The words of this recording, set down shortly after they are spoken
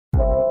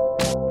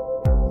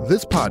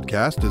This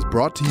podcast is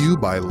brought to you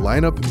by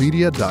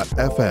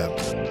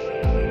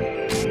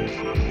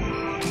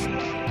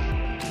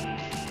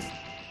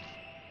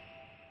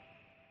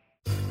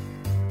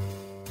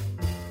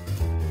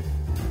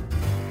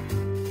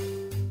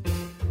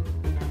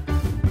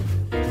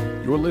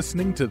You're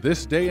listening to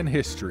This Day in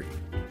History,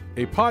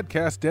 a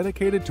podcast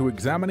dedicated to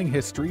examining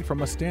history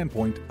from a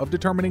standpoint of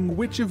determining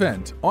which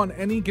event on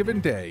any given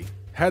day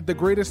had the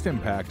greatest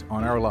impact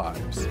on our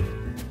lives.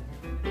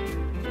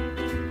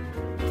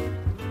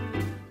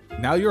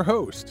 Now your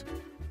host,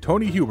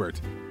 Tony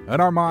Hubert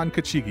and Armand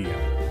Kachigian.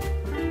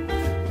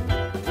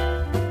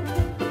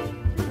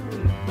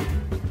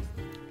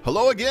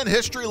 Hello again,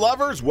 history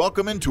lovers.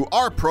 Welcome into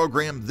our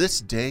program,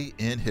 This Day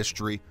in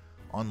History,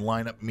 on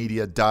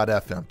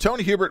lineupmedia.fm.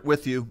 Tony Hubert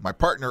with you, my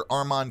partner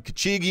Armand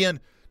Kachigian.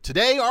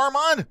 Today,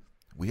 Armand,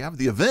 we have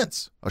the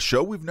events, a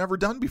show we've never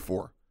done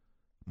before.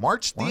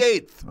 March the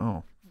 8th.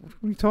 Oh, what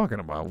are you talking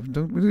about? We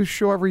do this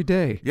show every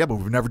day. Yeah, but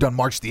we've never done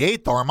March the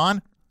 8th,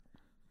 Armand.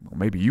 Well,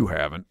 maybe you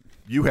haven't.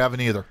 You haven't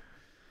either.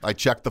 I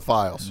checked the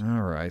files.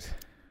 All right.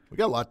 We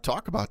got a lot to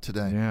talk about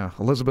today. Yeah,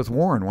 Elizabeth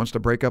Warren wants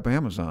to break up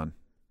Amazon.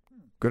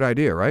 Good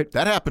idea, right?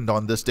 That happened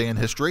on This Day in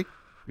History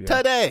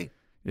today.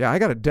 Yeah, I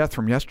got a death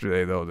from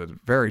yesterday, though, that's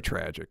very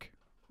tragic.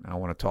 I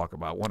want to talk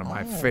about one of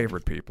my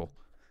favorite people.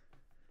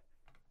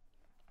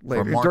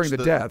 Later, during the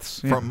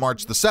deaths. From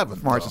March the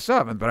 7th. March the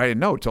 7th, but I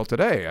didn't know till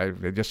today.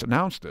 They just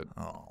announced it.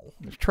 Oh.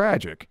 It's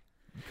tragic.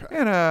 Okay.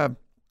 And I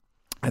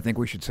think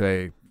we should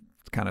say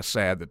it's kind of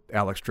sad that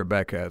Alex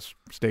Trebek has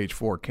stage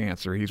 4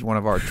 cancer. He's one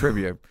of our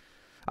trivia.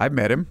 I've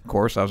met him, of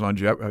course. I was on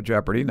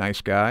Jeopardy.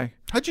 Nice guy.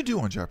 How'd you do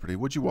on Jeopardy?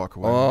 What'd you walk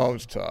away Oh, with? it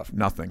was tough.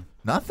 Nothing.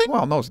 Nothing?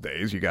 Well, in those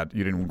days, you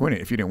didn't win it.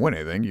 If you didn't win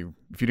anything,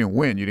 if you didn't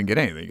win, you didn't get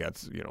anything. You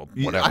got,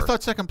 whatever. I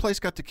thought second place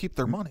got to keep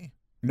their money.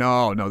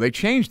 No, they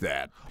changed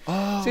that.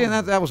 Oh. See, and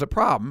that was a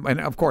problem. And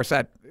of course,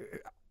 I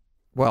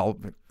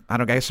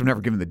guess I've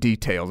never given the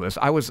details of this.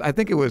 I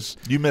think it was.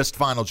 You missed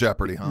Final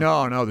Jeopardy, huh?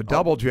 No, the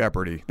double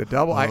Jeopardy. The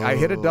double. I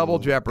hit a double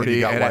Jeopardy.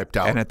 And you got wiped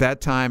out. And at that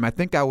time, I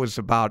think I was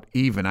about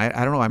even. I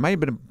don't know. I might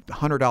have been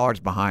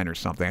 $100 behind or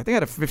something. I think I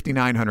had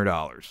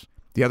 $5,900.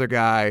 The other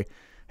guy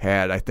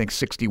had, I think,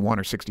 $6,100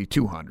 or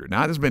 $6,200.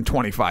 Now, this has been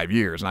 25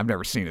 years, and I've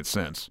never seen it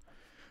since.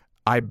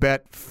 I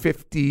bet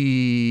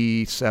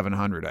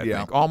 $5,700, I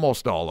think.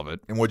 Almost all of it.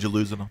 And what'd you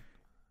lose it on?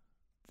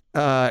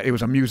 It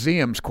was a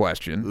museums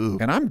question, Ooh.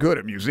 and I'm good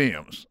at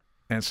museums.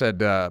 And it said,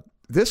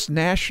 this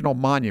national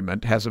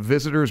monument has a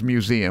visitors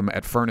museum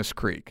at Furnace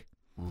Creek.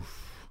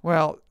 Oof.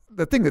 Well,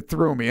 the thing that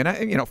threw me,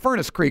 and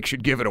Furnace Creek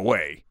should give it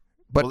away.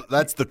 But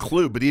that's the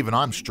clue, but even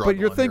I'm struggling. But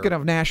you're thinking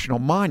of national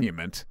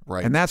monument,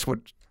 right? And that's what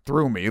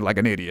threw me like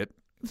an idiot.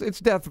 It's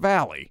Death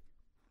Valley,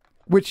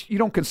 which you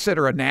don't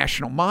consider a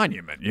national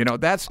monument.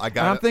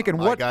 I'm thinking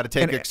what? I got to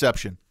take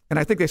exception. And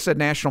I think they said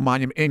national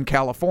monument in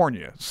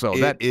California. So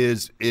Death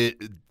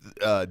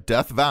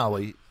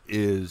Valley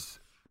is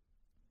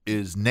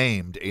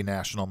named a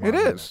national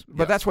monument. It is,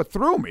 but that's what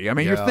threw me. I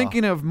mean, you're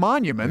thinking of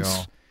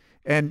monuments,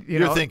 and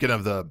you're thinking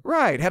of the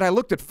right. Had I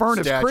looked at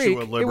Furnace Creek,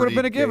 it would have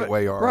been a given.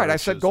 Right, I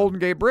said Golden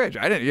Gate Bridge.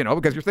 I didn't,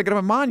 because you're thinking of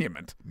a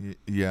monument.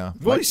 Yeah.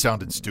 Well, he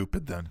sounded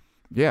stupid then.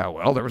 Yeah.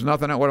 Well, there was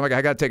nothing. What am I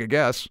got to take a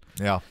guess?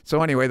 Yeah.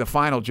 So anyway, the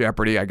final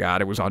Jeopardy I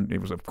got, it was a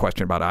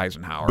question about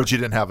Eisenhower. But you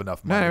didn't have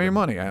enough money. Not any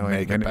money.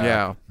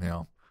 Yeah.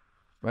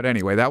 But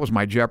anyway, that was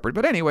my Jeopardy.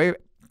 But anyway.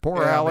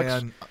 Poor Alex.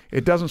 Man.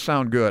 It doesn't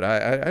sound good.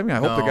 I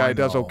hope the guy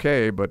does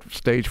okay, but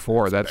stage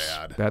 4,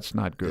 that's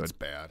not good. It's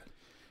bad.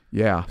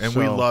 Yeah. And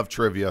we love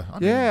trivia.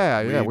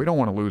 We don't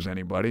want to lose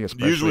anybody.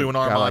 Usually when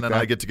Armand and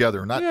I get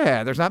together.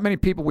 There's not many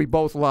people we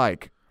both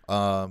like.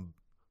 But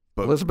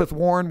Elizabeth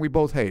Warren, we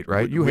both hate,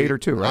 right? You hate her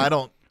too, right? I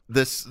don't.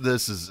 This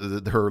is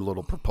her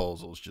little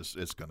proposal.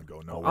 It's going to go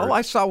nowhere. All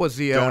I saw was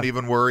the. Don't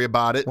even worry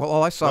about it. Well,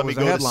 all I saw was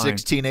the headline. Let me go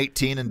to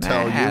 1618 and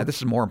tell you. This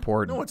is more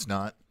important. No, it's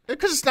not.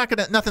 Because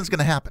nothing's going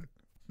to happen.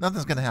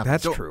 Nothing's going to happen.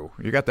 That's true.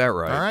 You got that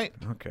right. All right.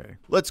 Okay.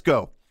 Let's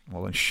go.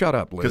 Well, then shut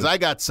up, Liz. Because I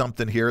got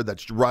something here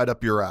that's right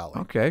up your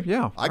alley. Okay,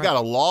 yeah. I got a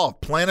law of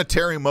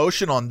planetary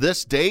motion on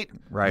this date,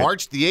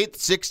 March the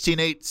 8th,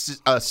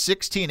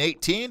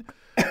 1618,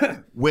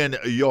 when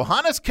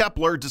Johannes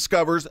Kepler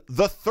discovers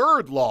the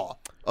third law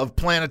of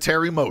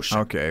planetary motion.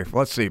 Okay,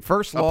 let's see.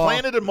 First law. A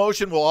planet in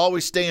motion will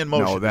always stay in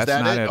motion. No, that's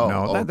not it.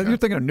 Okay. You're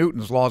thinking of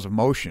Newton's laws of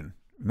motion,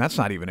 and that's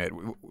not even it.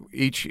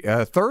 Each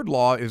third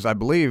law is, I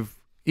believe,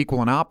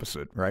 equal and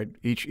opposite, right?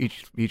 Each,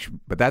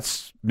 but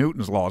that's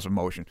Newton's laws of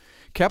motion.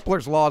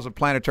 Kepler's laws of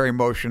planetary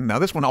motion. Now,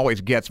 this one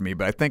always gets me,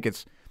 but I think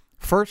it's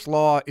first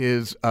law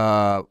is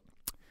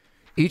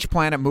each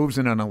planet moves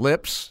in an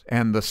ellipse,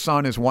 and the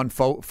sun is one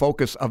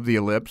focus of the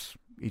ellipse.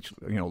 Each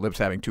ellipse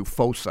having 2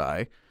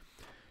 foci.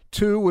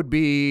 2 would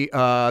be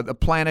the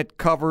planet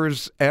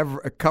covers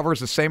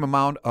the same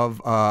amount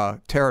of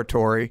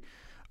territory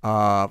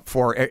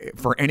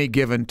for any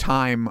given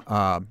time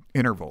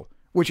interval,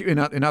 which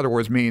in other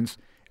words means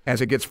as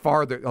it gets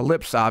farther,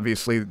 ellipse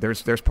obviously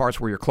there's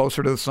parts where you're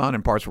closer to the sun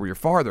and parts where you're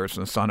farther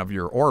from the sun of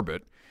your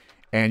orbit,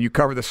 and you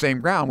cover the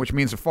same ground, which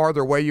means the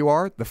farther away you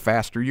are, the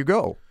faster you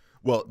go.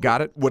 Well,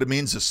 got it? What it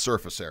means is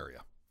surface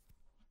area.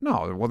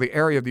 No, well, the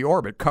area of the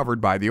orbit covered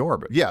by the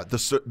orbit. Yeah,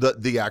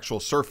 the actual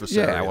surface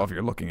area. Yeah, well, if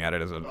you're looking at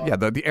it as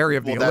the area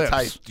of the well, ellipse.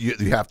 that's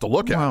how you have to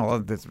look at it. Well,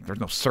 there's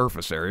no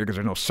surface area because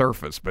there's no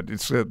surface, but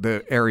it's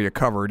the area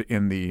covered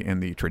in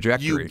the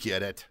trajectory. You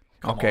get it.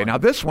 Come Okay, on. now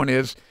this one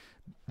is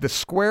the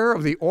square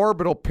of the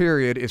orbital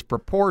period is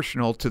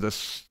proportional to the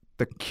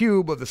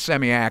cube of the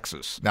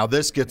semi-axis. Now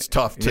this gets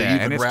tough to even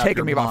and it's wrap taken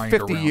your me about mind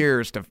 50 around.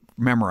 years to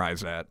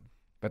memorize that.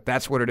 But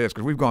that's what it is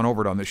because we've gone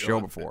over it on this show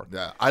before.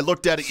 Yeah, I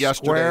looked at it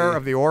yesterday. Square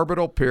of the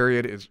orbital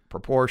period is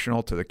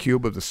proportional to the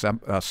cube of the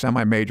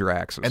semi-major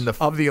axis And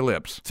of the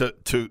ellipse.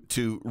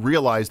 To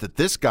realize that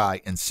this guy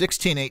in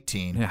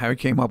 1618 Yeah, how he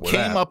came up with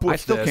that. I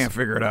still this can't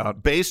figure it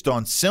out. based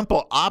on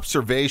simple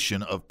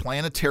observation of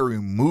planetary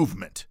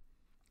movement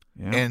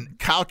Yeah. and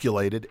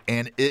calculated,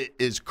 and it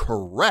is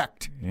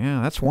correct.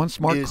 Yeah, that's one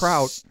smart Is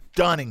crowd.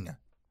 stunning.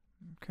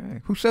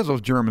 Okay. Who says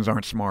those Germans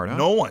aren't smart, huh?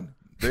 No one.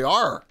 They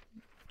are.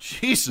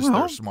 Jesus, Well,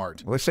 they're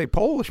smart. Well, they say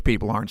Polish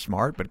people aren't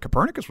smart, but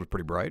Copernicus was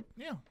pretty bright.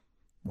 Yeah.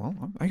 Well,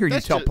 I hear you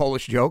That's tell just-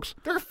 Polish jokes.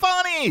 They're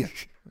funny.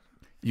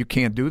 You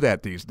can't do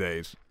that these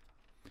days.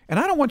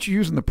 And I don't want you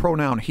using the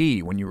pronoun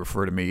he when you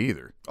refer to me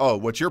either. Oh,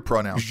 what's your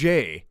pronoun?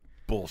 J'ai.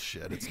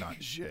 Bullshit. It's not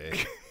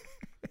J.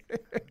 You're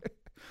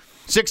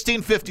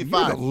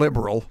 1655. the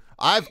liberal.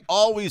 I've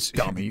always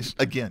Dummies.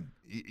 Again,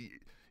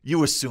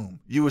 you assume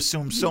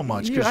so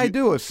much. Yeah, I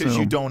do assume. because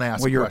you don't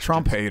ask. Well, you're questions. a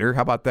Trump hater.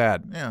 How about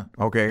that? Yeah.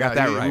 Okay, I got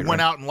Yeah, that you right.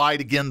 went out and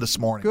lied again this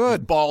morning.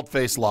 Good. Bald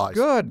faced lies.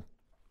 Good.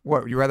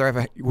 What you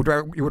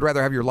would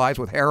rather have your lies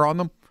with hair on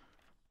them?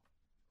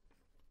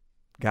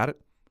 Got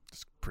it?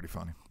 It's pretty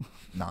funny.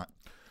 Not.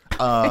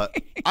 I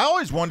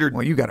always wondered.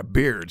 Well, you got a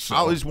beard, so I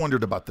always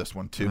wondered about this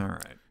one too. all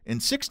right. In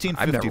I've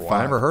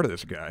 1655, never heard of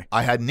this guy.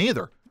 I hadn't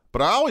either.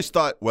 But I always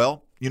thought,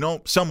 well,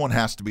 someone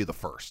has to be the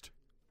first,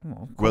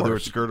 Well, of whether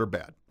course. it's good or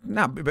bad.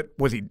 No, but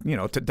was he?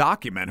 To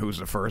document who's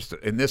the first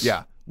in this?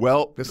 Yeah.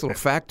 Well, This little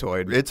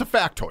factoid. it's a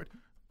factoid.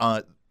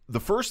 The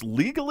first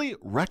legally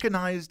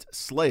recognized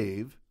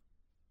slave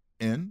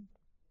in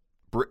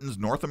Britain's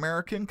North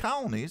American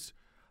colonies,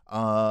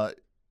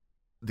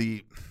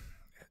 the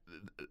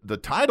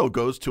title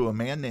goes to a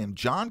man named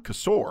John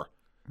Casor,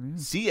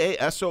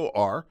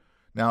 Casor.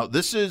 Now,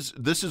 this is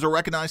a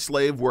recognized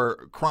slave where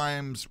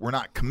crimes were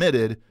not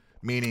committed,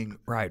 meaning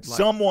Right.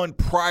 someone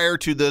prior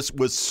to this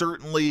was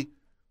certainly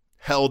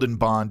held in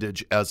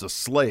bondage as a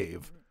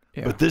slave.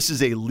 Yeah. But this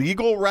is a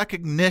legal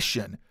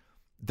recognition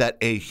that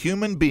a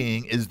human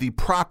being is the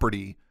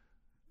property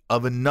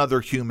of another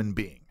human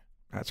being.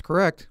 That's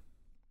correct.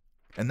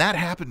 And that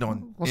happened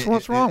on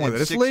What's wrong with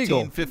it? It's legal.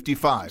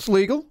 1655. It's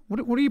legal.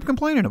 What are you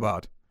complaining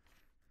about?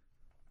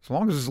 As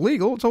long as it's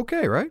legal, it's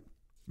okay, right?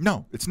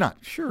 No, it's not.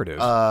 Sure it is.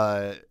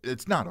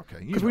 It's not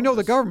okay. Because we know the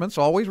this. government's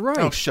always right.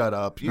 Oh, shut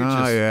up. You Oh,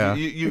 just, yeah.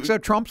 you,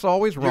 Except Trump's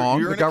always wrong.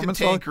 You're the in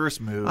government's a cantankerous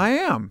mood. I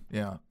am.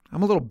 Yeah.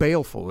 I'm a little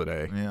baleful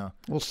today. Yeah. A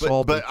little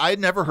salty. But I had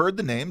never heard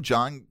the name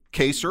John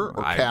Kaser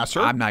or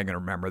Kasser. I'm not going to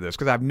remember this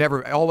because I've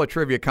never all the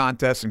trivia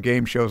contests and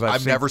game shows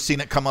I've seen. never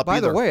seen it come up By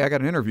either. the way, I got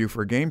an interview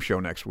for a game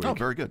show next week. Oh,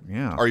 very good.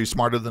 Yeah. Are you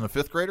smarter than a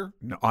fifth grader?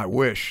 No, I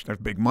wish. There's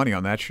big money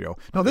on that show.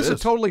 No, this It is is.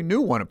 a totally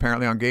new one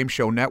apparently on Game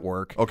Show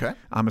Network. Okay.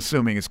 I'm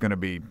assuming it's going to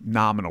be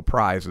nominal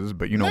prizes,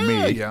 but you know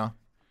me. Yeah.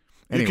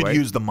 You Anyway. could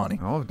use the money.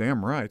 Oh,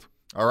 damn right.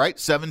 All right.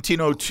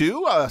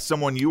 1702.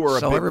 Someone you were a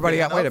So big everybody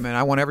fan out. Wait a of? minute.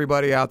 I want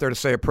everybody out there to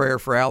say a prayer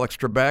for Alex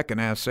Trebek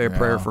and say a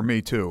prayer for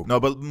me too. No,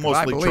 but 'Cause mostly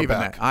I believe in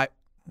Trebek. that. I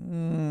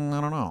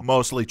don't know.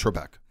 Mostly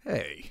Trebek.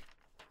 Hey,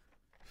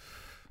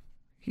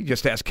 he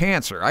just has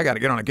cancer. I got to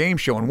get on a game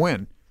show and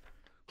win.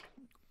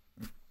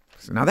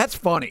 So now that's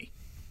funny.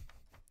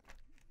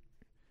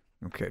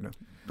 Okay, no,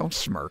 don't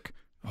smirk.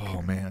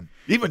 Oh, man.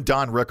 Even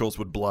Don Rickles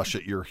would blush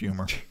at your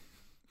humor.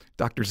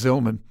 Dr.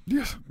 Zillman.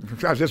 Yes.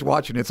 I was just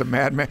watching It's a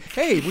Mad Man.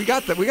 Hey, we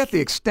got the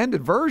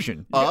extended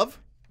version Of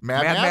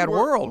Mad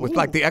World with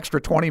like the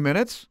extra 20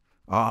 minutes.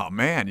 Oh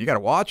man, you got to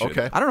watch it.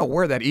 Okay. I don't know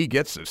where that E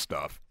gets this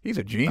stuff. He's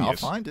a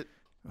genius. I'll find it.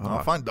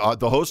 I'll find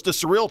the host of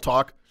Surreal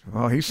Talk,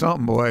 Oh, he's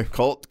something, boy.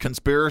 cult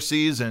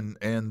conspiracies and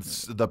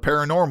the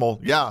paranormal.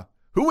 Yeah.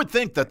 Who would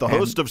think that the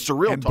host of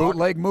Surreal And Talk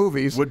bootleg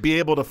movies. would be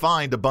able to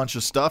find a bunch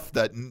of stuff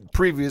that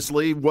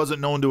previously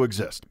wasn't known to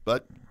exist,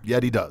 but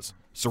yet he does.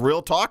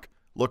 Surreal Talk,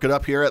 look it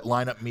up here at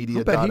lineupmedia.fm.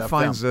 I bet he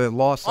finds the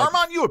lost. Like,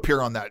 Armand, you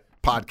appear on that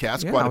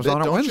podcast yeah, quite I a was bit,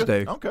 on it don't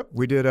Wednesday. you? Okay.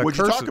 We did What'd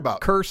curses, you talk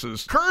about?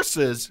 Curses.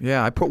 Curses.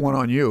 Yeah, I put one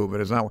on you,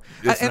 but it's not.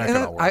 It's not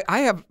gonna work. I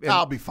have.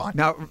 I'll be fine.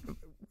 Now,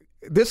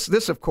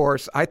 this of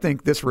course, I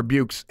think this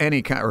rebukes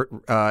any kind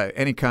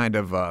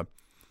of.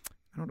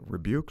 I don't know,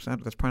 rebukes.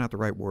 That's probably not the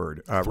right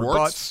word.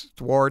 Rebuts,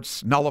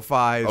 thwarts,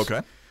 nullifies.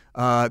 Okay.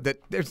 That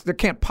there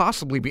can't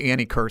possibly be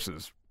any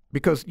curses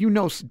because you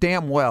know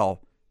damn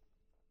well.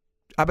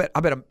 I bet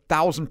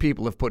 1,000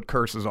 people have put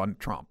curses on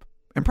Trump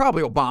and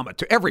probably Obama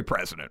to every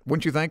president.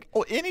 Wouldn't you think?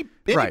 Oh, any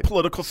Right.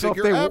 political So if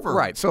figure they, ever.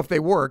 Right. So if they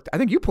worked, I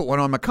think you put one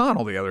on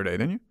McConnell the other day,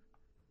 didn't you?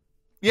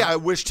 Yeah, I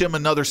wished him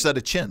another set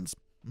of chins.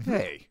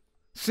 Hey,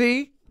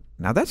 see?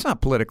 Now that's not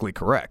politically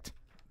correct.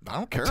 I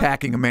don't care.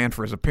 Attacking a man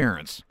for his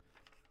appearance.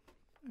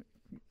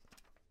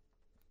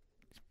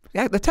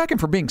 Yeah, attack him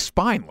for being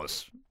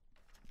spineless.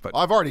 But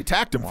I've already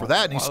attacked him for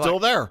that, and he's still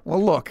there.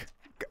 Well, look,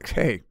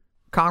 hey,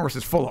 Congress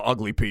is full of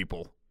ugly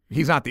people.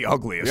 He's not the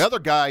ugliest. The other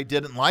guy I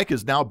didn't like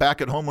is now back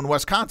at home in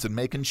Wisconsin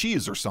making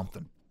cheese or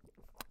something.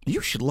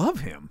 You should love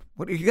him.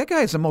 That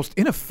guy is the most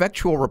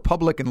ineffectual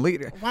Republican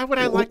leader. Why would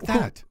I like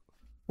that?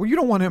 Well, you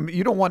don't want him.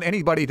 You don't want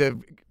anybody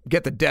to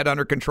get the debt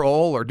under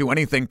control or do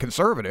anything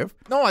conservative.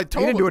 No, He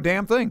didn't do a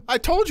damn thing. I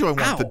told you I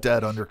want the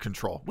debt under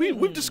control.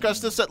 We've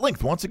discussed this at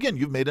length. Once again,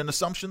 you've made an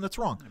assumption that's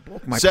wrong.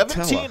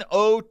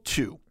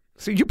 1702.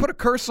 See, you put a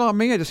curse on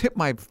me. I just hit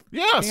my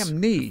damn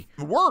knee.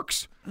 It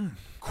works.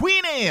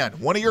 Queen Anne,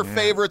 one of your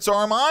favorites,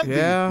 Armand,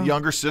 the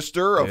younger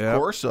sister, of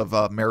course,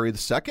 of Mary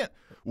II.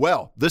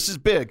 Well, this is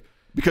big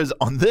because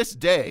on this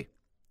day,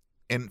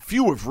 and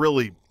few have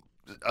really...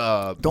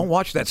 don't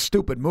watch that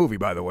stupid movie,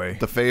 by the way.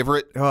 The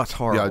Favorite? Oh, it's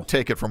horrible. Yeah,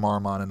 take it from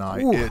Armand and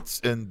I. Ooh.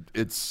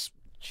 It's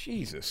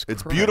Jesus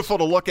It's Christ. beautiful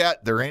to look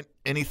at. There ain't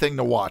anything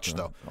to watch,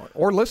 though.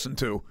 Or listen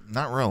to.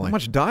 Not really. Not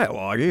much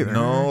dialogue either.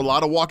 No, a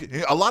lot of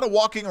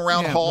walking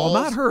around halls.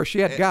 Well, not her. She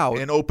had gout.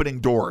 And opening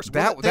doors.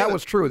 That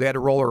was true. They had to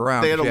roll her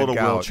around. They had a little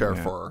gout. wheelchair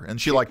for her, and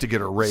she liked to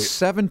get her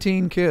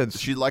 17 kids.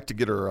 She'd like to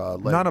get her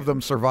None of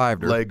them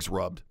survived her. legs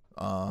rubbed.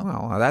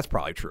 Well, that's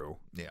probably true.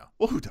 Yeah.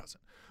 Well, who doesn't?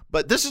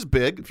 But this is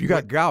big. If you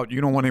got gout,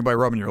 you don't want anybody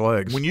rubbing your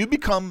legs. When you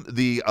become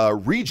the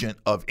regent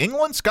of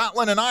England,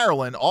 Scotland, and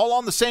Ireland all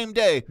on the same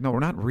day. No, we're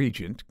not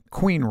regent.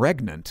 Queen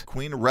regnant.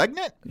 Queen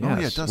regnant? Yes, Oh,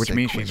 yeah, it does which say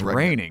means Queen she's regnant.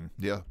 reigning.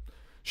 Yeah.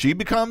 She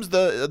becomes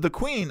the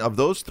queen of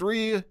those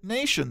three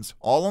nations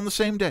all on the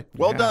same day.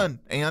 Well done,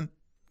 Anne.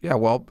 Yeah,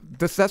 well,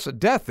 that's a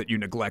death that you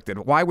neglected.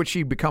 Why would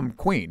she become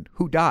queen?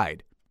 Who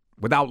died?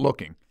 Without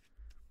looking.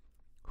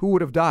 Who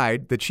would have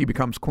died that she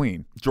becomes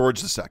queen?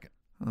 George II.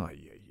 Oh,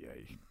 yeah.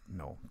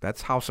 No,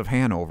 that's House of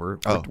Hanover.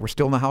 Oh. We're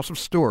still in the House of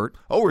Stuart.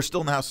 Oh, we're still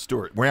in the House of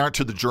Stuart. We aren't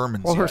to the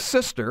Germans Well, yet. her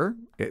sister,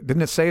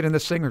 didn't it say it in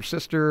this thing? Her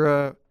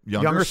sister,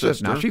 Younger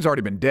sister. Now, she's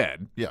already been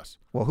dead. Yes.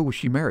 Well, who was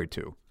she married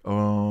to?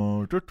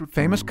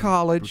 Famous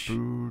college,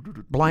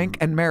 blank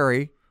and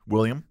Mary.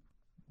 William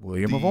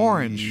of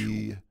Orange.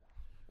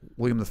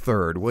 William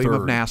III. William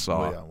of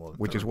Nassau,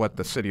 which is what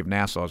the city of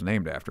Nassau is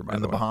named after, by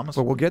In the the way. Bahamas?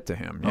 But we'll get to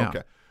him, yeah.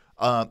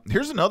 Okay.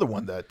 Here's another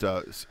one that,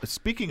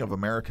 speaking of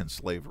American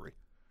slavery.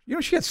 You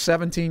know, she had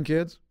 17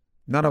 kids,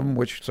 none of them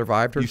which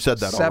survived her. You said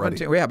that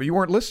 17, already. Yeah, but you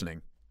weren't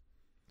listening.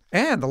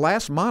 And the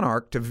last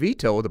monarch to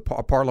veto the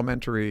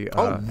parliamentary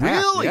act.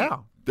 Really? Yeah.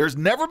 There's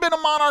never been a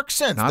monarch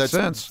since. Not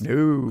since.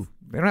 No.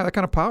 They don't have that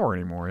kind of power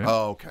anymore. Yeah.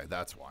 Oh, okay.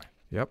 That's why.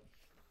 Yep.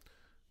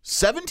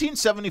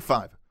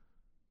 1775.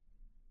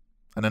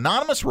 An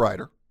anonymous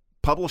writer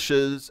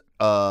publishes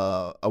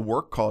a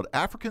work called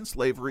African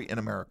Slavery in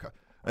America.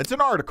 It's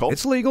an article.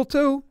 It's legal,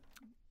 too.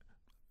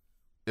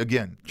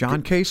 Again,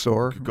 John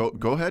Kasor.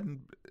 Go ahead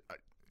and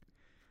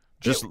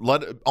just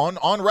let it,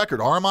 on record.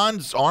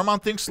 Armand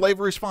thinks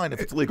slavery is fine if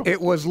it's legal. It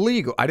was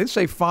legal. I didn't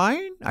say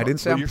fine. I didn't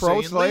say I'm You're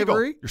saying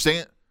pro-slavery. legal. You're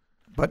saying,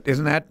 but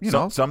isn't that, you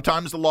know?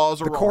 sometimes the laws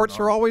are the wrong. courts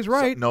are always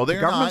right. No, they're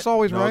the government's not.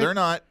 always no, right. they're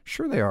not.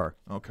 Sure they are.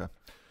 Okay.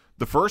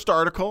 The first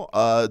article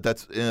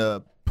that's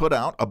put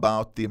out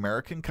about the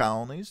American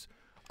colonies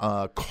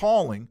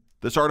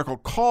this article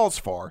calls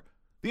for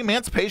the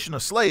emancipation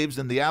of slaves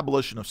and the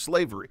abolition of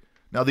slavery.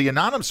 Now, the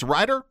anonymous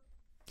writer,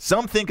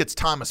 some think it's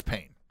Thomas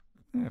Paine.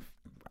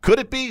 Could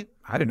it be?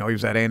 I didn't know he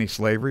was that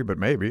anti-slavery, but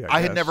maybe. I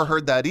had never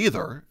heard that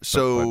either.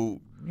 So,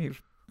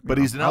 but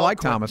he's an I like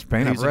Thomas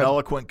Paine. He's an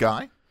eloquent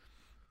guy.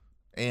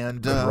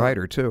 And good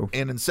writer, too.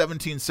 And in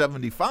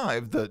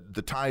 1775, the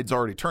tide's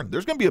already turned.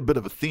 There's going to be a bit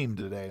of a theme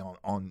today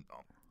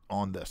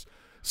on this.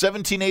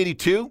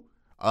 1782,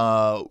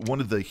 one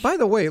of the... By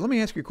the way, let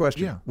me ask you a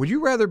question. Yeah. Would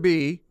you rather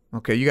be,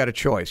 okay, you got a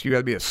choice. You got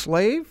to be a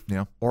slave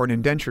or an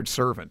indentured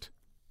servant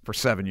for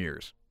 7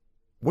 years.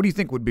 What do you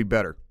think would be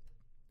better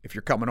if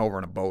you're coming over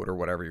on a boat or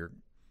whatever you're...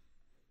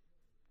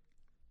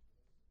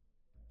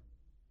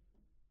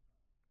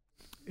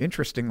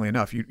 Interestingly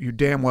enough, you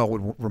damn well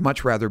would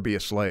much rather be a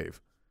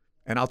slave.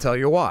 And I'll tell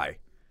you why.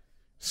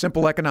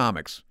 Simple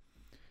economics.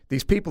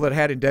 These people that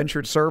had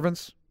indentured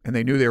servants and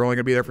they knew they were only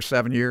going to be there for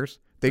 7 years,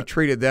 they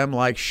treated them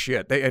like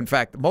shit. In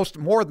fact,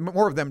 more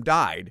of them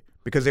died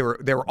because they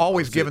were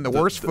always given the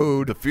worst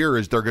food. The fear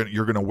is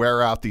you're going to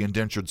wear out the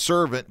indentured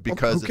servant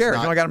because who cares?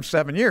 You only got them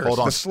 7 years. Hold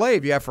on. The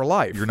slave you have for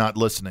life. You're not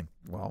listening.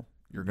 Well,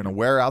 you're going to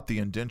wear out the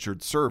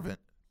indentured servant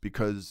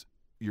because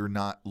you're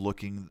not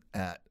looking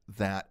at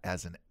that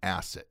as an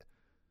asset.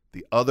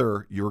 The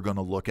other you're going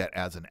to look at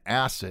as an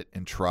asset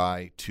and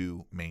try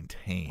to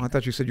maintain. I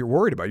thought you said you're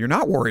worried about it. You're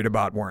not worried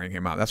about wearing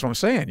him out. That's what I'm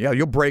saying. Yeah,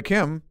 you'll break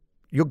him.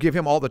 You'll give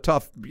him all the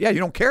tough. Yeah, you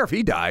don't care if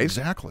he dies.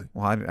 Exactly.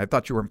 Well, I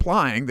thought you were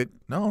implying that.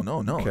 No.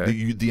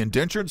 Okay. The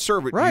indentured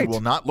servant Right. you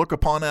will not look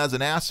upon as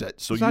an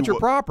asset. So It's not your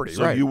property,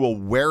 So right. you will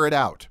wear it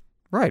out.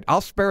 Right. I'll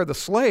spare the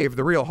slave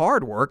the real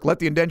hard work. Let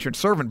the indentured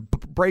servant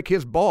break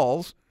his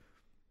balls.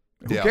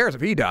 Who cares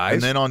if he dies?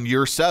 And then on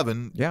year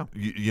 7, Yeah.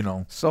 you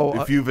know,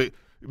 So,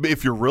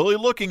 if you're really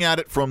looking at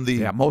it from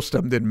the most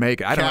of them didn't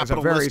make it. I don't know. It's a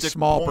very capitalistic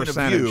small point of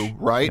percentage. view,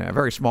 right? Yeah, a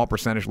very small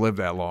percentage lived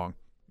that long.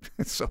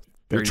 So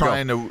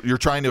You're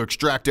trying to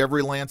extract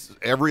every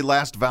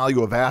last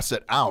value of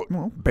asset out.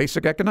 Well,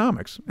 basic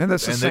economics. And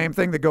that's the same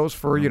thing that goes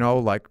for,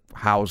 like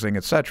housing,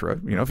 et cetera.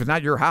 If it's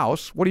not your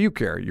house, what do you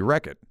care? You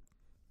wreck it.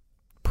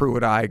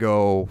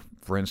 Pruitt-Igoe,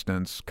 for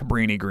instance,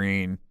 Cabrini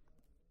Green.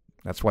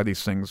 That's why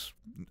these things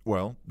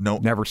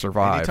never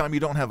survive. Anytime you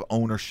don't have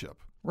ownership.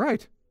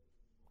 Right.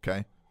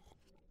 Okay.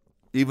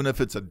 Even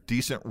if it's a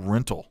decent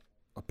rental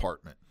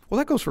apartment. Well,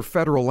 that goes for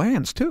federal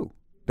lands too.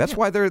 That's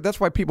why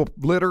people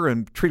litter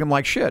and treat them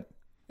like shit.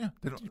 Yeah,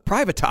 they don't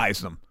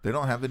privatize them. They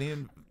don't have any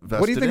invested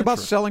What do you think about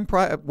interest. selling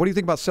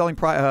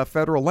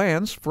federal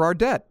lands for our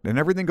debt, and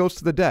everything goes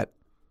to the debt?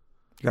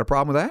 You got a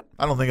problem with that?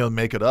 I don't think it'll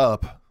make it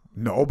up.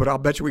 No, but I'll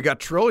bet you we got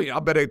trillion.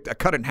 I'll bet I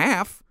cut it in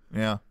half.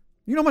 Yeah.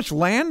 You know how much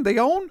land they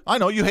own? I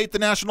know you hate the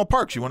national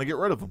parks. You want to get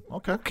rid of them.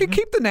 Okay.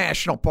 Keep the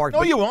national parks.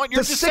 No, you won't. You're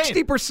does just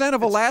 60%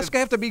 of Alaska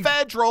have to be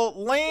federal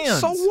lands?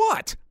 So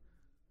what?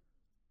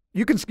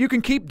 You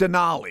can keep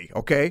Denali,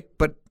 okay?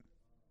 But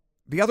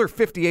the other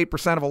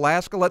 58% of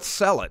Alaska, let's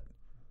sell it.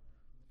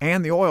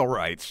 And the oil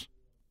rights.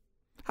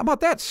 How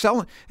about that?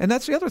 Selling. And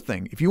that's the other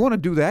thing. If you want to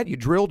do that, you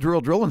drill,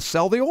 and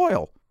sell the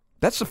oil.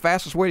 That's the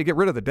fastest way to get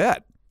rid of the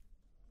debt.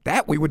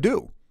 That we would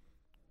do.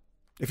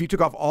 If you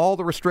took off all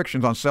the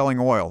restrictions on selling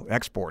oil,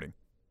 exporting,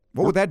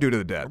 what would that do to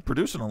the debt? We're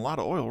producing a lot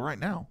of oil right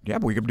now. Yeah,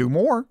 but we could do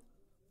more.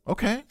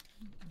 Okay.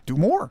 Do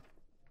more.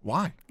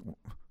 Why?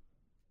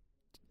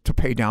 To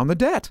pay down the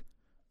debt.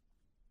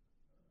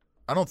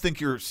 I don't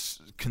think you're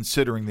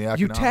considering the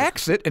economic... You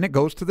tax it and it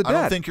goes to the debt.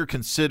 I don't think you're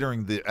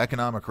considering the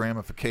economic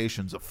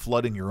ramifications of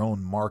flooding your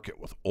own market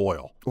with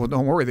oil. Well,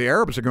 don't worry. The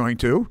Arabs are going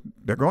to.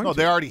 They're going to. No,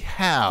 they already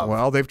have.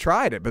 Well, they've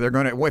tried it, but they're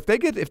going to. Well, if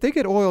they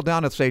get oil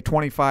down to say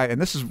 25, and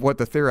this is what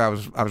the theory I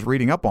was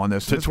reading up on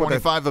this. To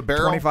 25 a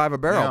barrel? 25 a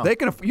barrel. Yeah. They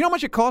can. You know how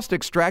much it costs to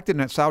extract it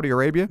in Saudi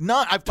Arabia?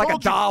 No, I've told like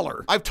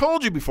 $1. I've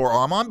told you before,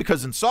 Armand,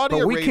 because in Saudi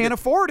Arabia... But we can't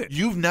afford it.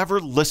 You've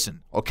never listened,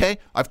 okay?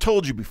 I've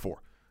told you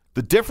before.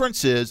 The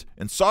difference is,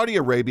 in Saudi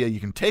Arabia, you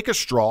can take a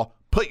straw,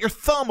 put your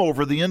thumb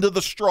over the end of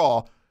the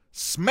straw,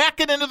 smack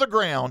it into the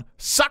ground,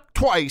 suck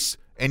twice,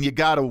 and you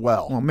got a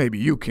well. Well, maybe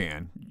you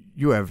can.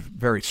 You have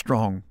very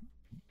strong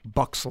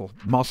buxal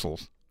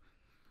muscles.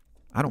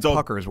 I don't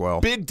pucker as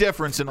well. Big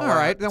difference in Alaska. All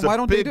right, then why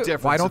don't they do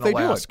it? Why don't they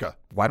do it?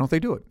 Why don't they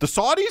do it? The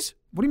Saudis?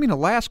 What do you mean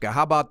Alaska?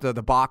 How about the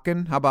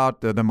Bakken? How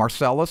about the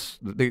Marcellus?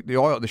 The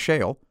oil, the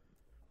shale?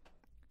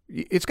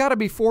 It's got to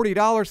be $40,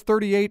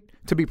 $38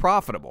 to be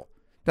profitable.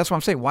 That's what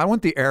I'm saying. Why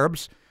don't the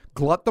Arabs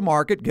glut the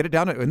market, get it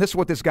down? And this is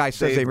what this guy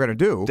says they're going to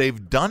do.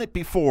 They've done it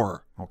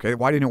before. Okay,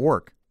 why didn't it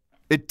work?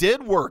 It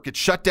did work. It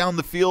shut down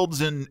the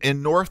fields in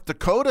North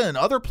Dakota and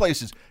other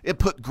places. It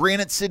put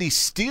Granite City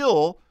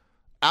Steel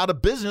out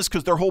of business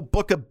because their whole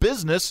book of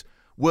business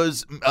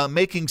was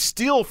making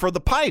steel for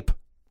the pipe.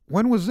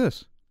 When was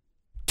this?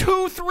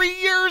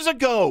 2-3 years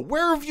ago.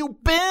 Where have you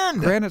been?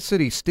 Granite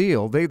City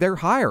Steel, they're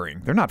hiring.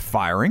 They're not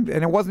firing.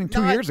 And it wasn't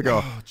 2 years ago.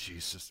 Oh,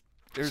 Jesus.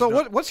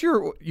 What's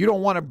your... You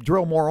don't want to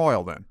drill more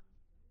oil then?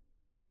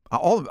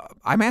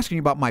 I'm asking you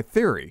about my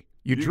theory.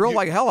 You drill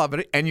like hell of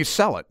it and you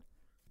sell it.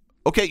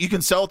 Okay, you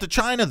can sell it to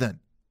China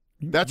then.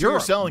 That's where you're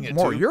selling it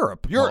more to.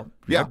 Europe. Well,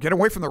 yeah. Get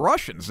away from the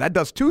Russians. That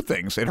does two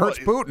things. It hurts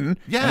Putin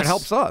and it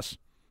helps us.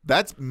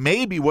 That's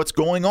maybe what's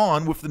going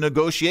on with the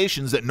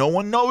negotiations that no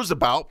one knows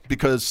about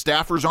because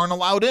staffers aren't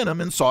allowed in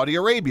them in Saudi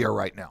Arabia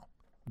right now.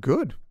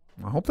 Good.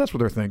 I hope that's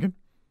what they're thinking.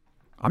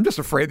 I'm just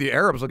afraid the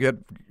Arabs will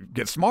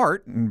get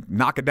smart and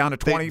knock it down to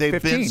 2015.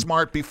 They've been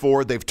smart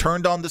before. They've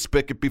turned on the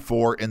spigot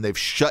before, and they've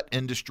shut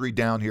industry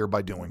down here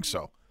by doing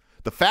so.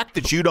 The fact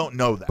that you don't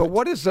know that. But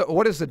what is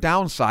the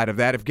downside of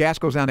that if gas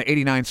goes down to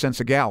 89 cents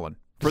a gallon?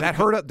 Does that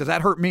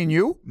hurt me and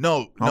you?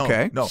 No.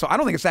 Okay. No. So I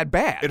don't think it's that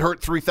bad. It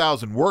hurt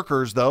 3,000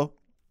 workers, though.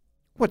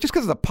 What, just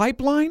because of the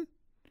pipeline?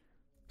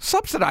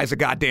 Subsidize the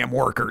goddamn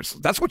workers.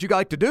 That's what you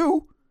like to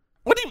do.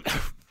 What do you...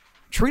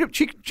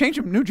 Change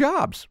them new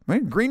jobs.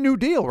 Right? Green New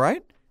Deal,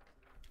 right?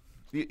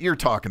 You're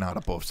talking out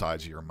of both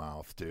sides of your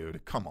mouth,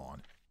 dude. Come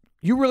on.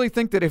 You really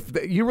think that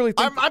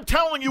I'm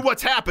telling you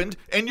what's happened,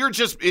 and you're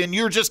just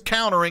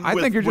countering. I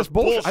think you're just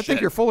bullshit. I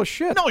think you're full of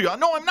shit. No,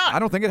 I'm not. I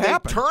don't think it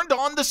happened. They turned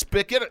on the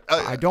spigot.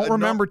 I don't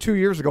remember 2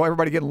 years ago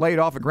everybody getting laid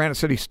off at Granite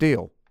City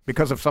Steel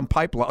because of some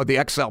pipeline,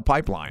 the XL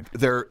pipeline.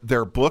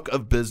 Their book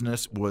of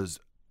business was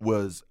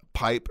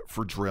pipe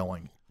for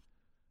drilling,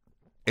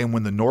 and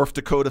when the North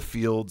Dakota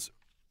fields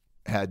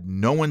had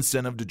no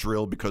incentive to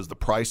drill because the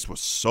price was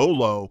so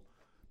low.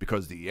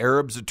 Because the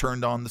Arabs had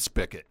turned on the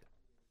spigot.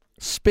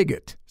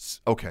 Spigot.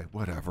 Okay,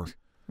 whatever.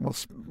 Well,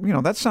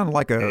 that sounded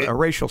like a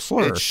racial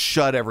slur. It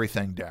shut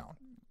everything down.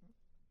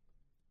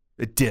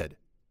 It did.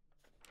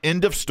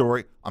 End of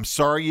story. I'm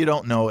sorry you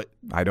don't know it.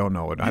 I don't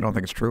know it. I don't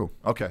think it's true.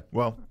 Okay,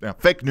 well, yeah,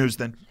 fake news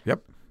then.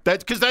 Yep.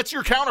 Because that's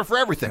your counter for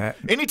everything.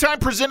 Anytime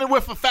presented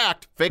with a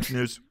fact, fake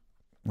news.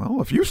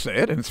 Well, if you say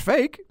it and it's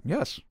fake,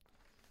 yes.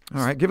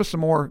 All right, give us some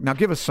more. Now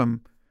give us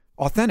some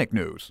authentic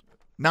news.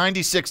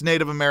 96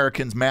 Native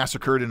Americans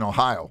massacred in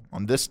Ohio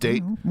on this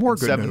date more in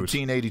good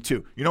 1782.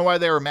 News. You know why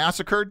they were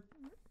massacred?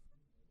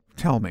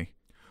 Tell me.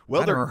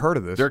 Well, I never heard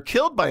of this. They're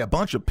killed by a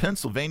bunch of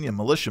Pennsylvania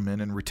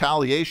militiamen in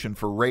retaliation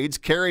for raids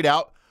carried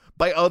out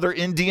by other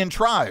Indian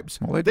tribes.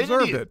 Well, they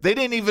deserved it. They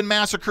didn't even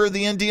massacre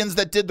the Indians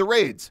that did the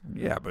raids.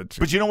 Yeah,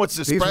 but you know what's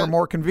these were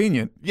more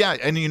convenient. Yeah,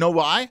 and you know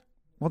why?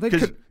 Well, they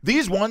Because could.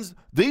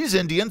 these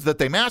Indians that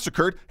they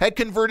massacred had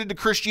converted to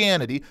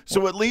Christianity,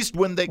 so at least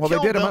when they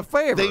killed did them a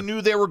favor. they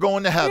knew they were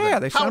going to heaven.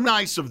 Yeah, How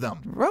nice of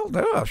them. Well,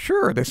 yeah,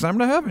 sure, they sent them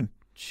to heaven.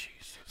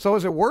 Jesus. So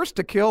is it worse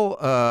to kill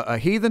a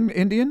heathen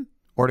Indian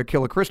or to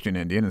kill a Christian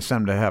Indian and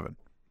send them to heaven?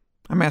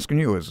 I'm asking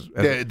you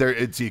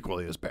It's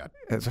equally as bad.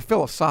 as a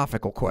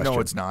philosophical question. No,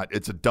 it's not.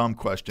 It's a dumb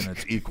question.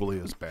 It's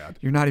equally as bad.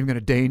 You're not even going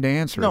to deign to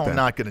answer No, it. I'm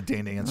not going to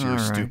deign to answer your All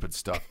right. stupid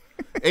stuff.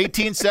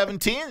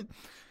 1817,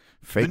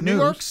 Fake the news.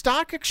 New York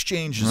Stock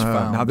Exchange is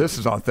found. Now this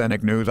is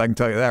authentic news. I can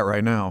tell you that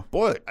right now.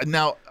 Boy,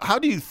 now, how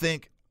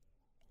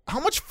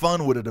much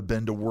fun would it have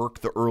been to work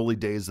the early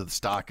days of the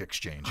stock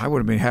exchange? I would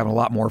have been having a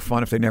lot more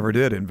fun if they never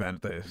did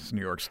invent this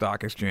New York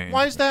Stock Exchange.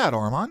 Why is that,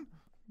 Armand?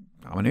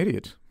 I'm an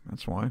idiot.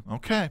 That's why.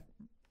 Okay.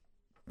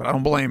 But I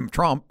don't blame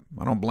Trump.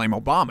 I don't blame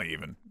Obama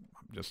even.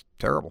 I'm just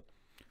terrible.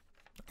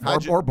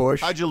 Or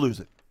Bush. How'd you lose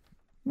it?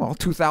 Well,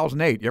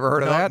 2008. You ever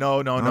heard of that? No.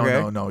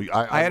 Okay.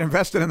 I had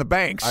invested in the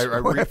banks.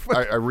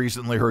 I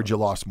recently heard you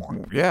lost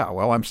more. Yeah,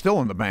 well, I'm still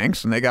in the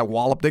banks, and they got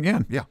walloped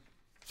again. Yeah.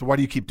 So why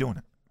do you keep doing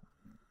it?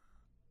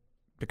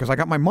 Because I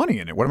got my money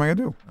in it. What am I going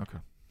to do? Okay.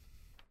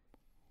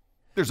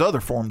 There's other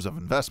forms of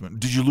investment.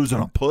 Did you lose it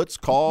on puts,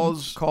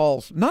 calls?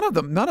 Calls. None of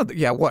them.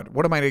 Yeah, what?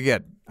 What am I going to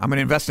get? I'm going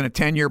to invest in a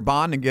 10-year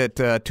bond and get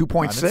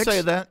 2.6? I didn't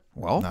say that.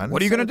 Well,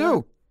 what are you going to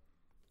do?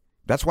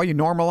 That's why you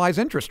normalize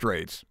interest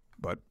rates.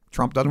 But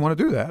Trump doesn't want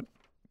to do that.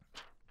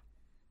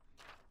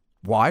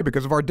 Why?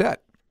 Because of our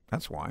debt.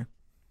 That's why.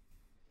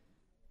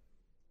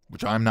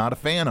 Which I'm not a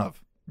fan of.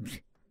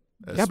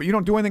 Yeah, but you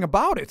don't do anything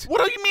about it.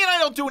 What do you mean I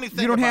don't do anything?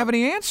 You don't have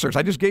any answers.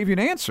 I just gave you an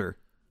answer.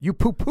 You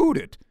poo-pooed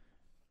it.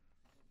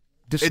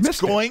 Dismissed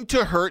it's going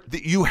to hurt.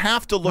 You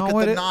have to look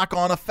at the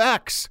knock-on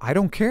effects. I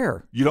don't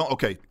care. You don't?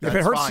 Okay. If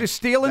it hurts fine. the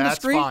steel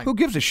industry, fine. who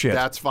gives a shit?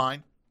 That's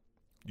fine.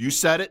 You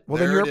said it. Well,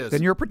 there it is.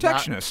 Then you're a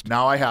protectionist.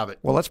 Now I have it.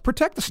 Well, let's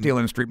protect the steel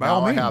industry by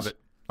all means. Now I have it.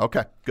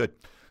 Okay, good.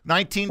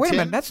 1910. Wait a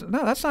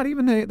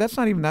minute. That's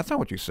not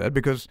what you said.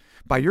 Because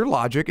by your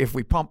logic, if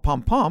we pump,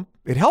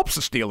 it helps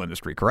the steel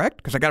industry, correct?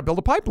 Because I got to build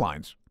the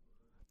pipelines.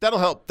 That'll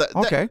help.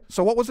 Okay.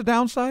 So what was the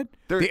downside?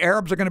 The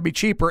Arabs are going to be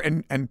cheaper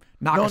and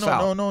knock us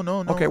out.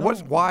 No. Okay.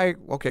 Why?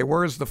 Okay.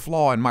 Where is the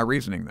flaw in my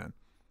reasoning then?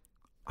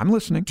 I'm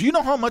listening. Do you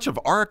know how much of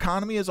our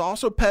economy is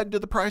also pegged to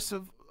the price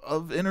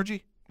of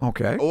energy?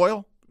 Okay.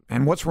 Oil.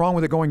 And what's wrong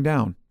with it going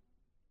down?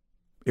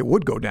 It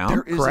would go down.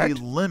 There is correct?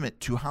 a limit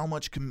to how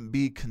much can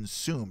be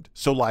consumed.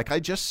 So, like I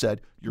just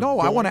said,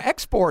 I want to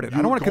export it.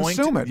 I don't want to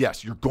consume it.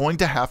 Yes, you're going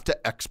to have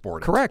to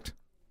export it. Correct.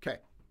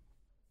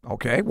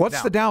 Okay.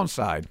 What's the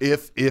downside?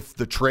 If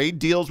the trade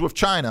deals with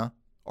China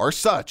are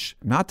such,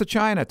 not to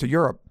China, to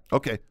Europe.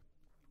 Okay.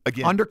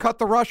 Again, undercut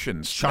the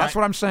Russians. That's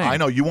what I'm saying. I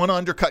know you want to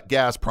undercut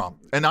Gazprom,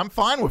 and I'm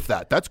fine with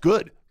that. That's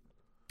good.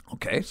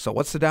 Okay. So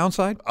what's the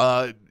downside?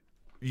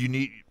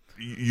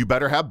 You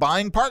better have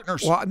buying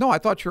partners. Well, no, I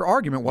thought your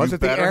argument was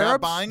that the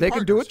Arabs, they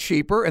can do it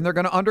cheaper and they're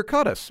going to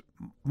undercut us.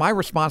 My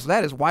response to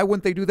that is, why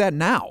wouldn't they do that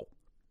now?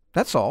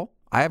 That's all.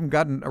 I haven't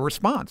gotten a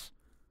response.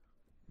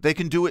 They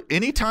can do it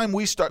anytime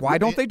we start. Why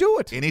don't they do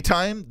it?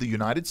 Anytime the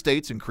United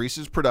States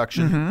increases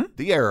production,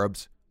 the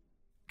Arabs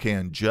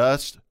can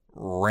just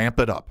ramp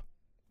it up.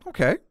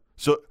 Okay.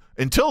 So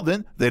until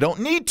then, they don't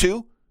need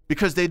to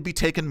because they'd be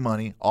taking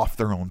money off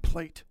their own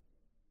plate.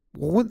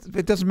 Well,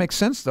 it doesn't make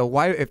sense, though.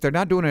 Why, if they're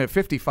not doing it at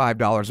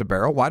 $55 a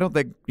barrel, why don't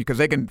they? Because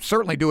they can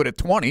certainly do it at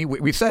 $20.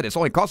 We said it's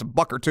only costs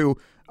 $1 or $2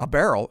 a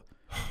barrel.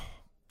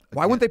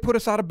 Why wouldn't they put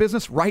us out of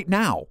business right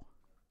now?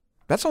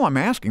 That's all I'm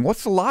asking.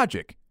 What's the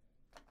logic?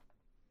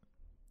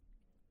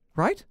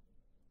 Right?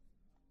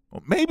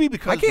 Well, maybe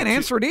because I can't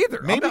answer it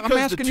either. Maybe I'm because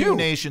asking the two you.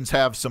 nations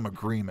have some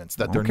agreements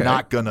that they're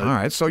not going to. All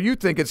right, so you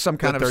think it's some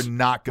kind of they're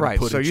not going to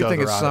put each other out of business. So you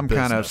think it's some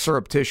kind of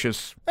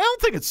surreptitious. I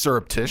don't think it's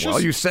surreptitious. Well,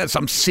 you said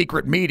some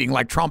secret meeting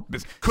like Trump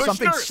is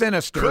something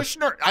sinister.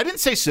 Kushner, I didn't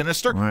say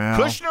sinister. Well.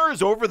 Kushner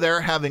is over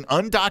there having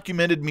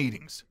undocumented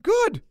meetings.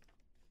 Good.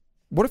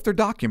 What if they're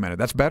documented?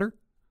 That's better?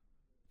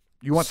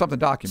 You want something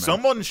documented?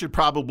 Someone should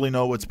probably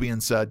know what's being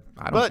said.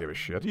 I don't give a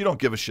shit. You don't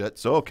give a shit,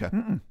 so okay.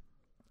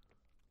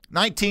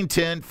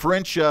 1910,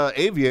 French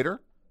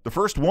aviator, the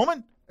first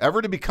woman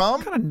ever to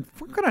become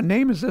what kind of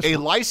name is this? A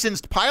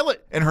licensed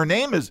pilot, and her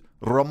name is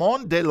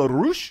Ramon de la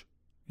Rouche.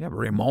 Yeah,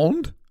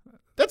 Raymond?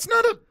 It's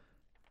not a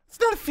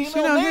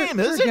female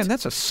name, is it? Again,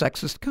 that's a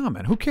sexist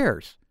comment. Who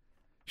cares?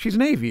 She's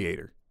an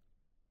aviator.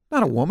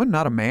 Not a woman,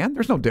 not a man.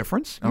 There's no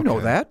difference. You know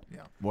that.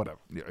 Yeah, whatever.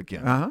 Yeah,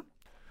 again.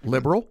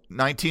 Liberal.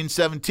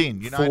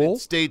 1917, United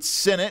States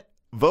Senate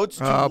votes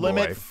to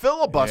limit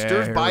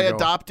filibusters by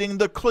adopting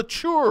the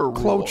cloture rule.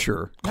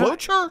 Cloture?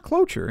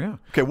 Cloture, yeah.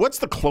 Okay, what's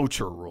the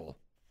cloture rule?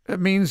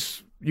 It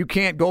means you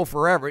can't go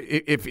forever.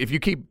 If you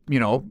keep,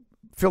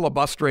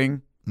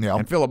 filibustering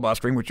and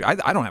filibustering, which I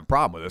don't have a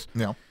problem with this.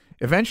 Yeah.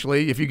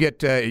 Eventually, if you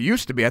get, it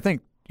used to be, I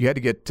think you had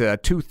to get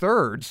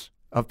 2/3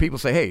 of people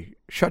say, hey,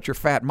 shut your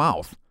fat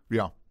mouth.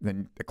 Yeah.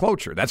 then the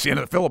cloture. That's the end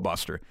of the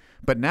filibuster.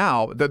 But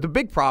now the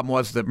big problem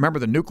was remember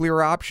the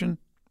nuclear option?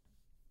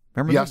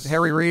 Remember Yes. this,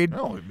 Harry Reid?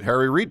 No,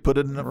 Harry Reid put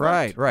it in effect.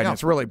 Right. Yeah. And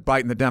it's really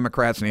biting the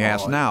Democrats in the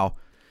ass now.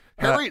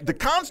 The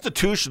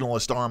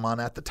constitutionalist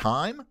Armand at the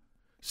time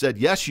said,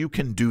 yes, you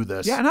can do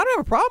this. Yeah, and I don't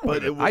have a problem but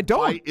with it. it will I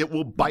don't. it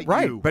will bite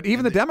Right. you. But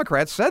even the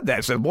Democrats said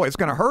that. Said, boy, it's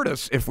going to hurt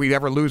us if we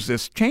ever lose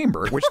this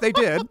chamber, which they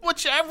did.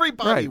 Which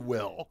everybody Right.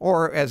 will.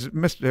 Or as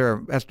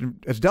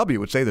as W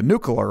would say, the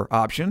nuclear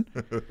option.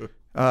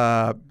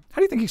 How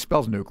do you think he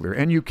spells nuclear?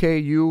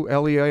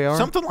 Nukulear?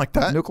 Something like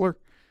that. Nuclear?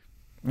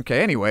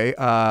 Okay, anyway,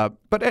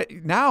 but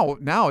now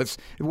it's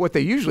what they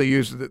usually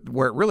use,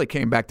 where it really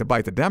came back to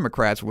bite the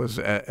Democrats was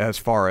as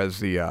far as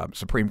the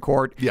Supreme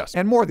Court. Yes.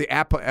 And more the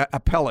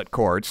appellate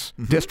courts,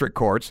 district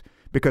courts,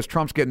 because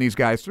Trump's getting these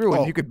guys through.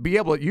 And you could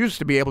used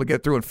to be able to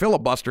get through and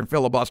filibuster.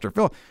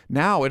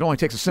 Now it only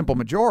takes a simple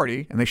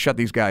majority, and they shut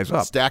these guys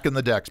up. Stacking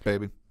the decks,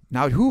 baby.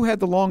 Now, who had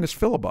the longest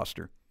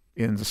filibuster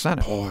in the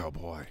Senate? Boy, oh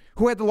boy.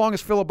 Who had the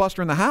longest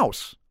filibuster in the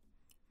House?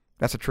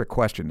 That's a trick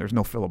question. There's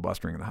no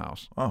filibustering in the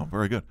House. Oh,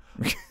 very good.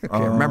 Okay,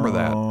 remember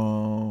that.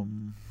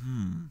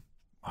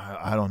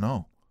 I don't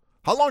know.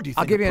 How long do you think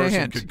I'll give you a person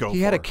hint. could go He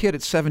for? had a kid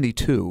at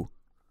 72.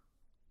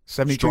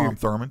 72. Strom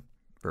Thurmond.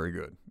 Very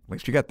good. At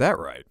least you got that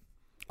right.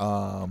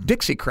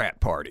 Dixiecrat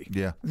Party.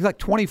 Yeah. He's like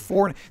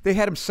 24. They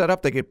had him set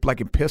up. They could like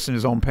him piss in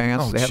his own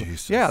pants. Oh, they had,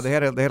 Jesus. Yeah, they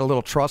had a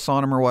little truss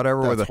on him or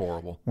whatever. That's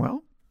horrible.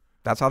 Well,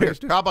 that's how they Here,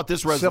 used to. how about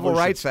this resolution? Civil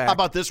Rights Act. How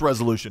about this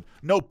resolution?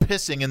 No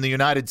pissing in the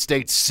United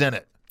States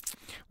Senate.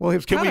 Well, he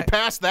was Can we kinda-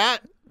 pass that?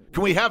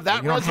 Can we have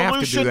that You don't resolution?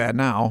 have to do that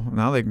now.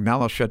 Now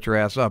they'll shut your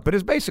ass up. But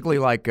it's basically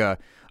like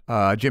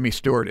Jimmy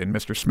Stewart and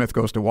Mr. Smith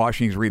Goes to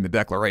Washington. He's reading the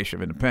Declaration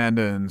of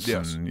Independence.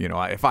 Yes. And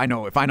if I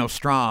know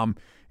Strom,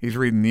 he's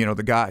reading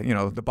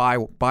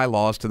the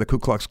bylaws to the Ku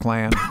Klux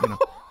Klan.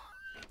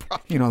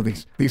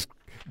 These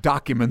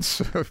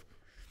documents.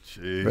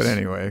 Jeez. But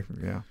anyway,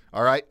 yeah.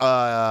 All right.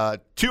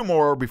 Two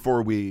more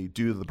before we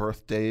do the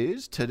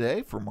birthdays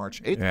today for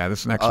March 8th. Yeah,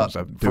 this next one's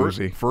a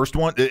doozy. First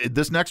one,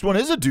 this next one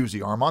is a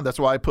doozy, Armand. That's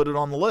why I put it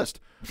on the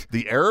list.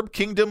 The Arab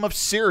Kingdom of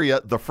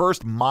Syria, the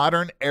first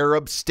modern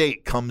Arab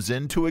state, comes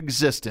into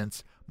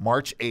existence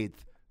March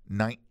 8th,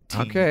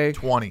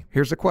 1920.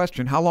 Here's the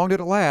question: how long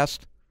did it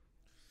last?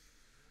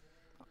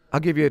 I'll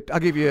give you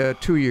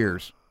 2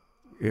 years.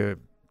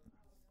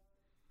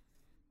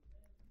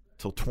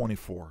 Till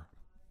 24.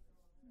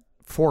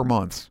 4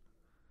 months.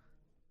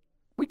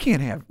 We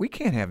can't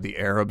have the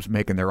Arabs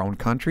making their own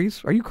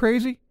countries. Are you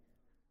crazy?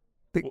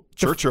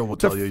 Churchill will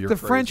tell you you're the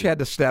crazy. French had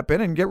to step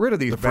in and get rid of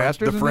these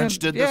bastards. the French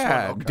did this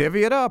yeah, one? Okay.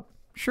 divvy it up.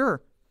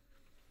 Sure.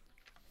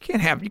 You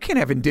can't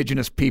have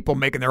indigenous people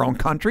making their own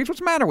countries. What's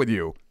the matter with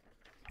you?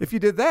 If you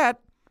did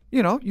that,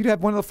 you'd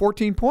have one of the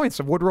 14 points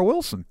of Woodrow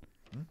Wilson.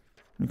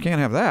 You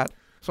can't have that.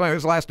 So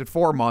it lasted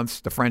 4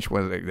 months. The French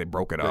they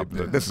broke it up.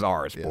 This is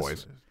ours, Yes,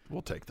 boys.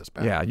 We'll take this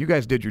back. Yeah, you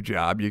guys did your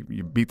job. You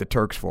beat the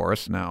Turks for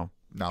us. Now,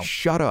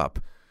 shut up.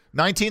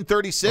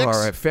 1936. All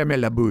right, fermez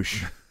la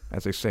bouche,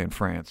 as they say in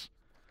France.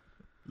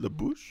 Le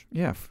bouche?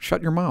 Yeah,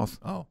 shut your mouth.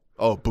 Oh,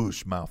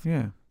 bouche, mouth.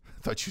 Yeah.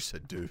 I thought you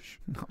said douche.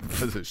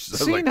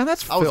 See, now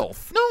that's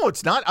filth. No,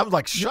 it's not. I'm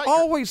like, You're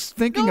always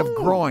thinking of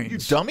groins. You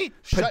dummy.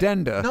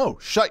 Pedenda.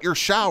 Shut your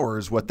shower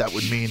is what that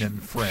would mean in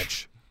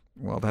French.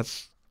 Well,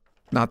 that's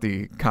not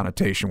the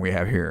connotation we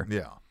have here.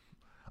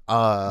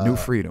 Yeah. New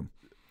freedom.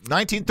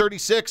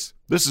 1936.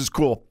 This is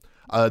cool.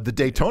 The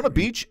Daytona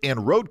Beach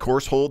and Road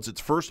Course holds its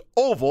first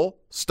oval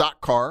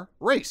stock car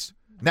race.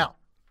 Now,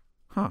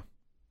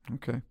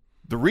 Okay.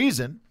 the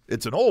reason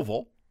it's an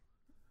oval,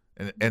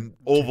 and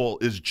oval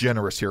is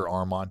generous here,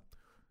 Armand.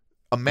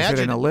 Is it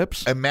an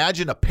ellipse?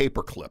 Imagine a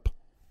paperclip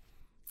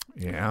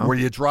Yeah. where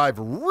you drive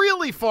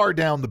really far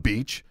down the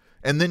beach,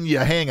 and then you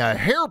hang a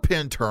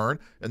hairpin turn,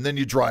 and then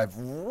you drive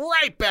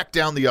right back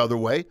down the other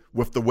way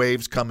with the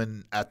waves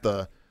coming at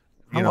the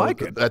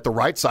at the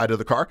right side of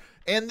the car,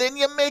 and then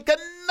you make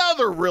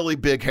another really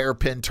big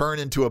hairpin turn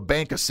into a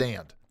bank of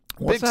sand.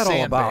 What's big that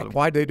all about? bank.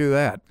 Why'd they do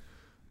that?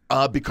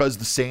 Because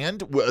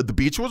the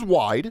beach was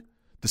wide,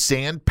 the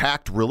sand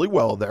packed really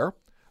well there.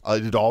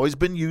 It had always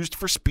been used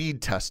for speed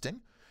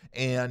testing,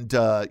 and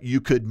you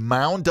could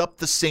mound up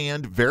the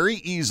sand very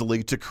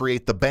easily to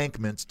create the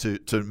bankments to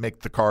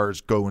make the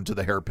cars go into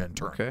the hairpin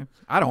turn. Okay.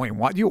 I don't even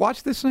watch. Do you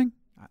watch this thing?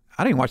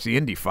 I didn't watch the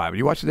Indy 5. Do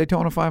you watch the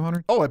Daytona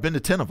 500? Oh, I've been to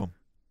 10 of them.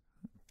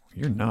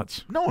 You're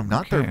nuts. No, I'm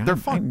not. Okay, They're I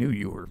fun. knew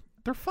you were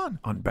They're fun.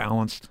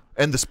 unbalanced.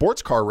 And the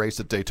sports car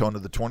race at Daytona,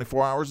 the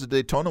 24 Hours of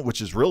Daytona,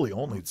 which is really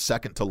only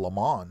second to Le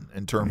Mans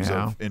in terms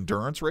of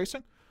endurance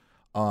racing,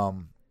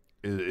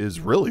 is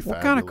really fabulous.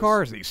 What kind of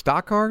cars are these?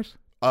 Stock cars?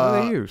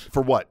 What do they use?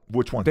 For what?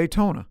 Which one?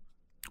 Daytona.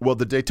 Well,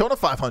 the Daytona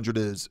 500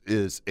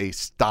 is a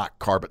stock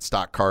car, but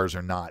stock cars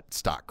are not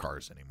stock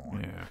cars anymore.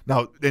 Yeah. Now,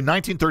 in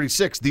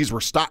 1936, these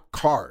were stock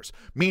cars,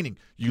 meaning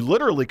you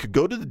literally could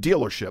go to the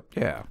dealership,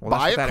 Yeah. Well,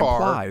 buy that's what a that car,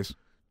 implies.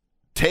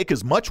 take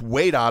as much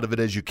weight out of it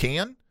as you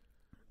can,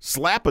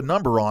 slap a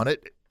number on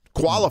it,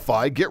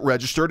 qualify, get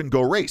registered, and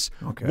go race.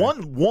 Okay.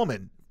 One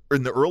woman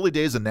in the early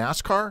days of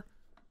NASCAR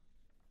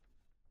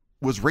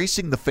was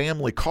racing the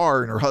family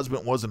car and her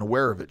husband wasn't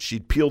aware of it.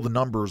 She'd peel the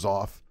numbers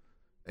off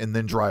and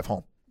then drive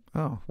home.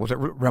 Oh, was it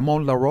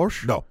Ramon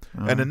LaRoche? No.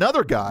 And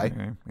another guy,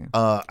 Okay,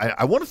 yeah.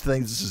 I want to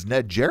think this is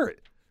Ned Jarrett.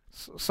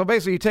 So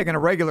basically, you're taking a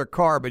regular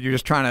car, but you're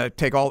just trying to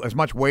take as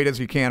much weight as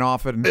you can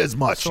off it. As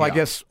much, So I yeah.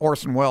 guess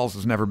Orson Welles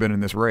has never been in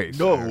this race.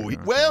 No,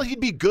 he'd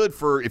be good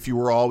for if you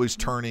were always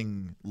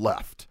turning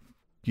left.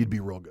 He'd be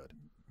real good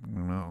I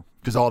don't know.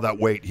 because all that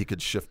weight he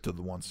could shift to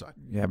the one side.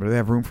 Yeah, but do they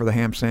have room for the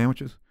ham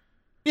sandwiches?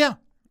 Yeah.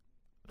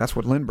 That's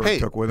what Lindbergh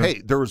took with him.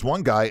 Hey, there was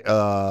one guy,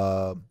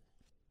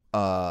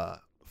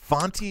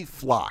 Fonty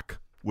Flock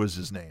was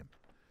his name.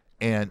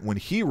 And when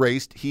he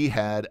raced, he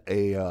had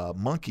a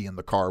monkey in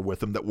the car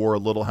with him that wore a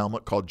little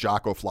helmet called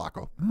Jocko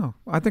Flacco. Oh,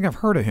 I think I've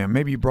heard of him.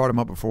 Maybe you brought him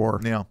up before.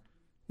 Yeah.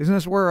 Isn't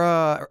this where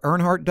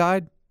Earnhardt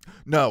died?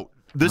 No,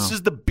 this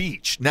is the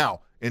beach.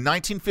 Now, in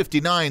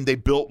 1959, they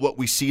built what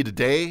we see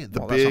today, the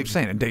Well, that's what I'm big,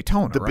 saying, in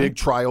Daytona, the right? big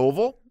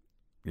tri-oval.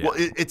 Yeah. Well,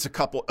 it's a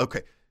couple.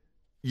 Okay,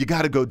 you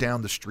got to go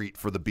down the street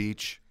for the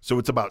beach. So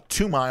it's about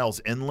 2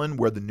 miles inland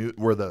where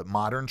the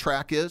modern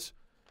track is,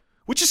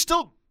 which is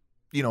still,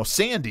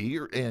 sandy,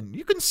 and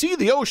you can see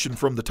the ocean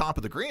from the top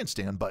of the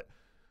grandstand.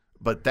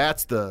 But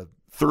that's the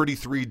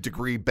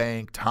 33-degree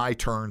banked high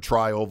turn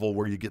tri-oval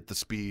where you get the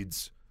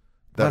speeds.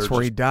 That's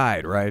where he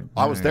died, right?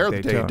 I was there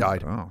the day he Daytona.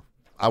 died. Oh.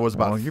 I was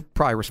about Well, you're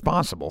probably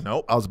responsible.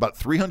 No, I was about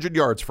 300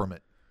 yards from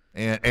it,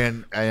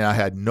 and I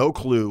had no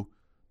clue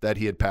that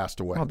he had passed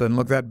away. Well, it doesn't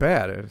look that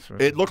bad.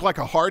 It looked like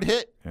a hard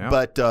hit, Yeah.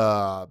 but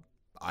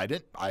I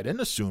didn't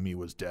assume he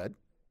was dead.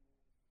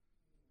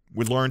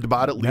 We learned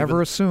about it.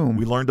 Never assume.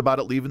 We learned about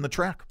it leaving the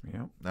track.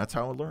 Yeah. That's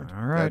how I learned.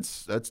 All right.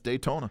 That's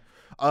Daytona.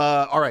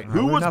 All right.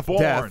 Who was enough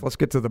born? death. Let's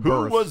get to the Who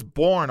birth. was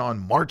born on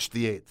March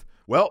the 8th?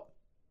 Well,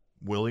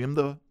 William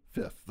V,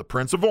 the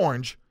Prince of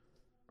Orange,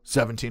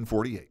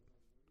 1748.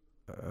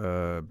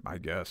 I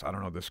guess. I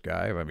don't know this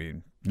guy. I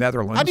mean,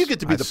 Netherlands. How do you get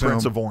to be I the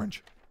Prince assume. of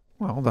Orange?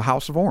 Well, the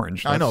House of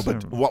Orange. I know,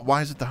 That's, but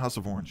why is it the House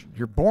of Orange?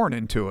 you're born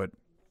into it.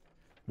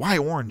 Why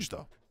orange,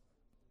 though?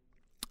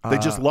 They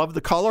just love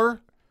the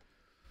color?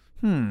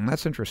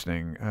 That's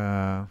interesting.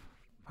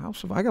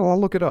 House of. I'll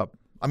look it up.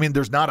 I mean,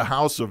 there's not a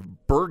House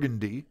of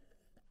Burgundy.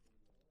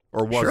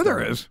 Or was Sure, there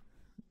is.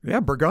 Yeah,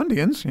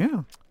 Burgundians.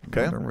 Yeah.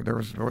 Okay. There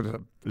was a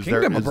Is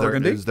kingdom of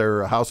Burgundy. Is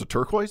there a House of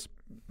Turquoise?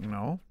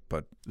 No,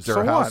 but Is there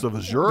so a House what? of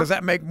Azure? Does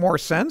that make more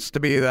sense to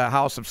be the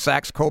House of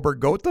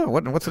Saxe-Coburg-Gotha?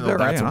 What's the No,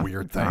 difference? that's a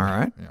weird thing. All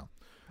right. Yeah.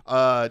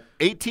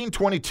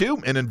 1822,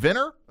 an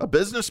inventor, a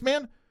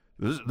businessman.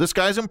 This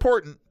guy's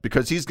important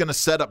because he's going to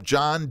set up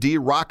John D.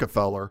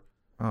 Rockefeller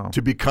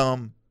to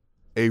become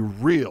a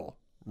real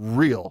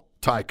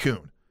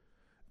tycoon.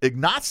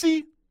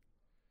 Ignacy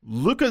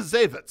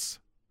Lukasiewicz.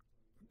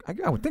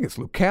 I would think it's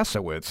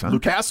Lukasiewicz, huh?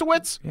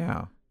 Lukasiewicz?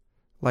 Yeah.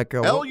 Like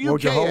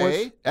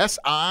Wojciechowicz?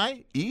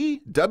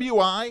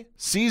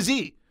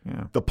 Lukasiewicz.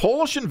 Yeah. The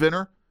Polish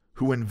inventor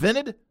who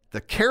invented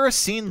the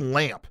kerosene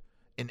lamp.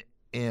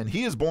 And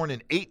he is born in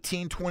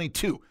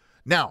 1822.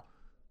 Now,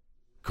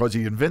 because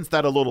he invents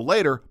that a little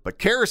later, but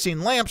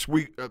kerosene lamps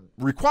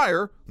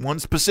require one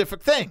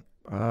specific thing.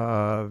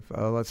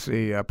 Let's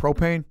see.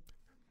 Propane?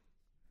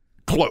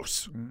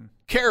 Close.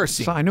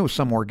 Kerosene, So I knew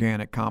some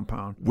organic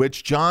compound.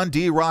 which John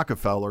D.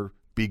 Rockefeller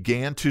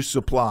began to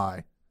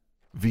supply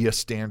via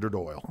Standard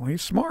Oil. Well,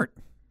 he's smart.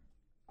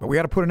 But we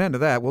got to put an end to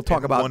that. We'll talk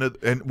And about one of-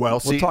 and, well, we'll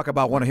see, talk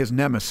about one of his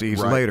nemesis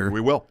right, later. We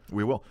will.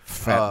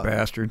 Fat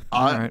bastard.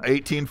 All right.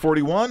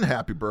 1841.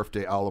 Happy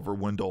birthday, Oliver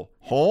Wendell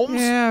Holmes.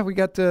 Yeah, we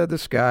got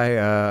this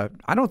guy.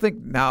 I don't think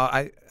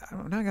now.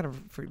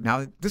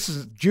 Now this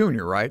is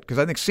junior, right? Because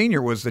I think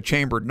senior was the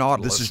chambered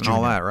Nautilus This is and all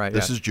junior. that, right?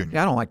 This Yeah. is junior.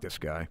 Yeah, I don't like this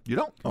guy. You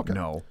don't? Okay.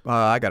 No,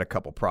 I got a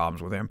couple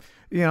problems with him.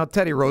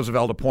 Teddy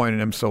Roosevelt appointed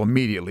him, so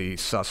immediately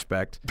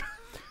suspect.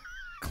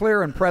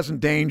 Clear and present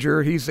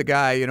danger. He's the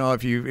guy.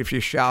 If you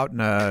shout in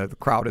a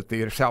crowded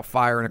theater, shout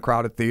fire in a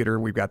crowded theater,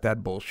 we've got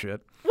that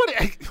bullshit. What?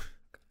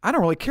 I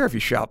don't really care if you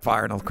shout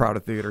fire in a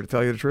crowded theater, to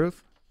tell you the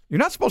truth. You're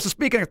not supposed to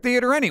speak in a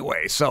theater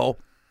anyway, so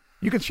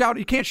you can shout.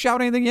 You can't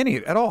shout anything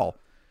at all.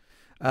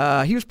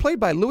 He was played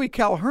by Louis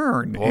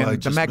Calhern in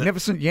The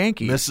Magnificent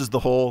Yankee. Misses the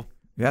whole.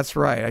 That's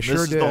right. I sure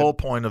This is did. the whole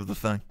point of the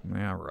thing.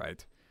 Yeah,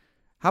 right.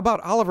 How about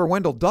Oliver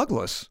Wendell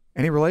Douglas?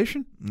 Any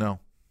relation? No,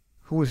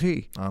 Who was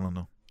he? I don't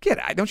know. Kid,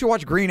 don't you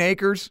watch Green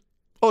Acres?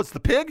 Oh, it's the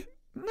pig?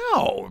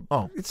 No.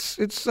 Oh.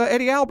 It's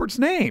Eddie Albert's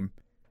name.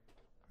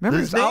 Remember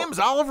His name's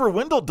Oliver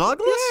Wendell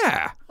Douglas?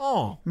 Yeah.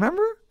 Oh.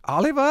 Remember?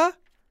 Oliver?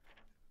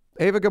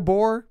 Ava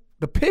Gabor?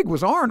 The pig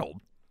was Arnold.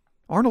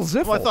 Arnold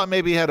Ziffel. Well, I thought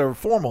maybe he had a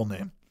formal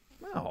name.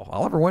 No,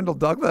 Oliver Wendell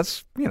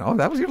Douglas,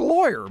 that was your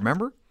lawyer,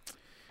 remember?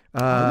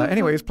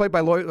 Anyway, he's played by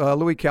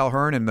Louis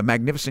Calhern in The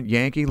Magnificent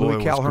Yankee. Boy, Louis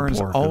was Calhern's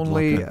Gabor good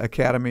only looking.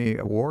 Academy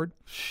Award.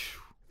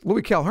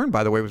 Louis Calhern,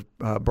 by the way, was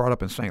brought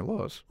up in St.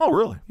 Louis. Oh,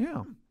 really?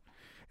 Yeah.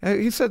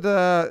 He said,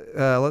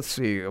 let's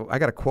see, I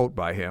got a quote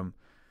by him.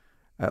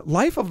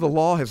 Life of the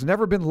law has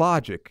never been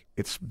logic.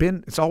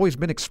 It's always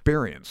been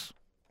experience.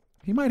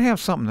 He might have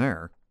something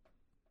there.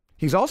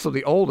 He's also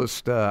the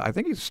oldest, I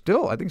think he's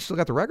still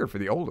got the record for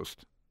the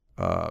oldest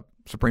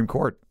Supreme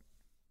Court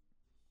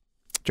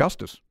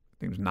justice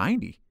he was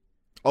 90.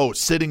 Oh,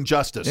 sitting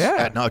justice.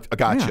 Yeah. No, I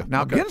gotcha. Yeah.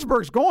 Now, Okay.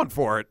 Ginsburg's going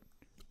for it,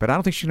 but I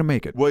don't think she's going to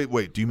make it.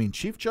 Wait. Do you mean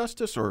Chief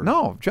Justice or?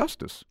 No,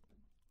 Justice.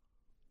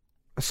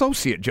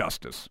 Associate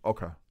Justice.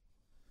 Okay.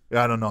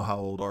 Yeah, I don't know how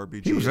old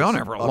RBG He was is. on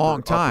there for a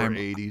long time. Upper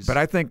 80s. But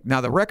I think,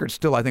 now the record's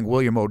still, I think,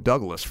 William O.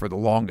 Douglas for the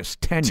longest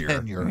tenure. I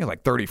think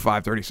like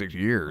 35, 36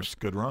 years.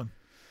 Good run.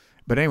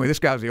 But anyway, this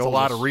guy's the It's oldest.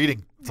 a lot of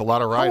reading. It's a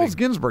lot of How writing. old's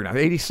Ginsburg now?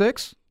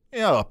 86?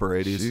 Yeah, upper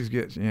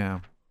 80s. Yeah.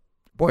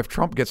 Boy, if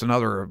Trump gets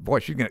another,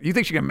 you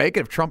think she can make it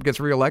if Trump gets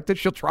reelected?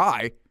 She'll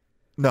try.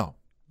 No.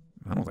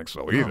 I don't think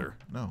so either.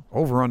 No.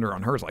 Over under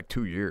on her is like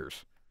 2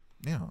 years.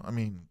 Yeah, I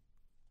mean,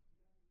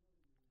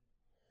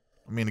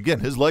 again,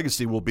 his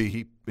legacy will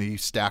be he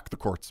stacked the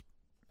courts.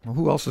 Well,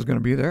 who else is going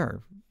to be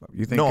there?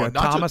 You think No, not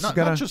Thomas is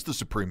going not to? just the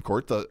Supreme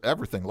Court,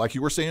 everything. Like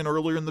you were saying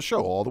earlier in the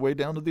show, all the way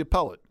down to the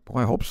appellate.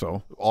 Boy, I hope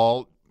so.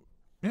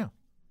 Yeah.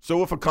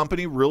 So if a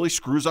company really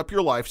screws up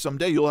your life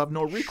someday, you'll have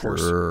no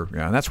recourse. Sure.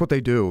 Yeah, and that's what they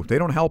do. They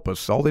don't help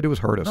us. All they do is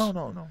hurt us.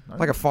 No.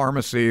 Like a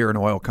pharmacy or an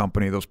oil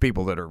company, those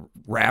people that are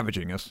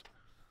ravaging us.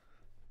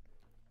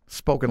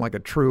 Spoken like a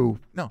true.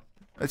 No.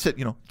 That's it.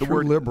 The True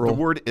word liberal. The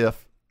word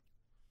if.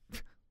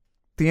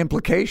 The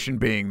implication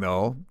being,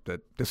 though,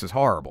 that this is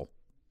horrible.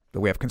 That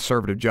we have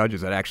conservative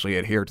judges that actually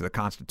adhere to the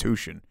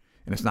Constitution,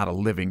 and it's not a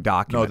living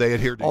document. No, they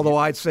adhere to. Although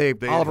I'd say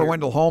they Oliver adhere-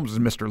 Wendell Holmes is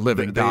Mr.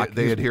 Living Document.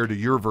 They adhere to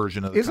your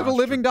version of the Is it a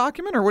living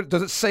document, or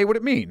does it say what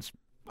it means?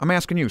 I'm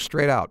asking you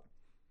straight out.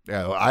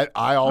 Yeah,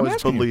 I always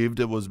asking you. believed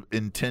it was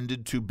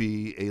intended to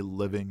be a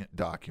living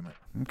document.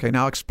 Okay,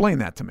 now explain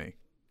that to me.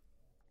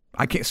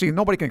 I can't see.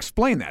 Nobody can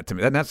explain that to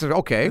me. Then that's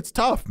okay. It's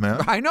tough,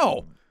 man. I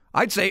know.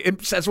 I'd say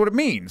it says what it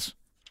means.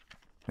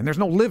 And there's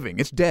no living.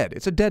 It's dead.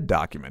 It's a dead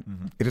document.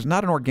 Mm-hmm. It is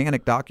not an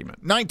organic document.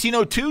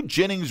 1902,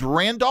 Jennings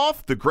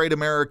Randolph, the great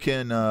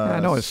American I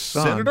know his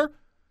son. senator.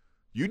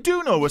 You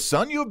do know his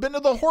son. You have been to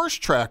the horse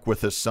track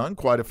with his son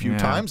quite a few Yeah.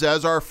 times,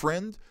 as our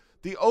friend,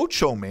 the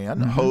Ocho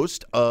Man,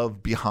 host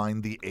of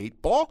Behind the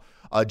Eight Ball.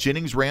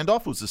 Jennings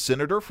Randolph was a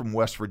senator from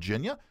West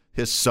Virginia.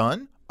 His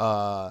son,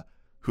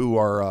 who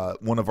are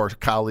one of our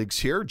colleagues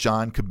here,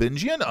 John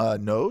Kabinjian,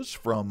 knows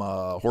from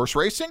horse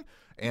racing,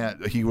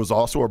 and he was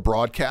also a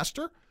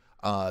broadcaster.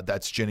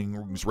 That's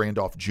Jennings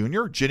Randolph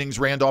Jr. Jennings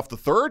Randolph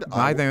III.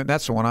 I think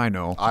that's the one I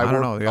know. I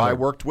don't know the other. I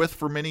worked with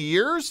for many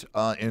years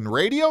in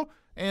radio,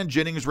 and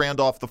Jennings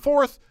Randolph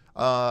IV.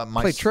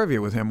 Played trivia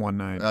with him one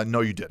night.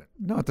 No, you didn't.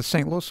 No, at the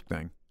St. Louis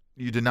thing.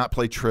 You did not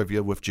play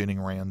trivia with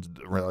Jennings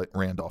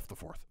Randolph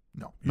IV.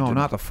 No, you No, did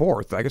not the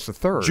fourth. I guess the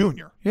third.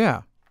 Junior.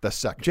 Yeah. The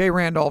second. Jay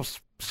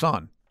Randolph's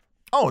son.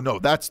 Oh no,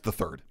 that's the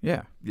third.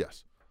 Yeah.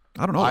 Yes,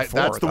 I don't know the fourth.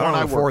 that's the I don't one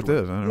know I the worked fourth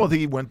with. is. I don't Well,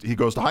 know. he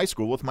goes to high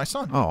school with my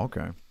son. Oh,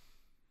 okay.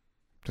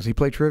 Does he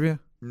play trivia?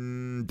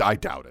 I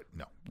doubt it.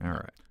 No. All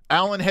right.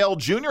 Alan Hale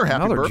Jr. Happy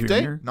Another birthday,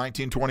 junior.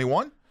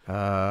 1921.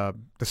 The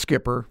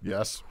skipper,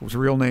 Yes. whose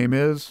real name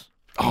is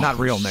not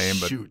real name,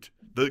 but shoot.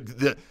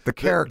 The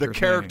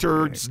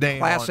character's name.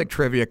 Classic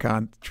trivia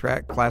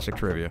classic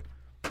trivia.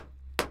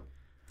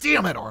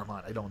 Damn it,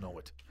 Armand. I don't know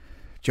it.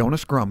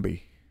 Jonas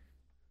Grumby.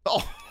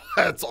 Oh,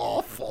 that's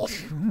awful.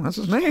 That's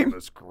his name.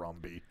 Jonas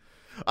Grumby.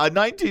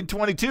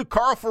 1922,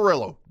 Carl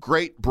Ferrillo,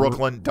 great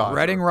Brooklyn Dodger.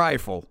 Reading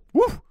Rifle.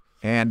 Woo.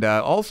 And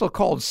also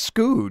called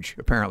Scooge,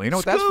 apparently. You know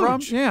what that's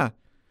from? Scooge? Yeah.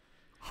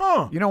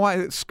 Huh. You know why?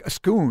 It's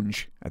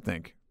Scoonge, I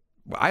think.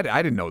 Well, I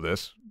didn't know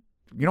this.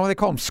 You know why they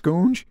call him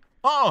Scoonge?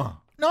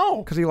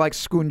 No. Because he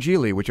likes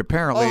scungili, which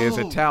apparently is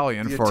Oh,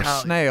 Italian the for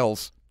Italian.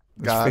 snails.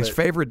 Got His it.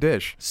 favorite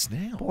dish.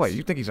 Snails. Boy,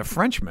 you think he's a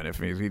Frenchman if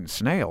he's eating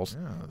snails.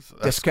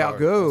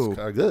 Escargot.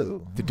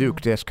 Escargot. The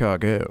Duke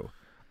d'Escargot.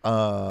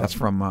 That's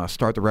from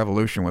Start the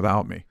Revolution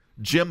Without Me.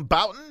 Jim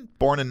Bouton,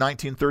 born in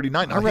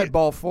 1939. I read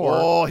Ball 4.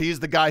 Oh,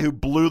 he's the guy who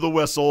blew the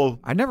whistle.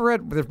 I never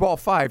read. There's Ball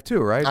 5 too,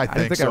 right? I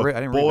think so. I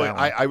didn't Boy, read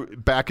that one. I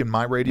back in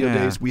my radio Yeah.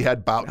 days, we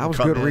had Bouton That was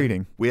come good in.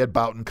 reading. We had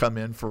Bouton come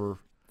in for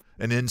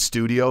an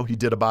in-studio. He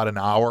did about an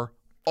hour.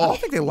 I don't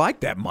think they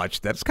liked that much.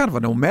 That's kind of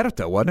an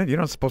omerta, wasn't it? You're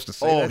not supposed to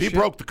say Oh, that he shit.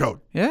 broke the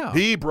code. Yeah.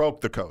 He broke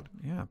the code.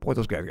 Yeah, boy,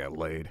 those guys got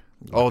laid.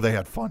 Oh, they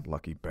had fun.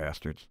 Lucky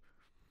bastards.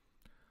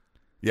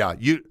 Yeah,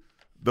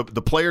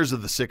 the players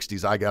of the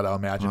 60s, I got to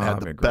imagine, had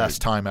that'd the be great.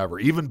 best time ever,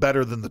 even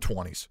better than the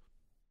 20s.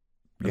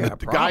 Yeah,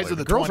 the guys probably. in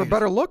the girls 20s. are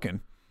better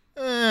looking.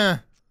 Eh,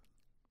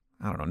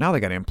 I don't know. Now they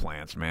got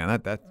implants,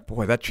 man.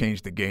 That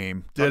changed the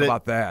game. did Talk it.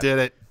 about that? Did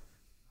it.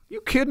 You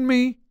kidding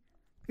me?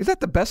 Is that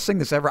the best thing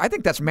that's ever? I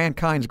think that's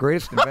mankind's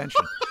greatest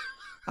invention.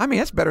 I mean,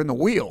 that's better than the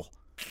wheel.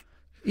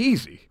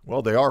 Easy.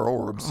 Well, they are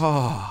orbs.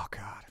 Oh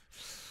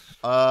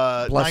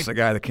God. Bless the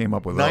guy that came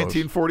up with those.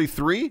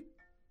 1943?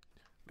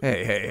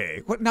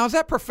 Hey. What now? Is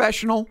that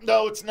professional?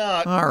 No, it's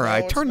not. All right,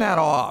 No, it's turn that not.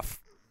 off.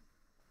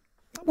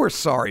 We're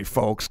sorry,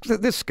 folks.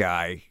 This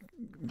guy,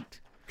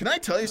 Can I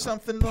tell you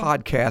something? though?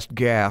 podcast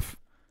gaff.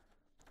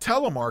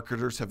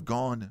 Telemarketers have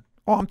gone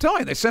Oh, I'm telling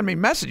you, they send me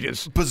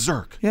messages.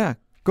 berserk. Yeah,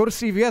 go to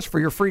CVS for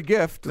your free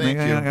gift. Thank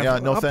you. Yeah,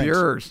 no up thanks.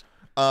 yours.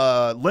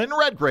 Lynn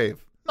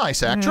Redgrave,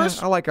 nice actress.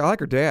 Yeah, I like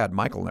her dad,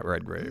 Michael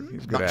Redgrave.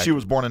 He's a good. She actor.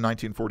 was born in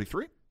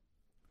 1943.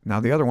 Now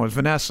the other one is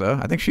Vanessa.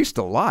 I think she's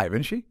still alive,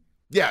 isn't she?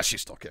 Yeah,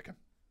 she's still kicking.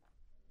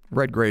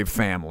 Redgrave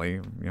family,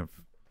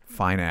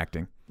 fine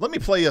acting. Let me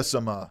play you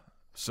some.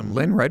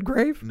 Lynn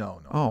Redgrave?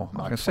 No. Oh,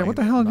 I'm I not was gonna say, playing what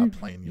the you- hell I'm did not you-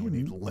 playing you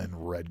any Lynn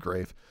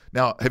Redgrave.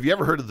 Now, have you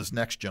ever heard of this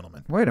next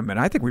gentleman? Wait a minute.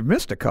 I think we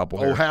missed a couple.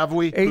 Oh, here. have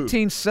we? Who?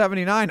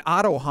 1879,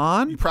 Otto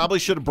Hahn. You probably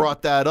should have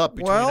brought that up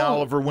between Well-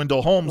 Oliver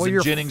Wendell Holmes well, and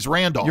your- Jennings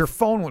Randolph. Your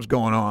phone was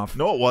going off.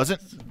 No, it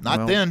wasn't. Not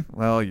Well- then.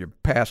 Well, you're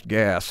past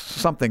gas.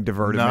 Something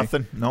diverted me.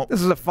 Nothing. Nope.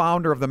 This is a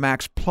founder of the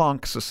Max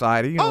Planck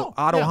Society.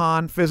 Otto yeah.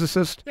 Hahn,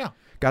 physicist. Yeah.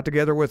 Got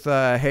together with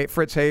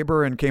Fritz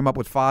Haber and came up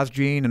with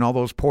phosgene and all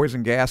those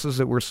poison gases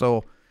that were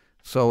so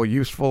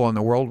useful in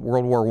the World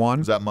War I.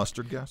 Is that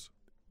mustard gas?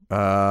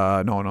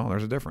 No,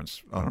 there's a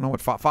difference. I don't know what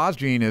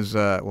phosgene is.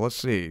 Well, let's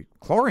see.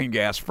 Chlorine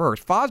gas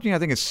first. Phosgene, I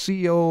think, is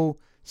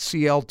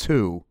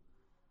COCl2,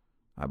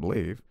 I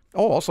believe.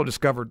 Oh, also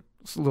discovered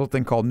this little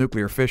thing called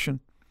nuclear fission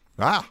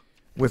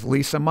with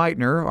Lisa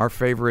Meitner, our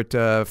favorite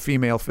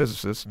female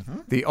physicist,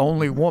 the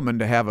only woman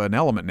to have an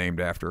element named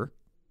after her.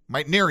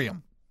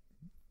 Meitnerium.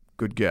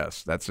 Good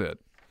guess. That's it.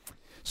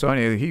 So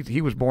anyway,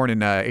 he was born in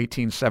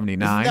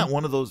 1879. Isn't that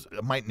one of those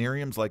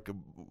Meitneriums like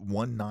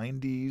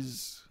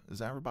 190s? Is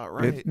that about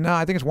right? No,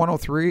 I think it's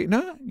 103.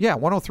 No, yeah,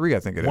 103. I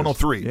think it is.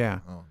 103. Yeah.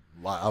 Oh,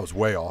 I was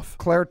way off.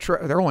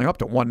 They're only up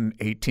to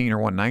 118 or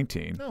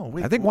 119. No,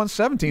 wait, I think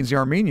 117 is the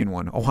Armenian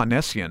one,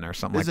 Ohanessian or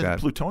something Isn't like that.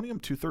 plutonium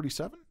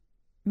 237?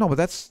 No, but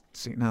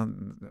now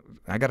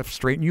I got to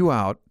straighten you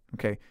out.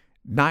 Okay,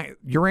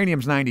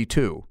 uranium's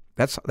 92.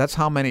 That's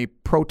how many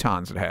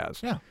protons it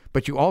has. Yeah.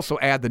 But you also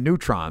add the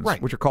neutrons,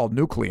 Right. which are called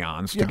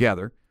nucleons, Yeah.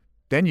 together.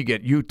 Then you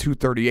get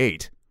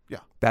U-238. Yeah.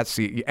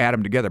 You add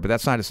them together, but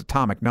that's not its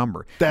atomic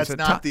number. That's It's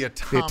not the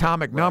The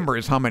atomic right. number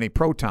is how many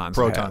protons.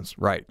 It Protons. has.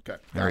 Right. Okay,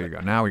 There got you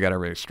go. Now we got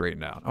everything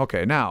straightened out.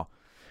 Okay. Now,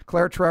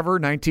 Claire Trevor,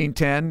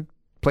 1910,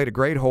 played a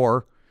great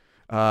whore.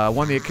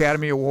 Won the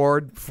Academy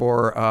Award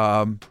for.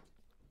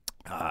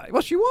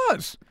 Well, she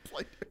was.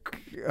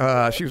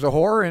 She was a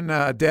whore in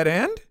Dead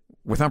End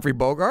with Humphrey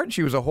Bogart.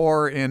 She was a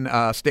whore in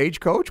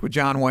Stagecoach with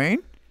John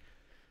Wayne.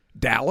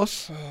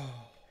 Dallas.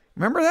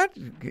 Remember that?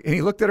 And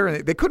he looked at her,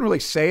 and they couldn't really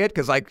say it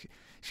because,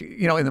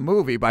 in the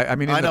movie. I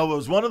know it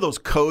was one of those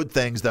code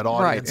things that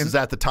audiences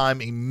at the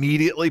time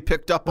immediately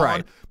picked up on.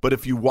 Right. But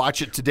if you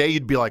watch it today,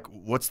 you'd be like,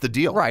 "What's the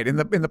deal?" Right. In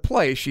the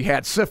play, she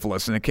had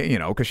syphilis, and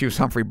because she was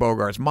Humphrey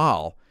Bogart's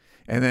Moll.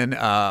 And then,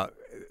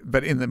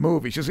 but in the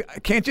movie, she says,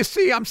 "Can't you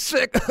see I'm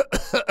sick?"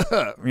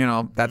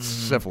 That's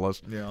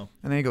syphilis. Yeah.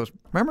 And then he goes,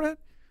 "Remember that?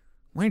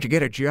 Why don't you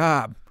get a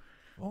job?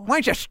 Why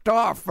don't you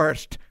starve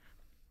first?"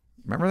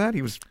 Remember that?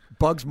 He was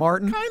Bugs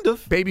Martin? Kind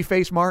of.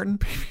 Babyface Martin?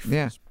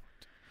 Yeah.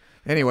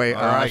 Anyway,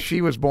 All right.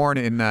 she was born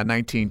in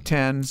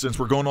 1910. Since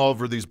we're going all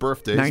over these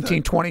birthdays,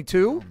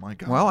 1922. Oh, my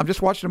God. Well, I'm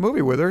just watching a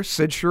movie with her,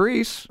 Sid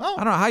Charisse. Oh.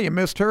 I don't know how you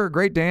missed her.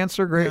 Great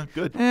dancer, great,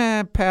 Yeah,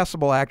 good.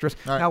 passable actress.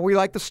 All right. Now we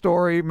like the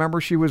story.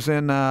 Remember, she was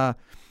in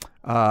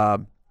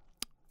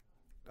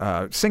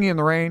Singing in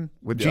the Rain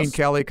with Yes. Gene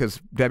Kelly because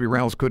Debbie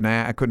Reynolds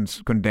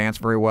couldn't dance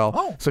very well.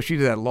 Oh. So she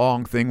did that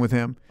long thing with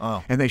him.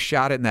 Oh. And they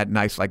shot it in that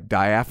nice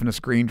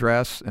diaphanous green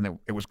dress, and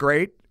it was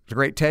great. It was a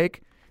great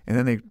take. And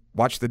then they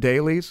watched the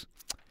dailies.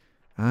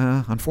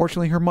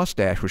 Unfortunately, her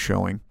mustache was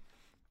showing.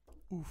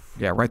 Oof.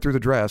 Yeah, right through the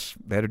dress.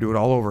 They had to do it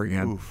all over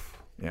again. Oof.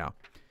 Yeah.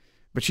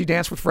 But she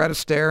danced with Fred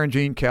Astaire and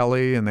Gene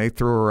Kelly, and they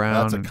threw her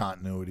around. That's a and-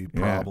 continuity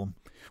problem.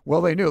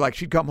 Well, they knew.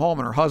 She'd come home,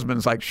 and her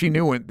husband's she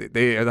knew when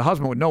the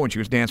husband would know when she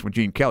was dancing with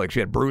Gene Kelly. 'Cause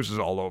she had bruises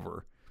all over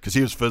her. Because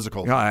he was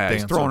physical. Yeah,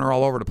 he's dancer. throwing her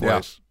all over the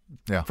place.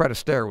 Yeah. Fred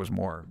Astaire was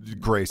more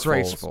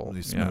Graceful.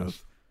 He's smooth.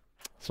 yes.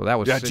 So that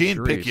was Yeah, Sid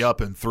Gene pick Charisse. you up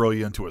and throw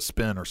you into a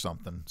spin or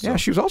something. So. Yeah,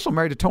 she was also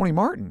married to Tony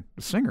Martin,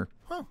 the singer.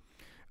 Huh.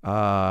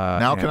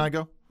 Now Can I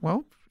go?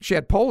 Well, she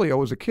had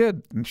polio as a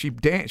kid, and she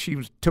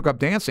took up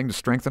dancing to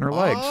strengthen her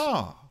legs.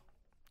 Oh,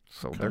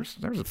 So there's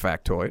a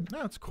factoid.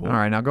 that's cool. All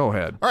right, now go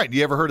ahead. All right,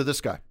 you ever heard of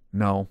this guy?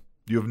 No,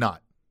 You have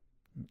not.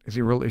 is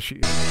he really? Is she?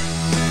 Eagles,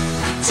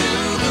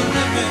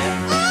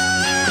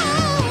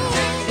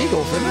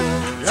 isn't it?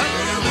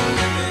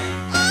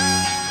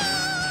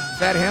 Is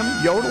that him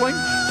yodeling?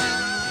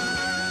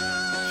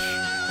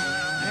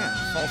 Man,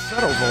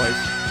 falsetto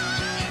voice.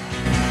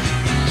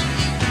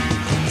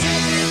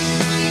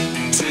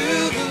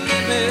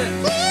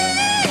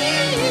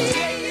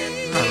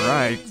 All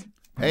right.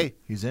 Hey,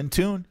 he's in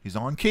tune. He's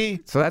on key.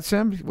 So that's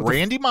him. With the-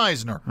 Randy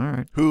Meisner. All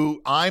right.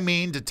 Who, I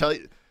mean to tell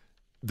you,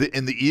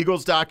 in the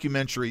Eagles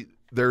documentary,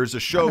 there's a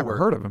show never where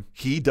heard of him.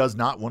 he does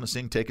not want to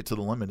sing "Take It to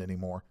the Limit"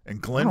 anymore.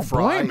 And Glenn don't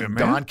Fry blame him, and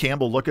man. Don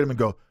Campbell look at him and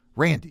go,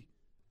 "Randy,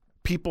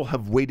 people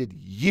have waited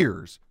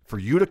years for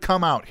you to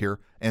come out here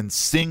and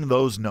sing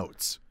those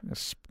notes.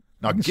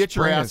 Now get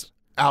your ass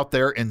out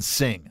there and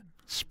sing."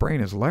 Sprain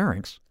his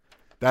larynx.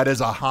 That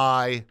is a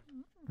high,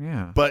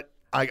 Yeah. but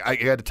I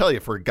got to tell you,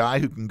 for a guy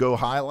who can go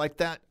high like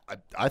that,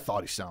 I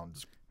thought he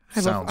sounds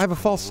I have a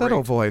falsetto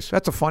great. voice.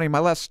 That's a funny. My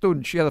last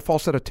student, she had a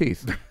falsetto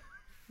teeth.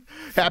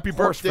 Happy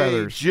Horse birthday,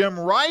 feathers. Jim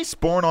Rice,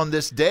 born on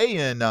this day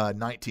in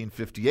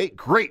 1958.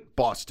 Great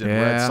Boston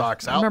Red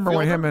Sox I remember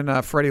when outfielder. him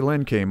and Freddie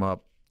Lynn came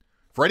up.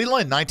 Freddie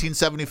Lynn,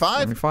 1975.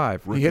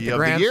 75. Rookie He hit the of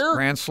the year.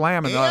 grand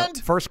slam in And?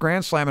 first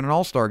grand slam in an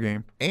All-Star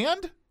game.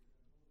 And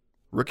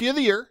Rookie of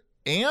the Year,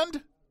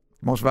 and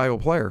Most Valuable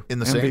Player in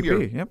the MVP. same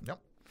year. Yep.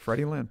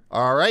 Freddie Lynn.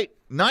 All right.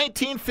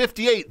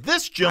 1958.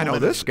 This gentleman. I know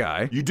this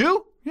guy. You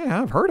do?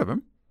 Yeah, I've heard of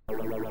him.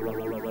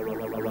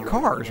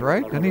 Cars,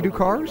 right? Didn't he do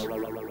Cars?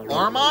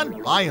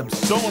 Armand, I am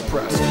so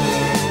impressed.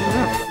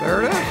 Yeah,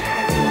 there it is.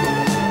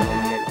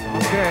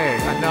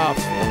 Okay, enough.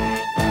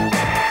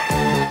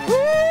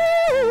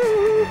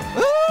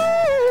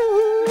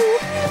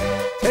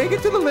 Take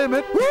it to the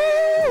limit.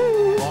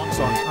 Woo! Long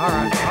song. All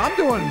right,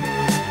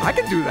 I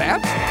can do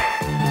that.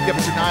 Yeah,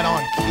 but you're not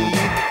on key.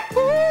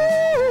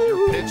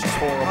 Your pitch is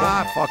horrible.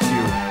 Ah, fuck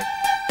you.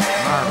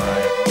 All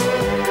right.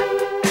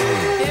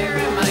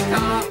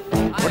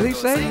 What did he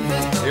say?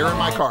 Here in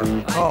my car.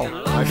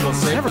 Oh, I feel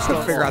safe. I never could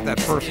figure out that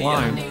first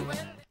line.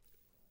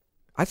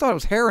 I thought it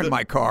was hair in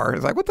my car.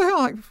 It's like, what the hell?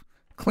 Like,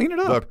 clean it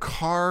up.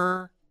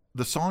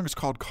 The song is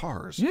called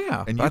Cars.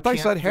 Yeah, and I thought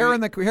you said hair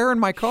in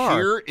my car.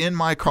 Here in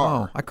my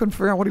car. Oh, I couldn't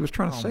figure out what he was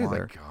trying to say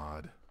there. Oh, my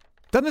God.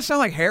 Doesn't it sound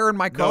like hair in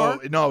my car?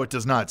 No, it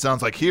does not. It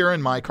sounds like here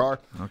in my car.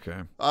 Okay.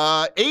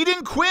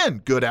 Aidan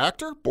Quinn, good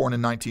actor, born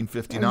in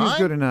 1959. He was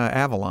good in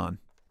Avalon.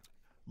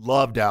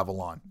 Loved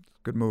Avalon.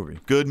 Good movie.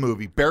 Good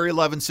movie. Barry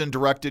Levinson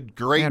directed.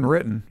 Great. And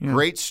written. Yeah.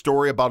 Great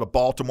story about a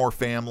Baltimore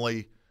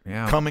family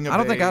coming of age. I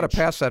don't think I'd have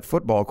passed that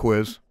football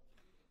quiz.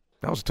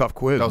 That was a tough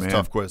quiz, That was man. a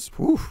tough quiz.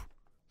 Whew.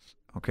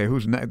 Okay,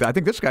 who's next? I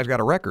think this guy's got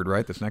a record,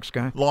 right? This next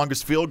guy.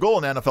 Longest field goal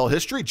in NFL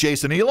history,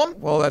 Jason Elam.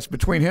 Well, that's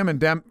between him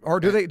and Dem. Or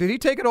did he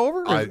take it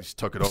over? I just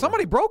took it over.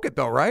 Somebody broke it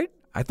though, right?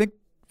 I think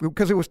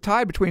because it was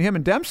tied between him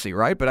and Dempsey,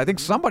 right? But I think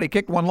somebody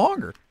kicked one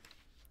longer.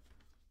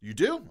 You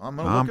do? I'm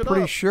I'm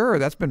pretty up. sure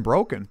that's been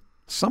broken.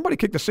 Somebody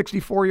kicked a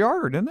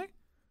 64-yarder, didn't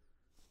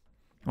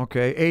they?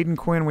 Okay, Aidan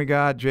Quinn, we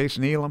got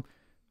Jason Elam,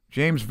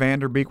 James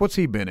Vanderbeek. What's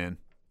he been in?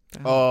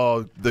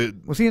 Oh,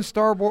 Was he in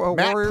Star Wars?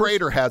 Matt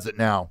Prater has it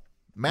now.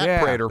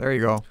 Matt Prater. There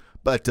you go.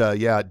 But,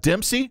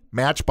 Dempsey,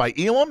 matched by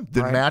Elam,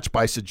 then Right. matched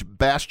by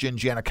Sebastian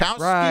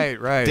Janikowski,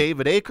 Right.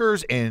 David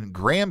Akers, and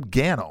Graham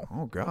Gano.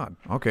 Oh, God.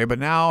 Okay, but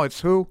now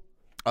it's who?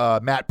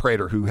 Matt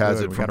Prater, who has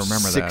Good, it we from gotta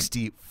remember that.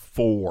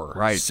 64.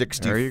 Right.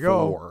 64. There you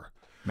go.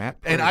 Matt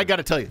And Prater. I got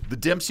to tell you, the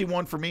Dempsey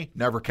one for me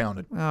never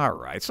counted. All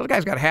right, so the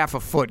guy's got half a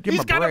foot. Give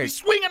He's him a got to be break.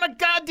 swinging a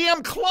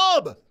goddamn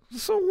club.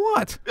 So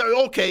what?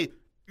 Okay.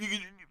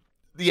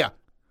 Yeah.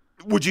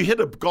 Would you hit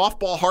a golf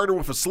ball harder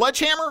with a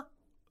sledgehammer?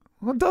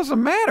 Well, it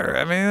doesn't matter.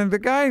 I mean, the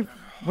guy,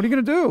 what are you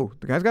going to do?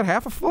 The guy's got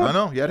half a foot. I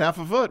know. He had half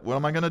a foot. What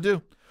am I going to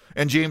do?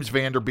 And James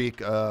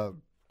Vanderbeek,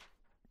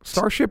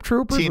 Starship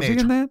Troopers, was he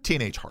in that?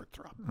 teenage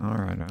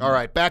heartthrob. All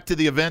right. Back to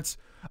the events.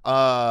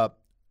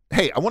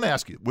 Hey, I want to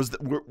ask you: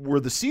 were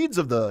the seeds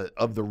of the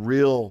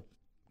real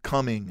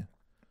coming?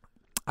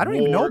 I don't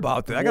even know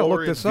about that. I got to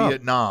look this up.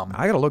 Vietnam.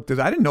 I got to look this.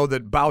 I didn't know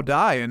that Bao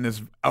Dai and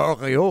this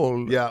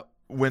Aureole Yeah,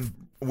 when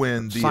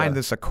the signed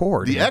this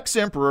accord. the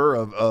ex-emperor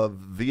of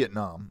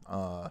Vietnam,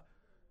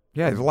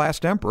 yeah, he's the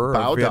last emperor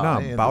Bao of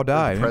Vietnam. Dai, and Bao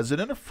Dai. the yeah.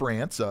 president of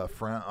France.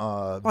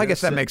 Well, I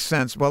guess that makes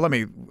sense. Well, let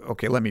me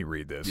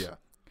read this. Yeah.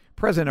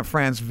 President of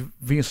France,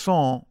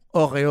 Vincent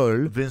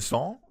Aureole.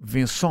 Vincent.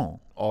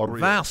 Aureole.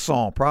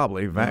 Vincent,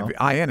 probably.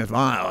 I-N is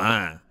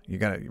you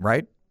got it,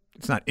 right?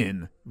 It's not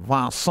in.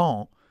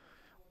 Vincent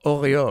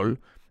Aureole.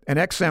 An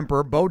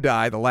ex-emperor, Bao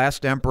Dai, the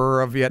last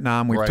emperor of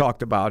Vietnam. We've Right.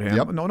 talked about him.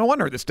 Yep. No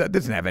wonder this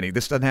doesn't have any.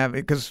 This doesn't have,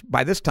 because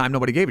by this time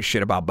nobody gave a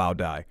shit about Bao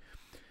Dai.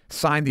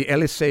 Signed the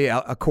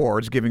Élysée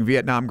Accords, giving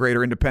Vietnam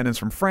greater independence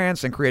from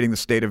France and creating the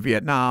state of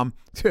Vietnam.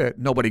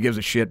 Nobody gives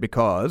a shit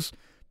because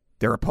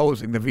they're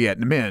opposing the Viet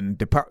Minh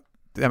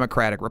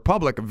Democratic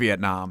Republic of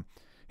Vietnam.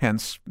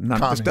 Hence,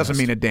 this doesn't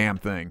mean a damn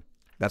thing.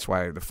 That's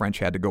why the French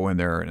had to go in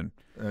there and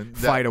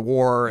fight a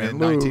war and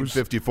lose.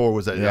 1954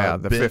 was that? Yeah,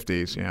 the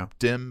 50s. Yeah.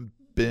 Dien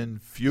Bien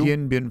Phu.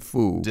 Dien Bien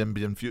Phu. Dien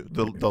Bien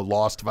Phu. The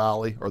Lost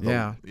Valley, or the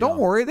Yeah. Don't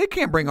worry, they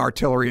can't bring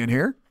artillery in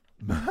here.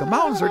 The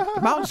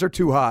mountains are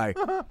too high.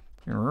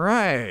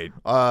 Right.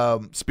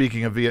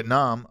 Speaking of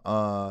Vietnam,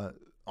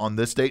 on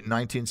this date in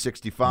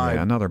 1965,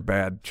 Yeah, another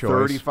bad choice.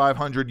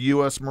 3,500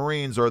 U.S.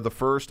 Marines are the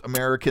first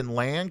American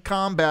land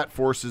combat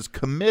forces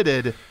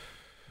committed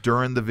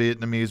during the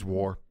Vietnamese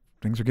War.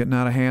 Things are getting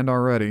out of hand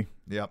already.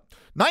 Yep.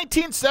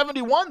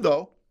 1971,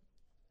 though,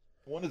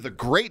 one of the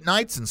great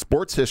nights in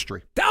sports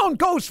history. Down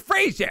goes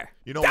Frazier.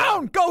 You know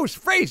Down what? goes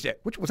Frazier.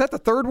 Which was that the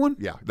third one?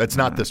 Yeah, that's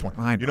not this one.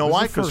 I know. You know It was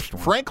why? the Because first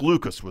one. Frank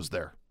Lucas was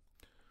there.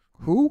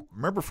 Who?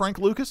 Remember Frank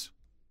Lucas?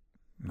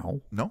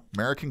 No. No?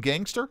 American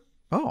Gangster?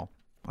 Oh,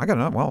 I got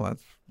enough. Well,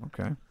 that's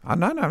okay. I've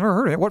never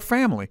heard of it. What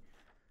family?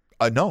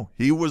 No.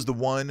 He was the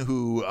one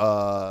who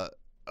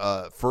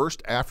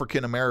first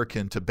African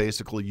American to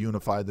basically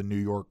unify the New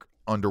York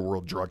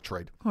underworld drug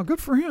trade. Oh, good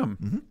for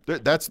him.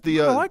 That's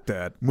the I like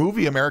that.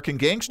 movie American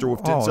Gangster with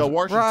Oh, Denzel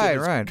Washington. right,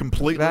 It's right.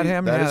 Completely. That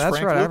him? That Yeah, is that's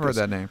Frank right. I've Lucas.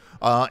 heard that name.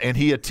 And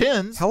he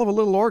attends. Hell of a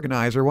little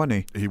organizer,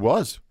 wasn't he? He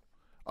was.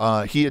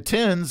 He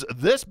attends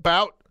this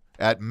bout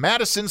at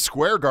Madison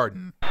Square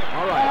Garden. He's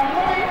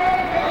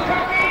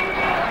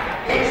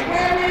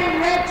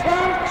wearing red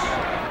trunks.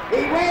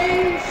 He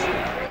weighs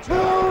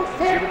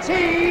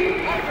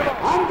 215,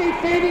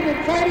 undefeated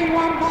in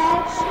 31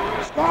 bouts,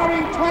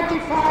 scoring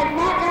 25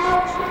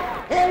 knockouts.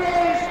 Here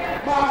is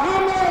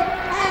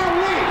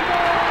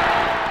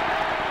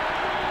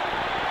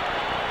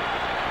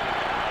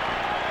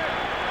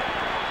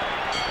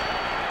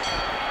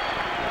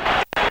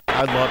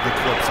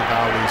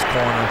Dundee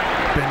corner.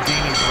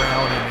 Bendini,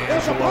 Brown, and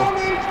His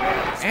opponent,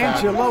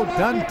 Angelo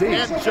Dundee.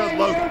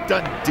 Angelo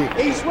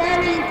Dundee. he's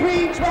wearing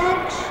green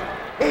trunks.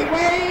 He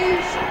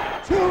weighs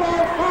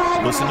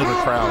 205 Listen to the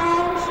crowd.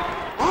 pounds,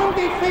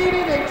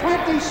 undefeated in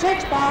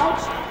 26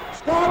 bouts,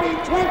 scoring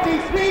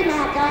 23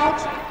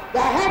 knockouts, the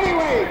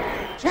heavyweight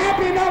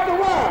champion of the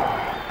world,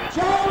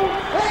 Joe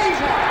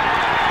Frazier.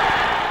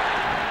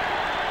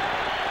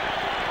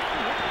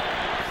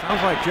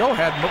 Sounds like Joe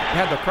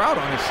had the crowd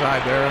on his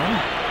side there,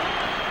 huh?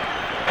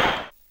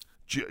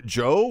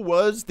 Joe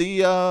was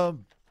the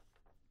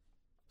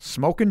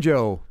Smoking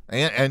Joe.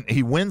 and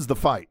he wins the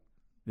fight.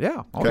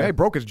 Yeah. Okay. Okay.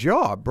 Broke his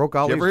jaw. Broke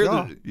Ali's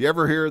jaw. You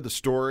ever hear the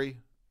story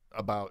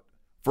about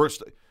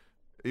first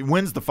he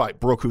wins the fight,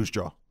 broke whose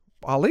jaw?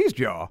 Ali's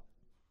jaw.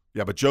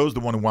 Yeah, but Joe's the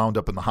one who wound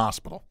up in the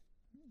hospital.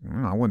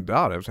 I wouldn't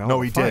doubt it. It was a hell No,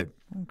 of a he fight.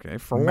 did. Okay.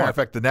 For Matter what? of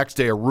fact, the next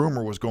day a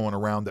rumor was going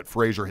around that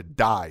Frazier had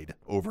died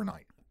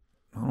overnight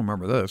I don't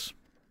remember this.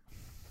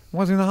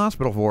 What was he in the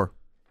hospital for?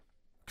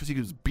 because he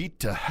was beat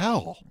to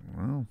hell.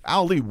 Well,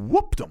 Ali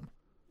whooped him,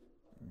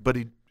 but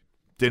he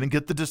didn't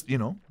get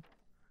the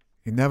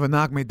he never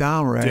knocked me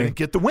down, Ray. didn't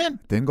get the win.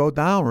 Didn't go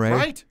down, Ray.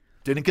 Right?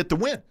 Didn't get the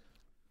win.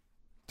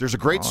 There's a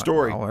great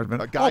story. Well,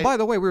 A guy, oh, by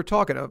the way, we were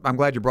talking. I'm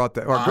glad you brought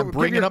that. Or I'm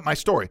bringing up my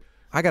story.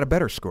 I got a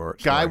better score.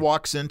 Guy Sorry.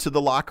 walks into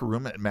the locker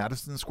room at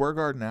Madison Square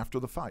Garden after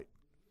the fight,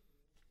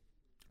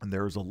 and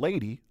there's a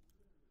lady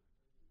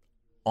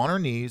on her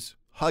knees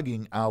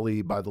hugging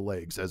Ali by the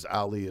legs as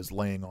Ali is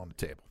laying on the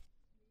table,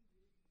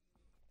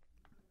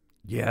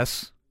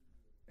 Yes.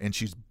 and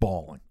she's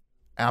bawling,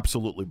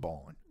 absolutely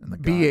bawling, and the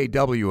guy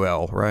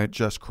BAWL, right?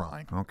 just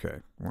crying, Okay.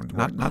 Well,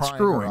 Not not crying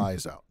screwing. her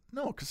eyes out.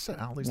 No, because Ali's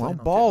Well, laying on the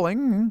table.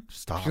 bawling.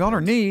 Stop She's on her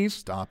it. knees.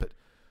 Stop it.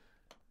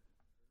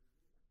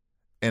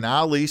 And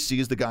Ali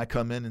sees the guy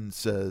come in and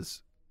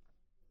says,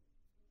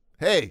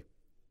 "Hey,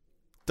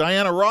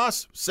 Diana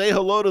Ross, say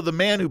hello to the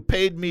man who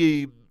paid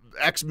me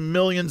X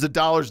millions of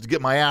dollars to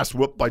get my ass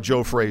whooped by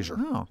Joe Frazier."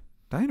 Oh,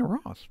 Diana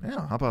Ross.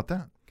 Yeah, how about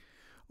that?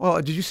 Well,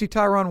 did you see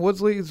Tyron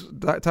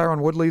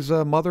Woodley's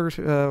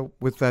mother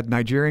with that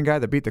Nigerian guy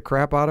that beat the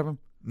crap out of him?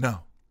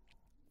 No.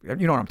 You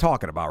know what I'm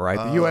talking about, right?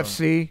 The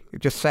UFC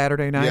just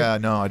Saturday night. Yeah,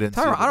 no, I didn't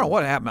see Tyron, it. I don't know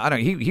what happened. I don't.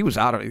 He was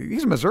out of.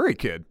 He's a Missouri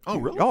kid. Oh,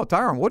 really? Oh,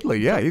 Tyron Woodley.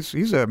 Yeah,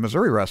 he's a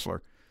Missouri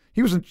wrestler.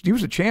 He was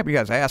a champ. He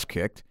got his ass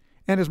kicked.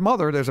 And his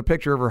mother, there's a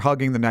picture of her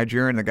hugging the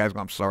Nigerian. The guy's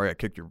going, "I'm sorry, I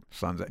kicked your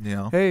son's ass."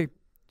 Yeah. Hey,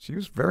 she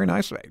was very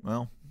nice.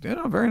 Well,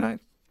 Very nice,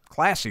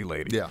 classy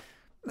lady. yeah.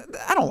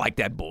 I don't like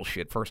that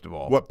bullshit. First of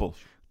all, What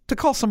bullshit? to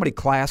call somebody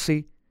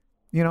classy,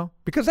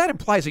 because that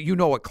implies that you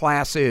know what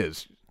class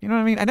is. You know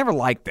what I mean? I never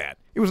liked that.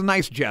 It was a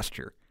nice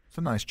gesture. It's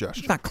a nice gesture.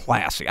 It's not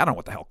classy. I don't know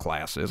what the hell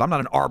class is. I'm not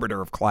an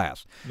arbiter of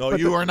class. No, But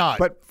you are not.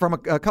 But from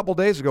a couple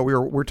days ago, we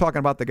were talking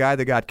about the guy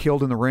that got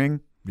killed in the ring.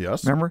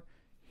 Yes. Remember?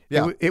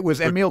 Yeah. It was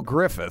Emil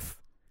Griffith.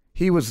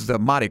 He was the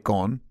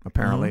maricon,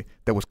 apparently,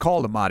 that was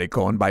called a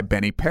maricon by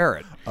Benny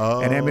Parrott.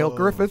 And Emil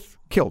Griffith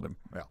killed him.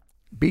 Yeah.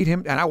 Beat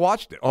him. And I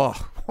watched it.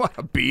 Oh, what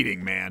a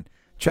beating, man.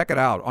 Check it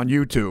out on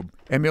YouTube.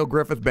 Emil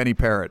Griffith, Benny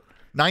Parrott.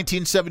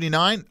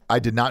 1979, I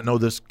did not know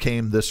this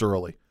came this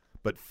early,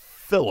 but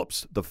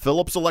Philips, the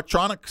Philips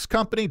Electronics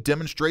Company,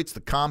 demonstrates the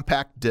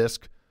compact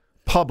disc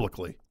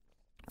publicly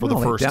for the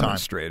Well, first they time.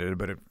 demonstrated it,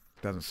 but it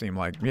doesn't seem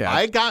like. Yeah,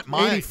 I got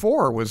mine.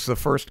 84 was the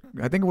first.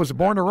 I think it was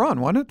Born to Run,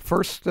 wasn't it?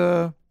 First.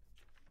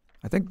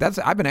 I think that's.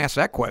 I've been asked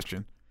that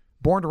question.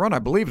 Born to Run, I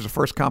believe, is the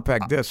first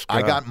compact disc.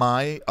 I got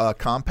my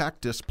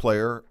compact disc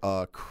player,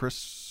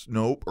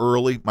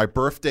 early. My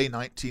birthday,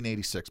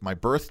 1986. My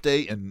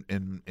birthday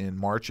in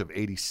March of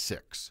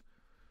 86.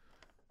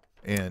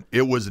 And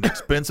it was an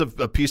expensive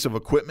piece of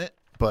equipment,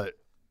 but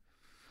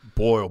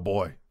boy, oh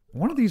boy.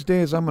 One of these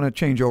days, I'm going to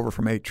change over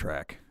from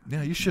 8-track.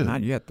 Yeah, you should.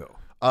 Not yet, though.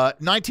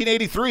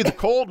 1983, the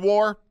Cold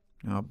War.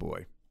 Oh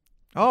boy.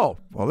 Oh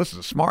well, this is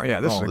a smart. Yeah,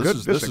 this is a good.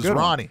 This is good one.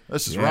 Ronnie.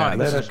 This is Yeah, Ronnie.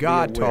 this Let is us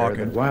God be aware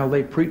talking. that while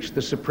they preach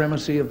the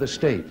supremacy of the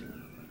state,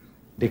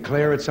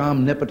 declare its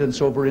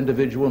omnipotence over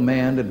individual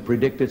man, and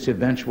predict its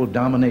eventual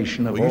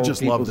domination of Well, you all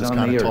just love peoples this on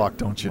kind the of earth, talk,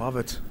 don't you? Love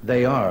it.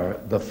 they are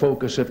the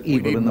focus of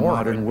evil need in the more of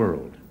modern it.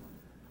 world.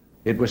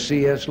 It was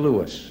C.S.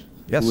 Lewis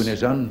Yes. who, in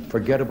his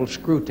unforgettable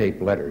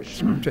Screwtape letters,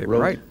 Screwtape, wrote,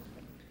 right.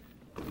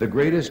 "The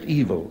greatest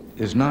evil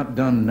is not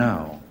done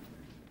now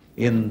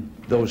in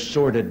those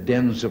sordid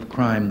dens of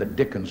crime that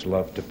Dickens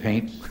loved to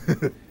paint.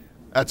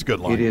 That's a good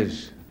line. It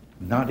is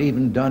not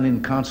even done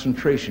in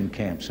concentration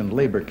camps and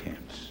labor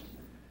camps.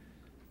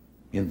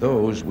 In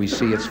those, we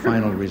see its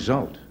final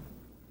result.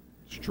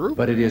 It's true.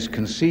 But it is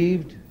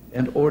conceived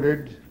and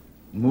ordered,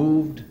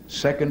 moved,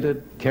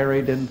 seconded,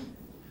 carried, and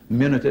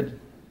minuted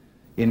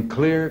in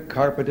clear,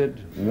 carpeted,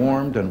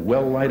 warmed, and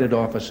well-lighted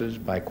offices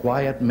by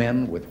quiet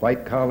men with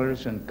white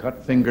collars and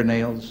cut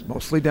fingernails,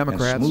 Mostly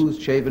Democrats. and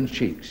smooth-shaven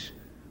cheeks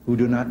who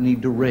do not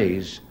need to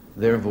raise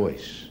their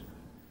voice.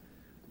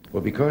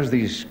 Well, because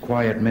these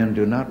quiet men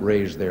do not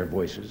raise their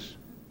voices,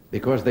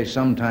 because they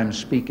sometimes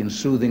speak in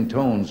soothing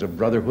tones of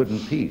brotherhood and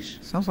peace,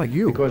 Sounds like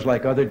you. because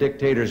like other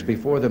dictators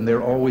before them,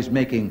 they're always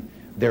making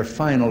their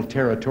final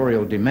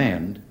territorial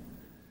demand,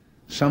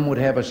 some would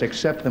have us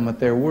accept them at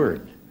their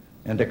word,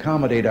 and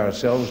accommodate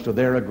ourselves to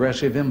their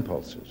aggressive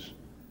impulses.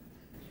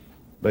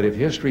 But if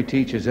history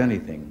teaches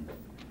anything,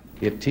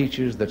 it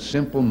teaches that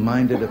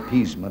simple-minded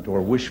appeasement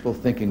or wishful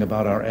thinking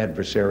about our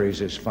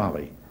adversaries is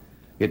folly.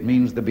 It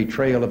means the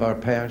betrayal of our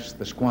past,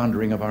 the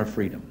squandering of our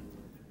freedom.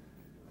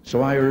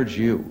 So I urge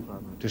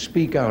you to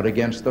speak out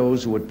against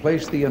those who would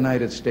place the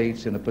United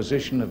States in a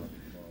position of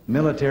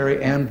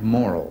military and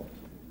moral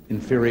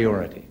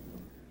inferiority.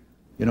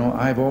 You know,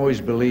 I've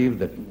always believed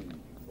that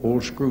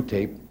old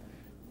Screwtape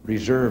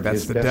reserved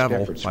his best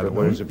efforts for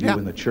those of you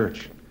in the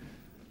church.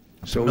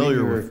 So in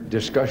your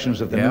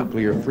discussions of the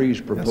nuclear freeze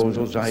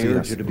proposals, I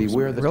urge you to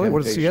beware the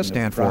temptation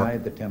of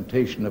pride, the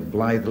temptation of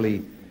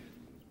blithely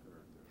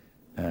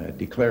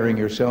declaring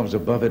yourselves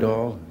above it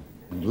all,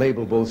 and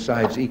label both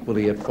sides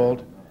equally at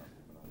fault,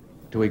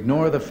 to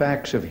ignore the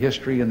facts of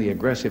history and the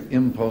aggressive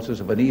impulses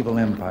of an evil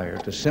empire,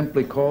 to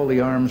simply call the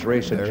arms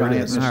race a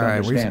giant misunderstanding.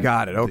 All right, we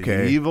got it. Okay.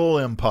 The evil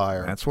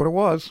empire. That's what it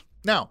was.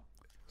 Now,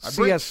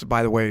 CS,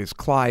 by the way, is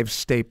Clive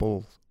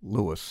Staple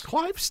Lewis.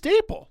 Clive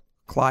Staple?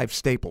 Clive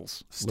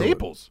Staples.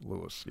 Staples?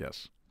 Lewis,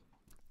 yes.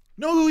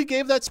 Know who he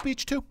gave that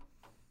speech to?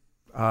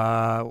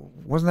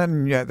 Wasn't that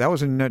in, that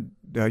was in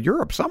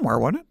Europe somewhere,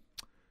 wasn't it?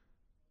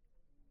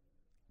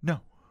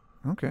 No.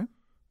 Okay.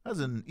 That was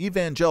an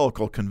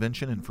evangelical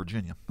convention in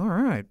Virginia. All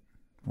right.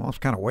 Well, it's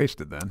kind of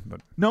wasted then,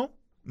 but No.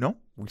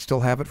 we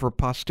still have it for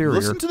posterior.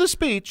 Listen to the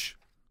speech.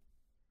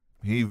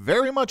 He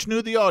very much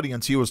knew the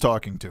audience he was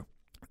talking to.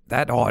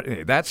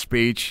 That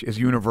speech is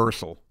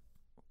universal.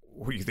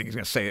 What do you think he's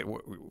going to say? It?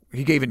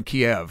 He gave in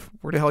Kiev.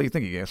 Where the hell do you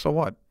think he gave? So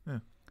what? Yeah.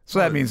 So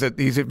that means that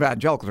these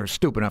evangelicals are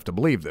stupid enough to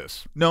believe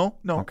this. No.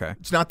 Okay.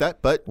 It's not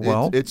that, but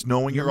it's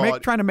knowing your audience.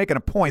 Trying to make it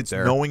a point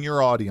there. Knowing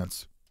your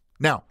audience.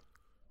 Now,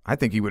 I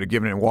think he would have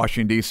given it in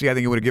Washington, D.C. I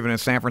think he would have given it in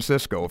San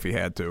Francisco if he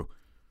had to.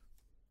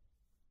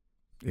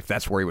 If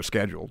that's where he was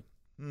scheduled.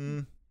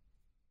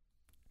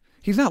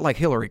 He's not like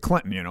Hillary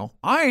Clinton, you know.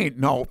 I ain't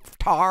no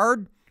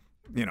tard.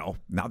 You know,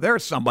 now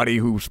there's somebody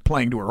who's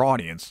playing to her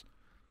audience.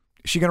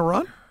 Is she going to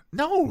run?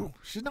 No,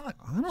 she's not.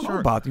 I don't know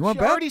about that. You want to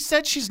bet? She already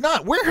said she's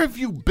not. Where have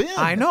you been?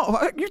 I know.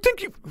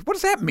 What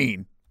does that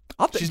mean?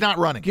 She's not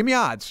running. Give me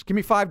odds. Give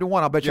me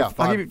 5-1. I'll bet you.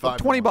 I'll give you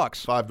 $20.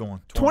 5-1.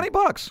 20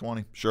 bucks.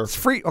 20. Sure. It's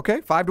free.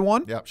 Okay.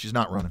 5-1. Yeah, she's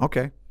not running.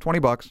 Okay.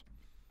 $20.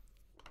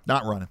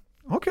 Not running.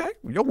 Okay.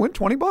 You'll win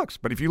 $20.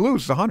 But if you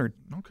lose, it's 100.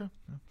 Okay.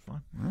 Yeah,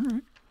 fine. All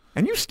right.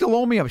 And you still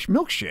owe me a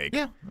milkshake.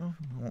 Yeah.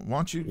 Why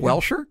don't you?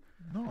 Welsher?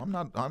 No, I'm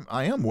not.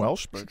 I am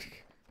Welsh, but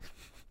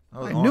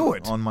I knew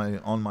it on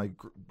my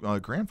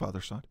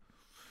grandfather's side.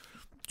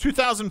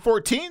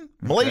 2014,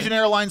 Malaysian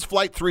Airlines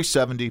Flight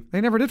 370.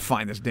 They never did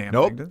find this damn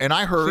thing. Nope. And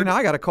I heard. See, now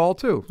I got a call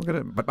too. Look at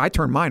it. But I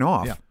turned mine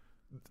off. Yeah.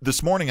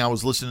 This morning I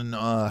was listening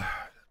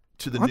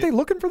to the. Aren't they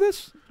looking for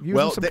this?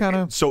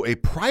 So a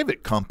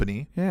private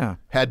company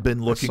had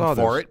been looking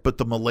for it, but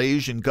the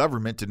Malaysian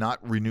government did not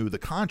renew the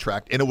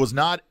contract, and it was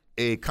not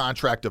a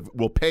contract of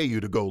we'll pay you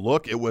to go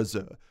look. It was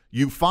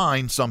you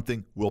find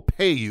something, we'll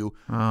pay you.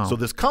 Oh. So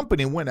this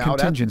company went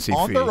out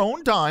on their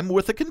own dime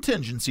with a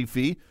contingency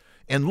fee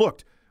and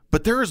looked.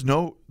 But there's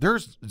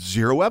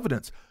zero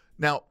evidence.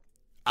 Now,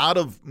 out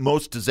of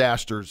most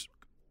disasters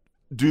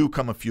do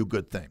come a few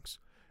good things.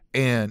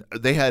 And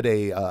they had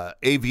a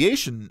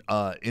aviation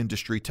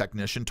industry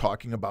technician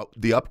talking about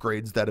the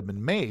upgrades that have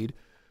been made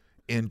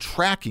in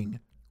tracking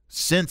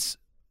since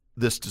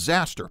this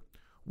disaster,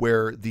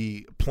 where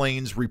the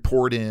planes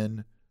report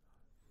in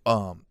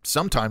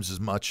sometimes as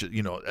much,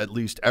 at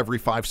least every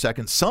 5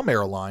 seconds. Some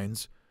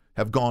airlines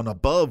have gone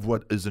above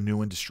what is a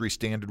new industry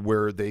standard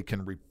where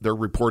they're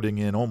reporting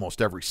in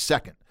almost every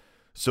second,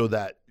 so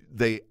that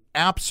they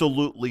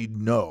absolutely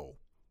know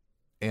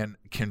and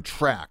can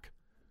track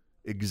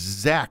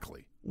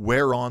exactly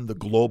where on the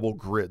global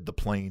grid the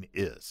plane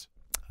is.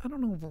 I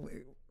don't know.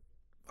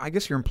 I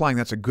guess you're implying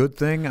that's a good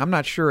thing. I'm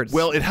not sure. It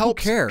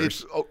helps. Who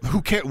cares?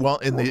 Who cares? Well,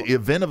 in the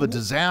event of a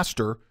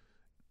disaster,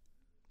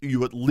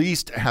 you at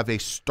least have a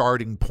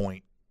starting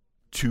point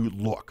to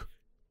look.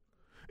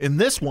 In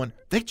this one,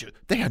 they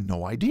had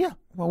no idea.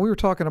 Well, we were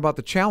talking about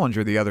the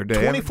Challenger the other day.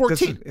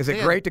 2014. Is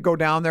it great to go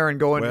down there and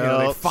go and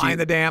they find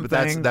the damn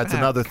thing? That's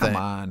another thing. Come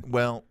on.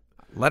 Well,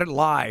 let it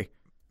lie.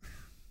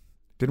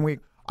 Didn't we?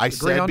 I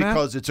said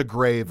because it's a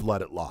grave,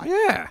 let it lie.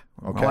 Yeah.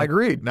 Okay. Well, I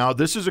agreed. Now,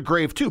 this is a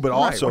grave too, but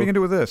also, what are you going to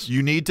do with this?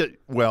 You need to.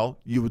 Well,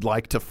 you would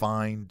like to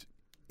find.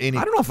 I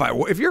don't know if I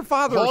would. If your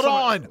father. Hold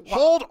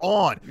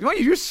on.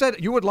 You just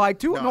said you would like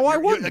to. No, I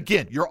wouldn't.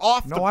 You're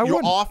off.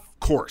 You're off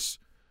course.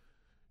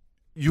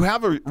 You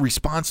have a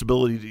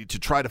responsibility to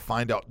try to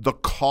find out the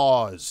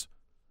cause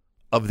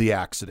of the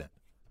accident.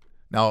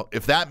 Now,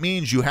 if that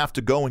means you have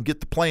to go and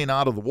get the plane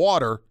out of the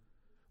water,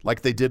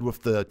 like they did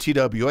with the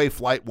TWA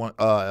Flight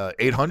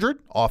 800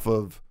 off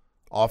of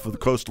off of the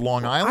coast of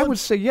Long Island? I would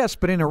say yes,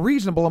 but in a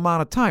reasonable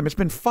amount of time. It's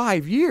been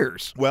 5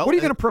 years. Well, what are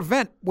you going to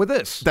prevent with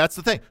this? That's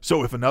the thing.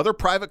 So if another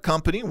private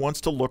company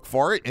wants to look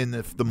for it, and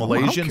if the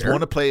Malaysians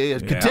want to pay a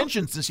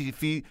contingency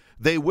fee,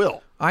 they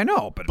will. I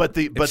know, but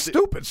it's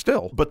stupid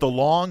still. But the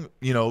long,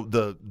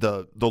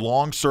 the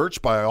long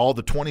search by all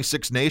the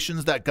 26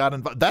 nations that got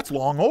involved, that's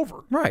long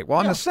over. Right. Well,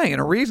 I'm just saying, in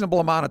a reasonable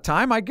amount of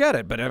time, I get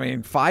it. But I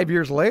mean, 5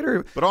 years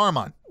later. But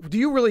Armand, do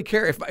you really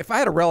care? If I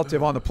had a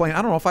relative on the plane,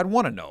 I don't know if I'd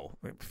want to know.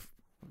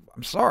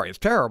 I'm sorry, it's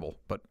terrible,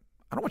 but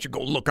I don't want you to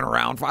go looking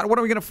around. What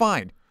are we going to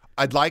find?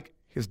 I'd like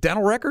his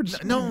dental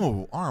records.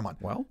 No, Armand.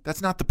 Well,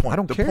 that's not the point. I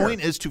don't care. The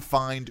point is to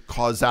find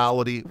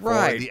causality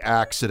for the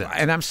accident.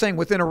 And I'm saying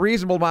within a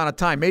reasonable amount of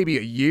time, maybe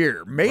a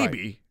year,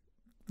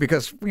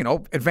 because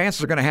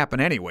advances are going to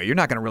happen anyway. You're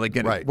not going to really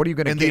get it. What are you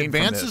going to gain from this? And the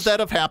advances that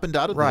have happened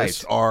out of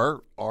this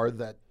are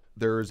that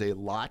there is a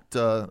lot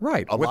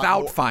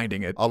without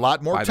finding it. A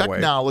lot more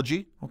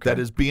technology that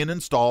is being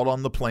installed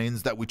on the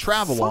planes that we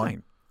travel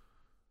on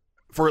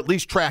for at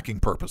least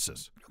tracking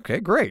purposes. Okay,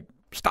 great.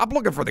 Stop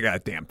looking for the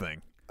goddamn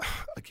thing.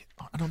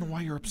 I don't know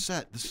why you're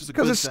upset. This is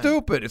because it's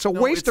stupid. It's a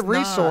waste of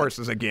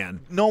resources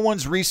again. No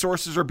one's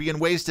resources are being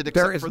wasted.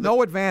 There is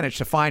no advantage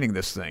to finding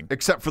this thing.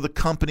 Except for the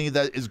company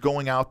that is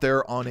going out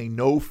there on a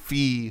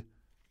no-fee.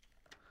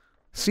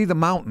 See the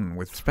Mountain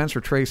with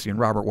Spencer Tracy and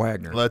Robert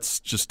Wagner. Let's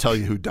just tell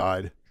you who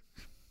died.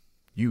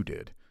 You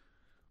did.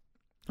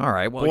 All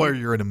right. Well, boy,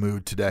 you're in a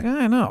mood today. Yeah,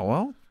 I know.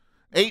 Well,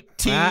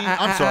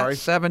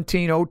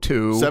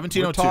 1702.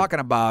 1702. We're talking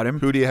about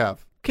him. Who do you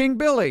have? King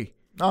Billy.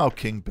 Oh,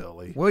 King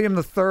Billy. William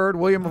III,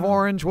 William of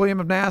Orange, William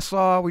of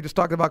Nassau. We just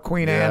talked about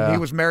Queen Anne. He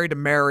was married to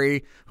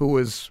Mary, who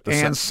was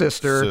Anne's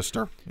sister.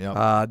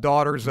 Yeah.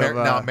 Daughters of...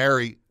 now,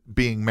 Mary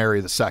being Mary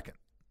II.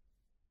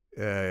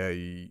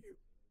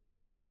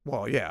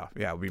 Well, yeah.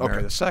 It would be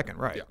Mary II,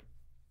 right. Yeah.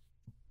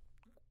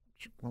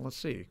 Well, let's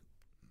see.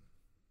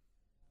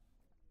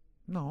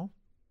 No.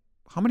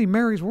 How many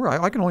Marys were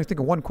I can only think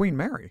of one Queen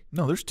Mary.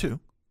 No, there's two.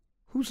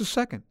 Who's the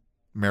second?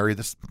 Mary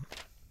the...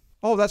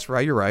 Oh, that's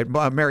right. You're right.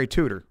 Mary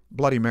Tudor.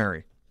 Bloody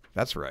Mary.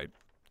 That's right.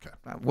 Okay.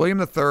 William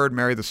III,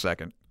 Mary II.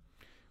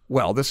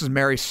 Well, this is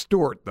Mary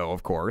Stuart, though,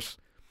 of course.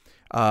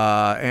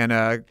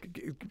 And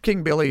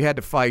King Billy had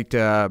to fight.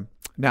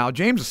 Now,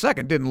 James II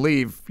didn't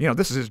leave.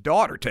 This is his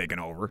daughter taking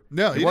over.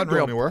 No, he didn't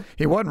go anywhere.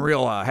 He wasn't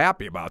real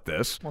happy about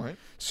this. All right.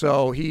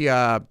 So he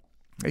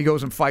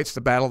goes and fights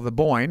the Battle of the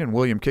Boyne, and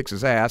William kicks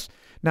his ass.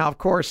 Now, of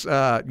course,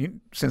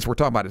 since we're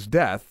talking about his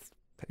death,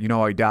 you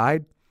know how he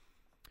died?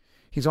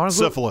 He's on his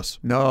syphilis.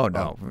 No.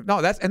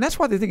 That's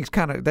why they think he's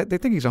they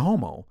think he's a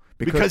homo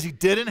because he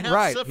didn't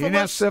have syphilis. He didn't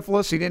have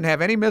syphilis. He didn't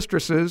have any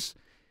mistresses,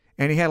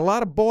 and he had a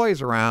lot of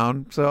boys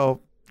around.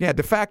 So yeah,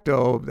 de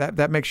facto,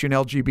 that makes you an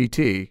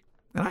LGBT,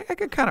 and I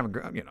can kind of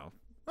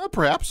well,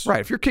 perhaps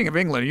right. If you're king of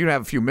England, and you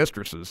have a few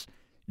mistresses,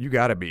 you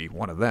got to be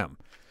one of them.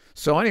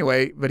 So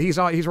anyway, but he's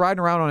riding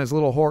around on his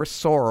little horse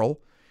Sorrel,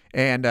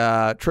 and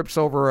trips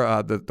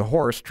over the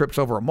horse trips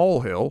over a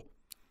molehill.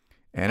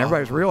 And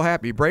everybody's real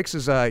happy. He breaks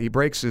his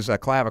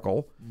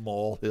clavicle.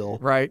 Molehill.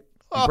 Right.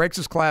 He breaks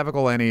his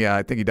clavicle, and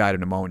I think he died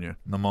of pneumonia.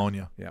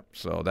 Yep.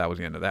 So that was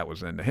the end of that. Was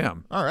the end of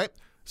him. All right.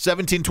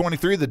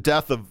 1723, the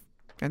death of.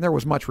 And there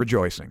was much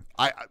rejoicing.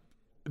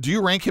 Do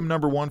you rank him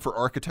number one for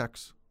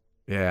architects?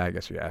 Yeah, I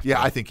guess you have to. Yeah,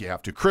 I think you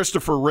have to.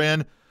 Christopher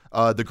Wren,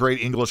 the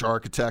great English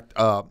architect,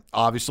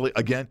 obviously,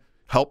 again,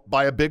 helped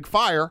by a big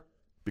fire.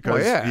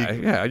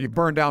 Because you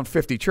burned down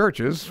 50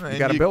 churches. You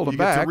got to build them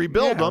back. You get to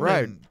rebuild them.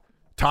 Right. And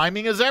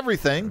timing is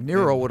everything.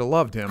 Nero would have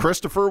loved him.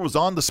 Christopher was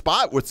on the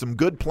spot with some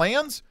good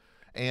plans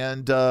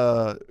and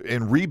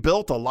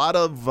rebuilt a lot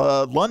of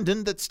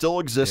London that still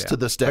exists to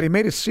this day. But he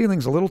made his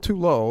ceilings a little too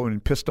low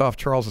and pissed off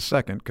Charles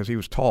II because he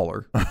was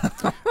taller.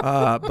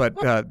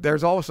 But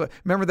there's also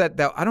remember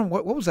that I don't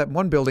what was that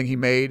one building he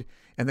made,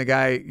 and the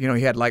guy he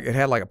had it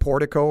had like a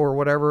portico or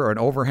whatever or an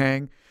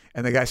overhang,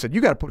 and the guy said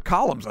you got to put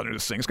columns under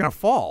this thing, it's going to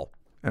fall.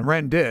 And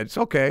Wren did. It's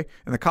okay.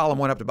 And the column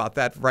went up to about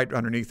that right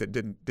underneath it.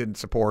 Didn't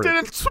support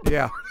it.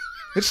 Yeah.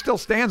 It still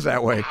stands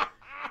that way.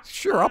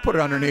 Sure, I'll put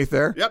it underneath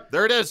there. Yep,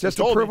 there it is. Just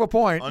to prove a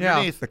point.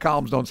 Underneath. Yeah, the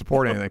columns don't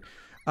support anything.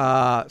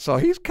 So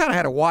he's kind of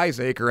had a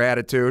wiseacre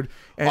attitude.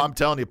 And, I'm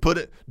telling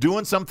you,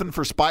 doing something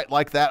for spite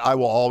like that, I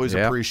will always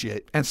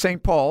appreciate. And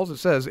St. Paul's, it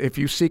says, if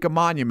you seek a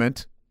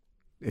monument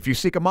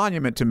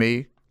to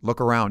me, look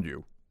around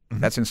you.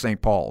 Mm-hmm. That's in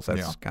St. Paul's.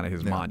 That's kind of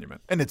his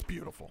monument. And it's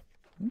beautiful.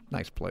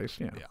 Nice place,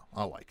 yeah. Yeah,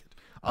 I like it.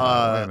 Wait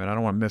a minute, I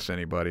don't want to miss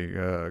anybody.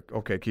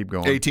 Okay, keep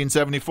going.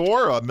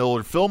 1874,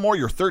 Millard Fillmore,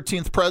 your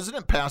 13th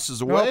president,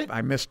 passes away. Nope,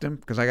 I missed him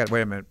because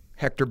wait a minute.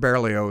 Hector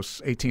Berlioz,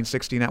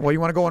 1869. Well,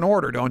 you want to go in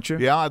order, don't you?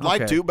 Yeah, I'd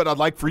like to, but I'd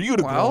like for you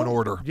to go in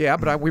order. Yeah,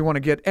 but we want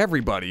to get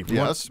everybody.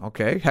 Yes.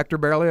 Okay, Hector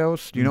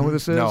Berlioz. Do you know who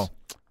this is? No.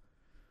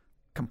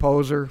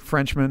 Composer,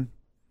 Frenchman.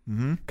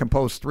 Mm-hmm.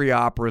 Composed 3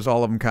 operas.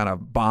 All of them kind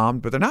of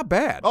bombed, but they're not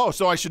bad. Oh,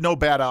 so I should know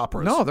bad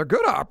operas. No, they're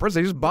good operas.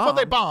 They just bombed. Well,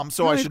 they bombed,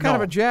 so I should know.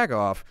 Kind of a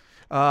jag-off.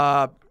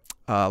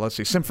 Let's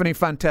see. Symphonie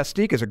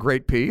Fantastique is a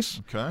great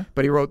piece. Okay.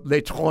 But he wrote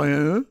Les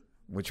Troyens,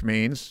 which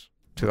means,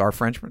 to our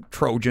Frenchmen,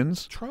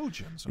 Trojans.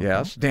 Trojans. Okay.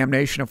 Yes.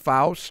 Damnation of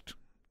Faust.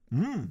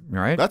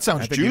 Right? That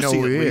sounds I think juicy,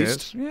 you know who at he least.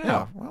 is.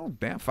 Yeah. Well,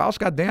 damn, Faust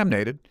got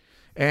damnated.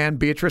 And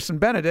Beatrice and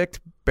Benedict,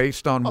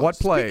 based on what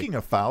play? Speaking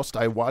of Faust,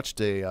 I watched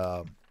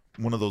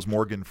one of those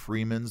Morgan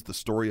Freeman's The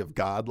Story of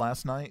God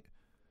last night,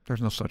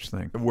 There's no such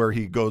thing. where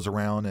he goes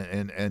around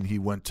and he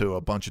went to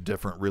a bunch of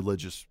different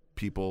religious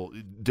people,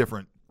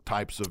 different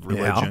types of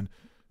religion,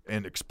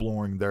 and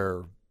exploring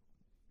their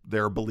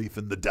belief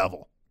in the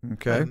devil.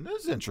 Okay. And it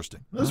was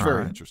interesting. It was All very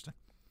right. interesting.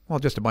 Well,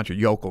 just a bunch of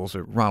yokels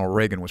that Ronald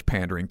Reagan was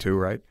pandering to,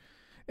 right?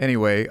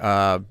 Anyway,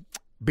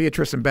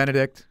 Beatrice and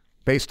Benedict,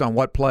 based on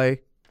what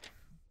play?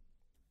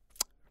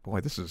 Boy,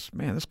 this is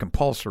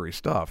compulsory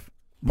stuff.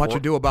 Much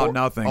Ado About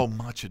Nothing. Oh,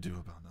 Much Ado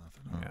About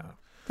Nothing. Oh.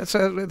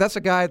 Yeah. That's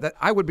a guy that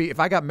I would be if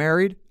I got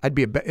married. I'd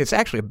be it's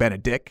actually a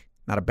Benedict,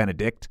 not a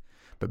Benedict,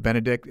 but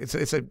Benedict.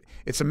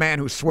 It's a man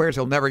who swears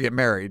he'll never get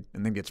married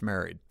and then gets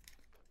married.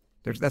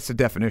 That's the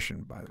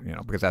definition,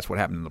 because that's what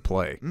happened in the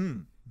play.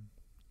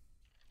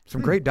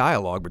 Some great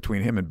dialogue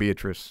between him and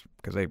Beatrice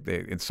because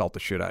they insult the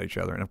shit out of each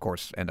other and, of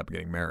course, end up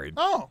getting married.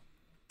 Oh.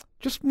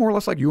 Just more or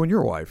less like you and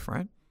your wife,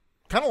 right?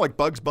 Kind of like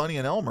Bugs Bunny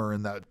and Elmer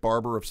in that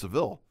Barber of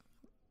Seville.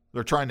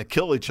 They're trying to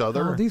kill each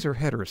other. Oh, these are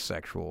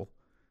heterosexual.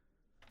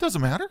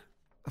 Doesn't matter.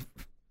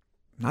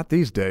 Not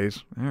these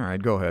days. All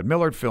right, go ahead.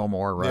 Millard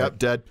Fillmore, right? Yep,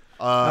 dead.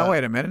 Now,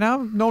 wait a minute. Now,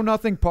 Know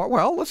Nothing part.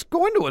 Well, let's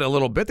go into it a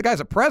little bit. The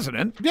guy's a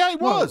president. Yeah, he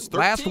was.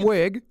 Last 13th.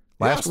 wig.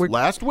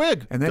 Last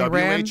wig. And then he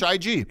ran.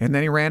 WHIG. And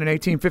then he ran in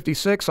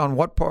 1856 on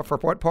for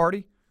what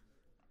party?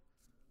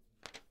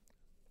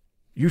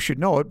 You should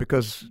know it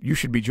because you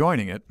should be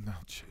joining it. Oh,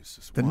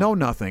 Jesus. The What? Know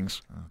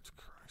Nothings. Oh,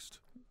 Christ.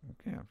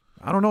 Yeah,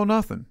 I don't know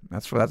nothing.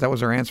 That was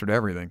their answer to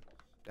everything.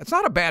 It's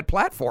not a bad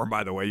platform,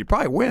 by the way. You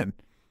probably win,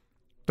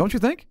 don't you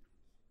think?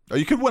 Oh,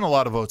 you could win a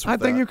lot of votes with I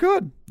think that. you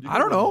could. I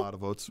don't win know. A lot of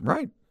votes.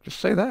 Right. Just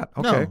say that.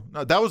 Okay.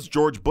 No, that was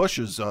George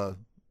Bush's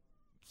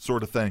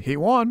sort of thing. He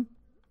won.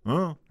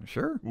 Oh.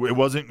 Sure. It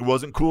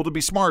wasn't cool to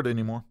be smart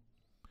anymore.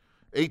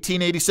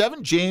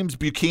 1887, James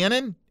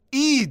Buchanan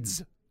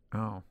Eads.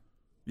 Oh.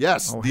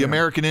 Yes, the him.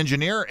 American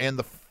engineer and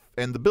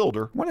the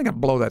builder When are they going to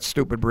blow that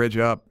stupid bridge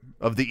up?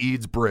 of the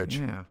Eads Bridge.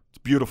 Yeah. It's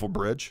a beautiful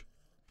bridge.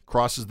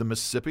 Crosses the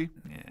Mississippi.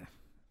 Yeah.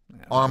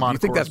 Armand, You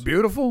think of course- that's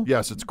beautiful?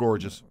 Yes, it's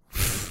gorgeous.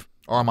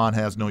 Armand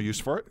has no use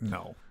for it.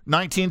 No.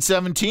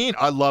 1917,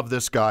 I love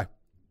this guy.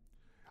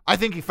 I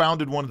think he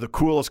founded one of the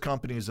coolest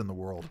companies in the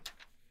world.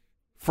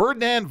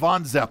 Ferdinand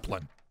von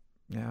Zeppelin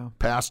Yeah.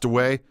 passed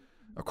away.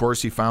 Of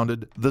course, he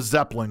founded the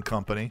Zeppelin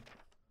Company,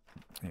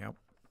 Yep.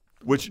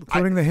 which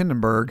Including the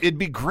Hindenburg. it'd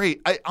be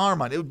great.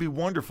 Armand, it would be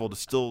wonderful to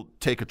still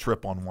take a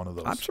trip on one of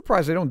those. I'm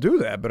surprised they don't do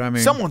that, but I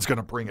mean, Someone's going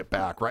to bring it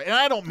back, right? And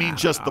I don't mean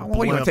just the well, you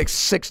blimp. want to take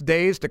 6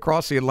 days to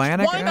cross the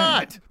Atlantic? Why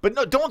not? But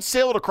no, don't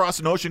sail it across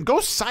an ocean. Go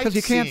sightseeing. Because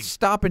you can't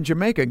stop in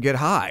Jamaica and get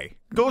high.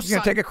 Go You're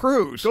going to take a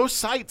cruise. Go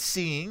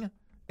sightseeing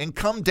and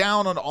come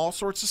down on all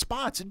sorts of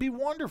spots. It'd be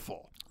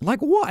wonderful. Like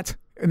what?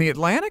 In the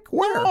Atlantic?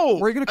 Where? No,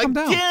 Where are you going to come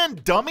down?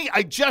 Again, dummy,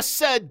 I just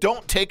said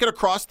don't take it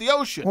across the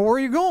ocean. Well, where are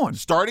you going?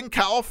 Start in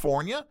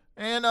California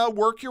and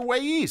work your way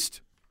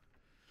east.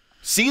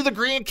 See the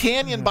Grand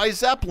Canyon by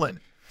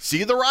Zeppelin.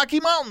 See the Rocky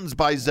Mountains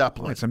by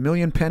Zeppelin. It's a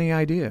million penny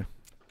idea.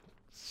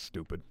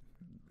 Stupid.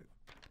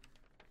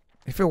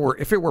 If it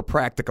were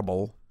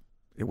practicable,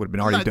 it would have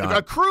been already done.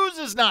 A cruise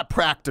is not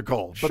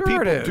practical, Sure but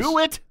people it is. do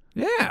it.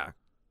 Yeah.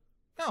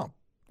 No.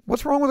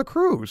 What's wrong with a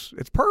cruise?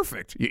 It's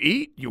perfect. You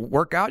eat, you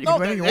work out, you No,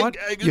 can do anything you want.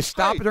 it's You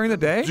stop great. during the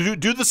day.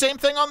 Do the same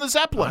thing on the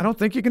Zeppelin. I don't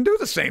think you can do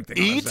the same thing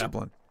on Eat. a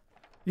Zeppelin.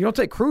 You don't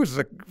take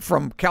cruises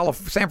from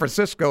San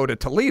Francisco to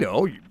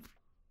Toledo.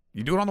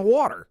 You do it on the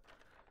water.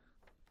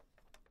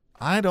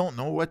 I don't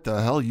know what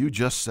the hell you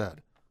just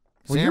said.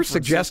 Well, San you're Francisco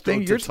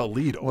suggesting to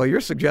Toledo. Well, you're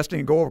suggesting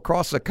you go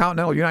across the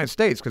continental United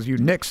States because you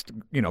nixed,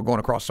 going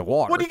across the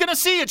water. What are you going to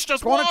see? It's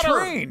just Go on water. a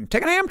train.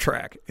 Take an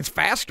Amtrak. It's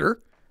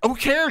faster. Who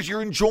cares?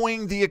 You're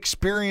enjoying the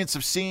experience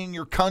of seeing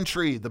your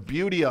country, the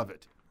beauty of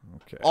it.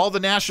 Okay. All the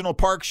national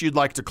parks you'd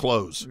like to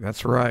close.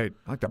 That's right.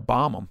 I like to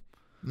bomb them.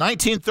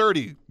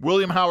 1930,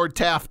 William Howard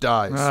Taft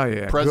dies. Oh,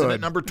 yeah. President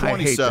good. number I hate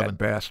 27. that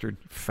bastard.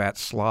 Fat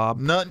slob.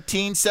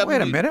 1970.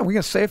 Wait a minute. Are we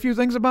going to say a few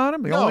things about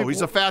him? No,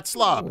 he's a fat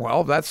slob.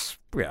 Well, that's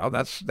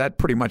that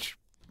pretty much,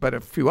 but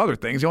a few other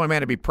things. The only man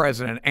to be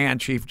president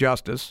and Chief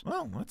Justice.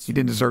 Well, that's He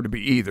didn't deserve to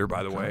be either,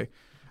 by the way.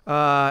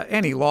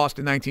 And he lost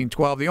in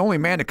 1912. The only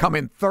man to come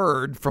in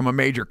third from a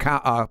major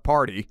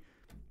party,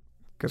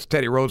 because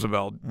Teddy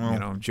Roosevelt,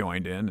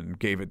 joined in and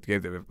gave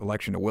the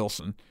election to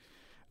Wilson.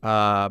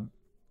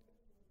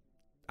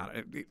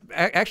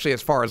 Actually,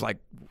 as far as like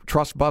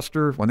trust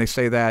buster, when they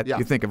say that, Yeah.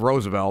 you think of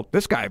Roosevelt.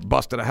 This guy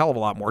busted a hell of a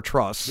lot more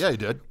trusts. Yeah, he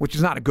did. Which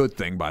is not a good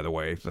thing, by the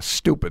way. It's a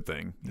stupid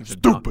thing. He's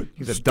Stupid.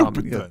 He's a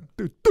Stupid dumb,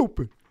 thing.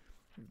 stupid,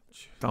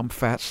 dumb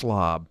fat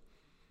slob.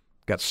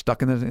 Got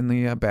stuck in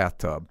the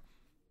bathtub.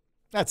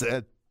 That's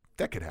it.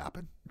 That could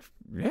happen.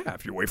 Yeah,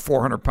 if you weigh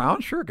 400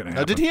 pounds, sure, it can happen.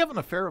 Now, did he have an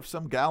affair with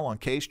some gal on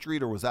K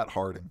Street, or was that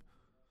Harding?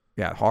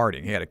 Yeah,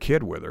 Harding. He had a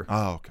kid with her.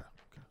 Oh, okay.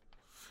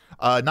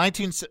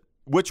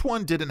 Which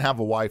one didn't have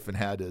a wife and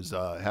had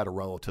a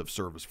relative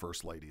serve as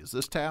first lady? Is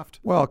this Taft?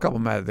 Well, a couple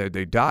of them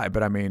they died,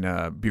 but I mean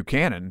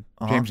Buchanan,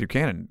 James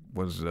Buchanan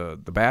was the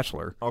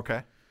bachelor.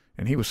 Okay.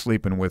 And he was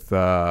sleeping with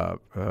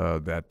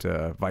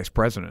that vice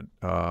president,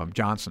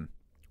 Johnson,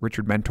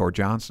 Richard Mentor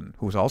Johnson,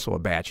 who was also a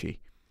batchy.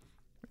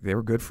 They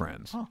were good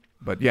friends. Huh.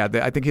 But, yeah,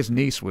 I think his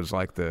niece was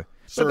like the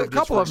served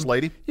as first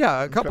lady?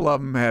 Yeah, a couple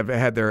of them have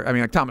had their – I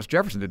mean, like Thomas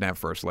Jefferson didn't have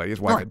first lady. His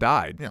wife had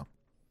died. Yeah.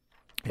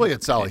 Well, he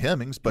had Sally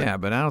Hemings, but – yeah,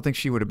 but I don't think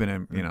she would have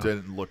been –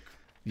 didn't look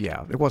 –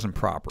 yeah, it wasn't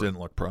proper. Didn't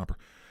look proper.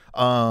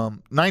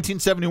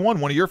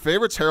 1971, one of your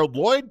favorites, Harold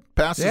Lloyd,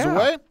 passes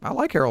away. I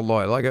like Harold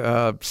Lloyd. I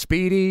like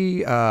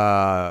Speedy,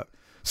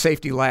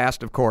 Safety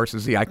Last, of course,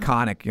 is the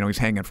iconic. He's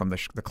hanging from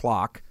the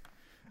clock.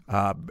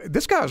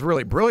 This guy was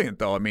really brilliant,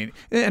 though. I mean,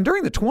 and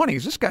during the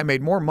 20s, this guy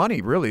made more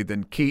money, really,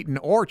 than Keaton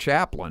or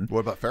Chaplin. What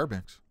about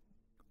Fairbanks?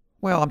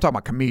 Well, I'm talking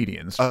about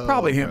comedians.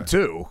 Probably him,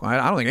 too. I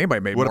don't think anybody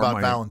made more money. What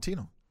about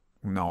Valentino?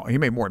 No, he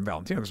made more than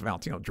Valentino because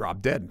Valentino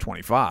dropped dead in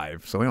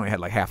 25, so he only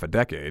had like half a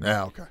decade.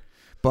 Yeah, okay.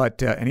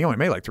 But and he only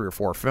made like 3 or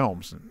 4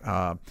 films.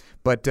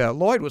 But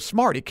Lloyd was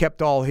smart. He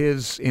kept all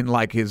his in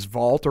like his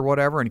vault or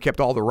whatever, and he kept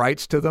all the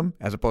rights to them,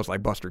 as opposed to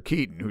like Buster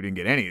Keaton, who didn't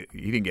get any.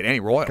 He didn't get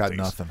any royalties. Got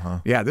nothing, huh?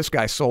 Yeah, this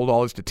guy sold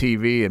all his to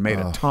TV and made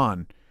a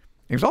ton.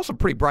 He was also a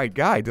pretty bright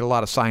guy. He did a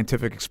lot of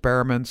scientific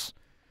experiments.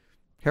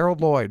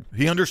 Harold Lloyd.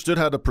 He understood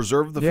how to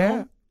preserve the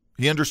film.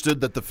 He understood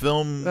that the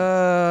film.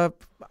 I'm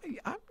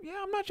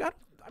not sure.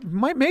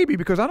 Maybe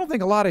because I don't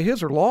think a lot of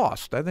his are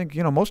lost. I think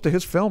most of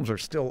his films are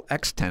still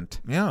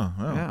extant.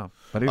 Yeah.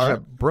 But he's a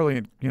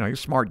brilliant. He's a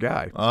smart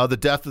guy. The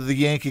death of the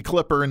Yankee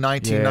Clipper in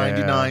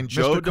 1999.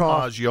 Joe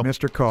DiMaggio.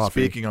 Mr. Coffee.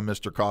 Speaking of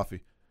Mr.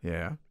 Coffee.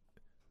 Yeah,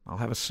 I'll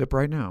have a sip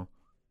right now.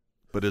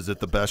 But is it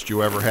the best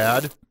you ever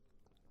had?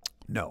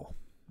 No,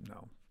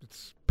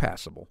 it's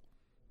passable.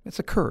 It's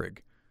a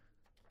Keurig.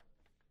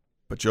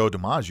 But Joe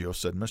DiMaggio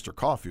said Mr.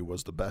 Coffee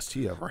was the best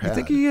he ever had.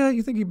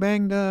 You think he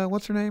banged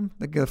what's her name?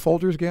 The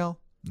Folgers gal?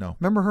 No.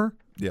 Remember her?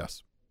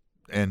 Yes.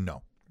 And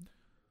no.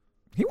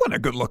 He wasn't a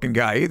good-looking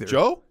guy either.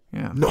 Joe?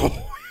 Yeah. No,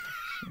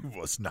 he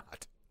was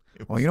not.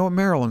 Well, you know what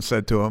Marilyn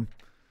said to him?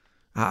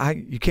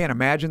 You can't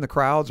imagine the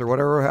crowds or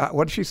whatever.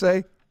 What did she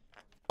say?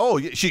 Oh,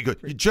 she goes,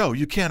 Joe,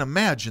 you can't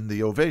imagine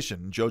the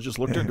ovation. And Joe just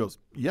looked at her and goes,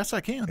 yes,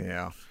 I can.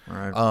 Yeah. All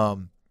right.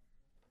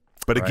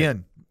 But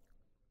again,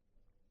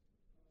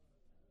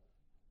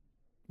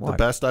 the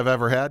best I've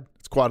ever had.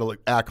 It's quite an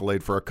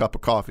accolade for a cup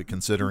of coffee,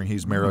 considering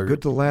he's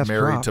married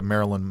to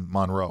Marilyn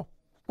Monroe.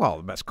 Well,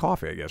 the best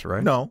coffee, I guess,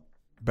 right? No.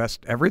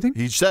 Best everything?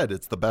 He said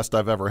it's the best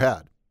I've ever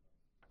had.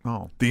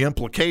 Oh. The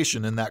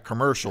implication in that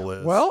commercial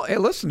is. Well, hey,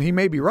 listen, he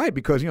may be right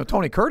because,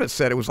 Tony Curtis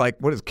said it was like,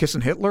 what is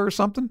kissing Hitler or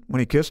something when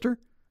he kissed her?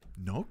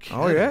 No kidding.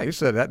 Oh, yeah. He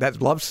said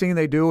that love scene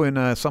they do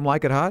in Some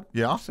Like It Hot?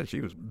 Yeah. He said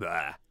she was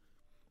blah.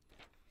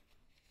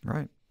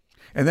 Right.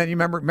 And then you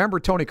remember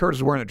Tony Curtis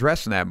was wearing a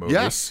dress in that movie.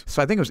 Yes.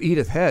 So I think it was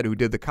Edith Head who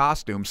did the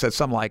costume, said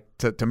something like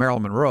to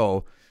Marilyn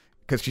Monroe,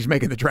 because she's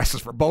making the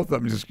dresses for both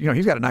of them. Just,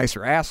 he's got a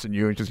nicer ass than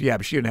you. And just, yeah,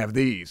 but she didn't have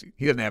these.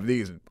 He doesn't have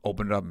these. And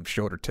opened it up and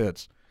showed her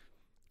tits,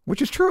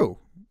 which is true.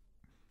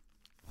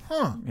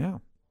 Huh. Yeah.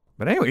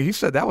 But anyway, he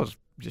said that was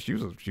just,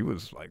 she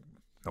was like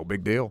no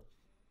big deal.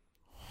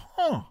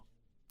 Huh.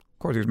 Of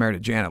course, he was married to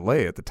Janet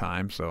Leigh at the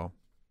time, so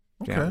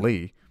Janet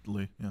Leigh.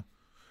 Yeah.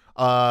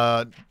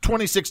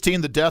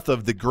 2016, the death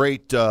of the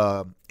great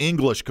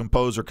English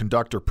composer,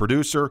 conductor,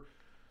 producer,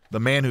 the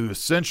man who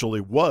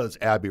essentially was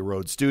Abbey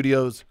Road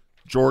Studios,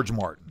 George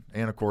Martin,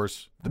 and of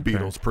course the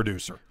Beatles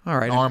producer. All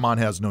right, Armand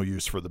has no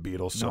use for the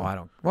Beatles. So. No, I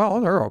don't. Well,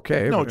 they're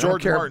okay. No,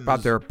 George George Martin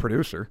about their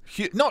producer.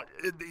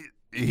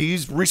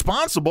 He's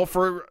responsible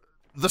for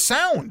the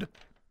sound.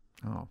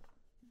 Oh,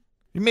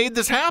 he made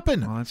this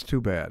happen. Well, that's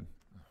too bad.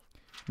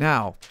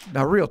 Now,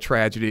 real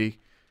tragedy.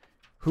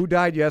 Who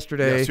died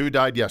yesterday? Yes, who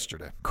died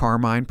yesterday?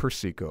 Carmine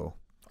Persico.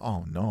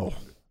 Oh, no.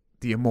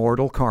 The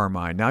immortal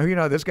Carmine.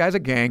 Now, this guy's a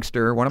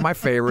gangster, one of my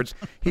favorites.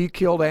 He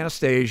killed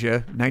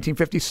Anastasia,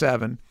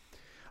 1957.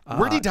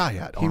 Where did he die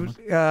at? He was,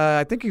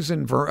 I think he's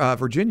in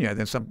Virginia.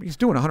 He's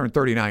doing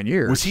 139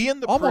 years. Was he in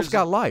the almost prison?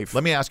 Got life?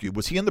 Let me ask you,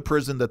 was he in the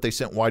prison that they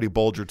sent Whitey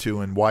Bulger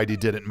to and Whitey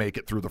didn't make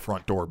it through the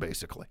front door,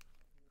 basically?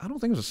 I don't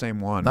think it was the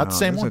same one. Not the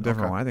same one? It's a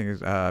different one. I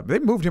think they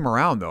moved him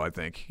around, though, I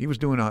think. He was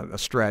doing a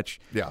stretch.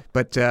 Yeah.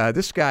 But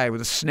this guy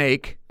was a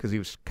snake because he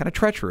was kind of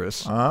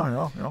treacherous.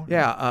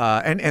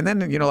 Yeah. And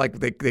then, like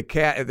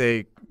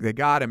they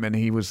got him and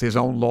he was his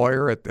own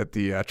lawyer at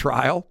the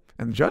trial.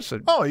 And the judge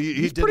said, "Oh,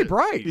 he's pretty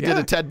bright. He did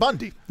a Ted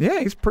Bundy.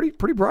 Yeah, he's pretty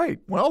bright.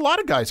 Well, a lot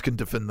of guys can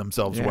defend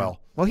themselves well.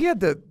 Well, he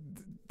had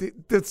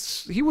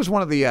he was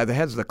one of the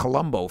heads of the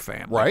Colombo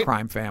family, right?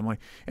 Crime family,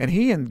 and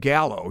he and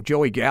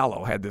Joey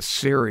Gallo, had this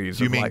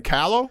series. You mean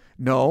Callow?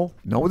 No,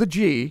 with a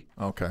G.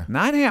 Okay,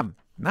 not him,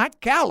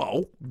 not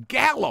Gallo.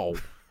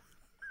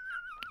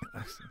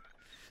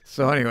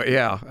 So anyway,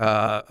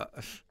 yeah.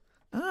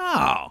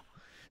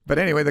 But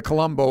anyway, the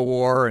Colombo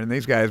War, and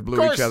these guys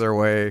blew each other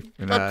away.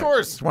 And, of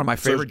course. It's one of my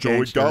favorite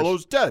gangsters. Joey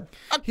Gallo's dead.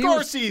 Of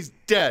course he's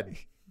dead.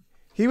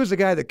 He was the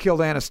guy that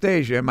killed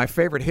Anastasia, my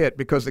favorite hit,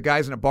 because the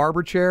guy's in a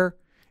barber chair,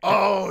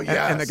 Oh,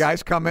 yes. And the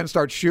guys come in and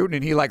start shooting,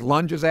 and he like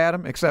lunges at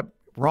him, except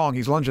wrong.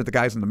 He's lunging at the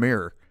guys in the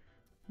mirror.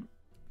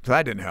 So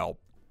that didn't help.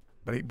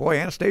 But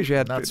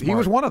Anastasia he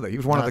was one of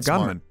the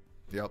gunmen.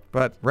 Yep.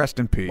 But rest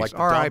in peace. Like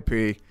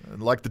R.I.P.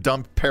 Like the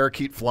dumb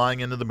parakeet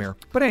flying into the mirror.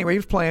 But anyway, he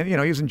was playing, he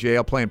was in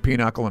jail playing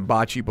pinochle and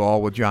bocce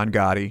ball with John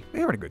Gotti. They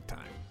were having a good time.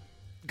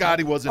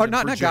 Gotti wasn't in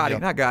Virginia.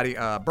 Not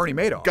Gotti, Bernie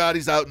Madoff.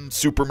 Gotti's out in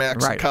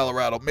Supermax in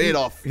Colorado.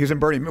 Madoff. He's in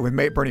Bernie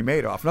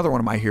Madoff, another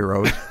one of my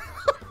heroes.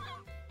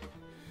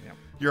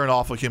 You're an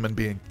awful human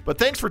being. But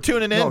thanks for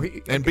tuning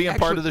in and being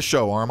part of the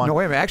show, Armand. No,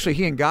 wait a minute. Actually,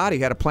 he and Gotti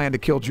had a plan to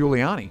kill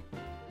Giuliani.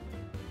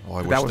 Oh,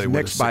 I wish they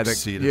would have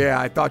succeeded. Yeah,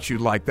 I thought you'd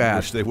like that. I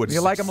wish they would have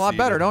You like him a lot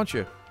better, don't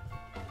you?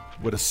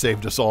 Would have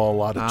saved us all a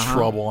lot of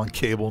trouble on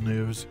cable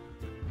news.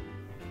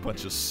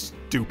 Bunch of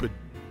stupid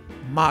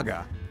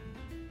MAGA.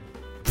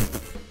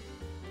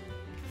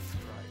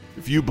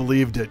 If you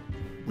believed it,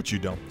 which you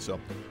don't. So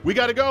we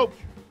got to go.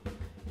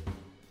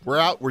 We're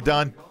out. We're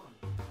done.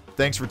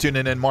 Thanks for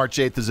tuning in. March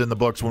 8th is in the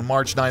books. When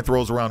March 9th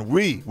rolls around,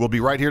 we will be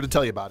right here to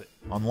tell you about it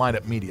on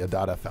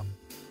lineupmedia.fm.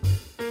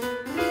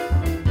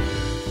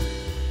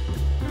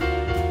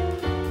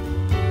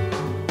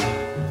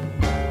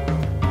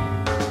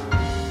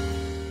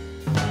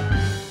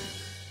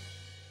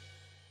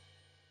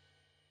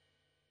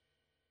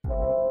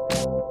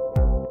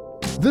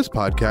 This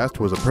podcast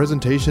was a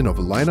presentation of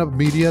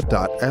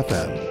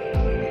lineupmedia.fm.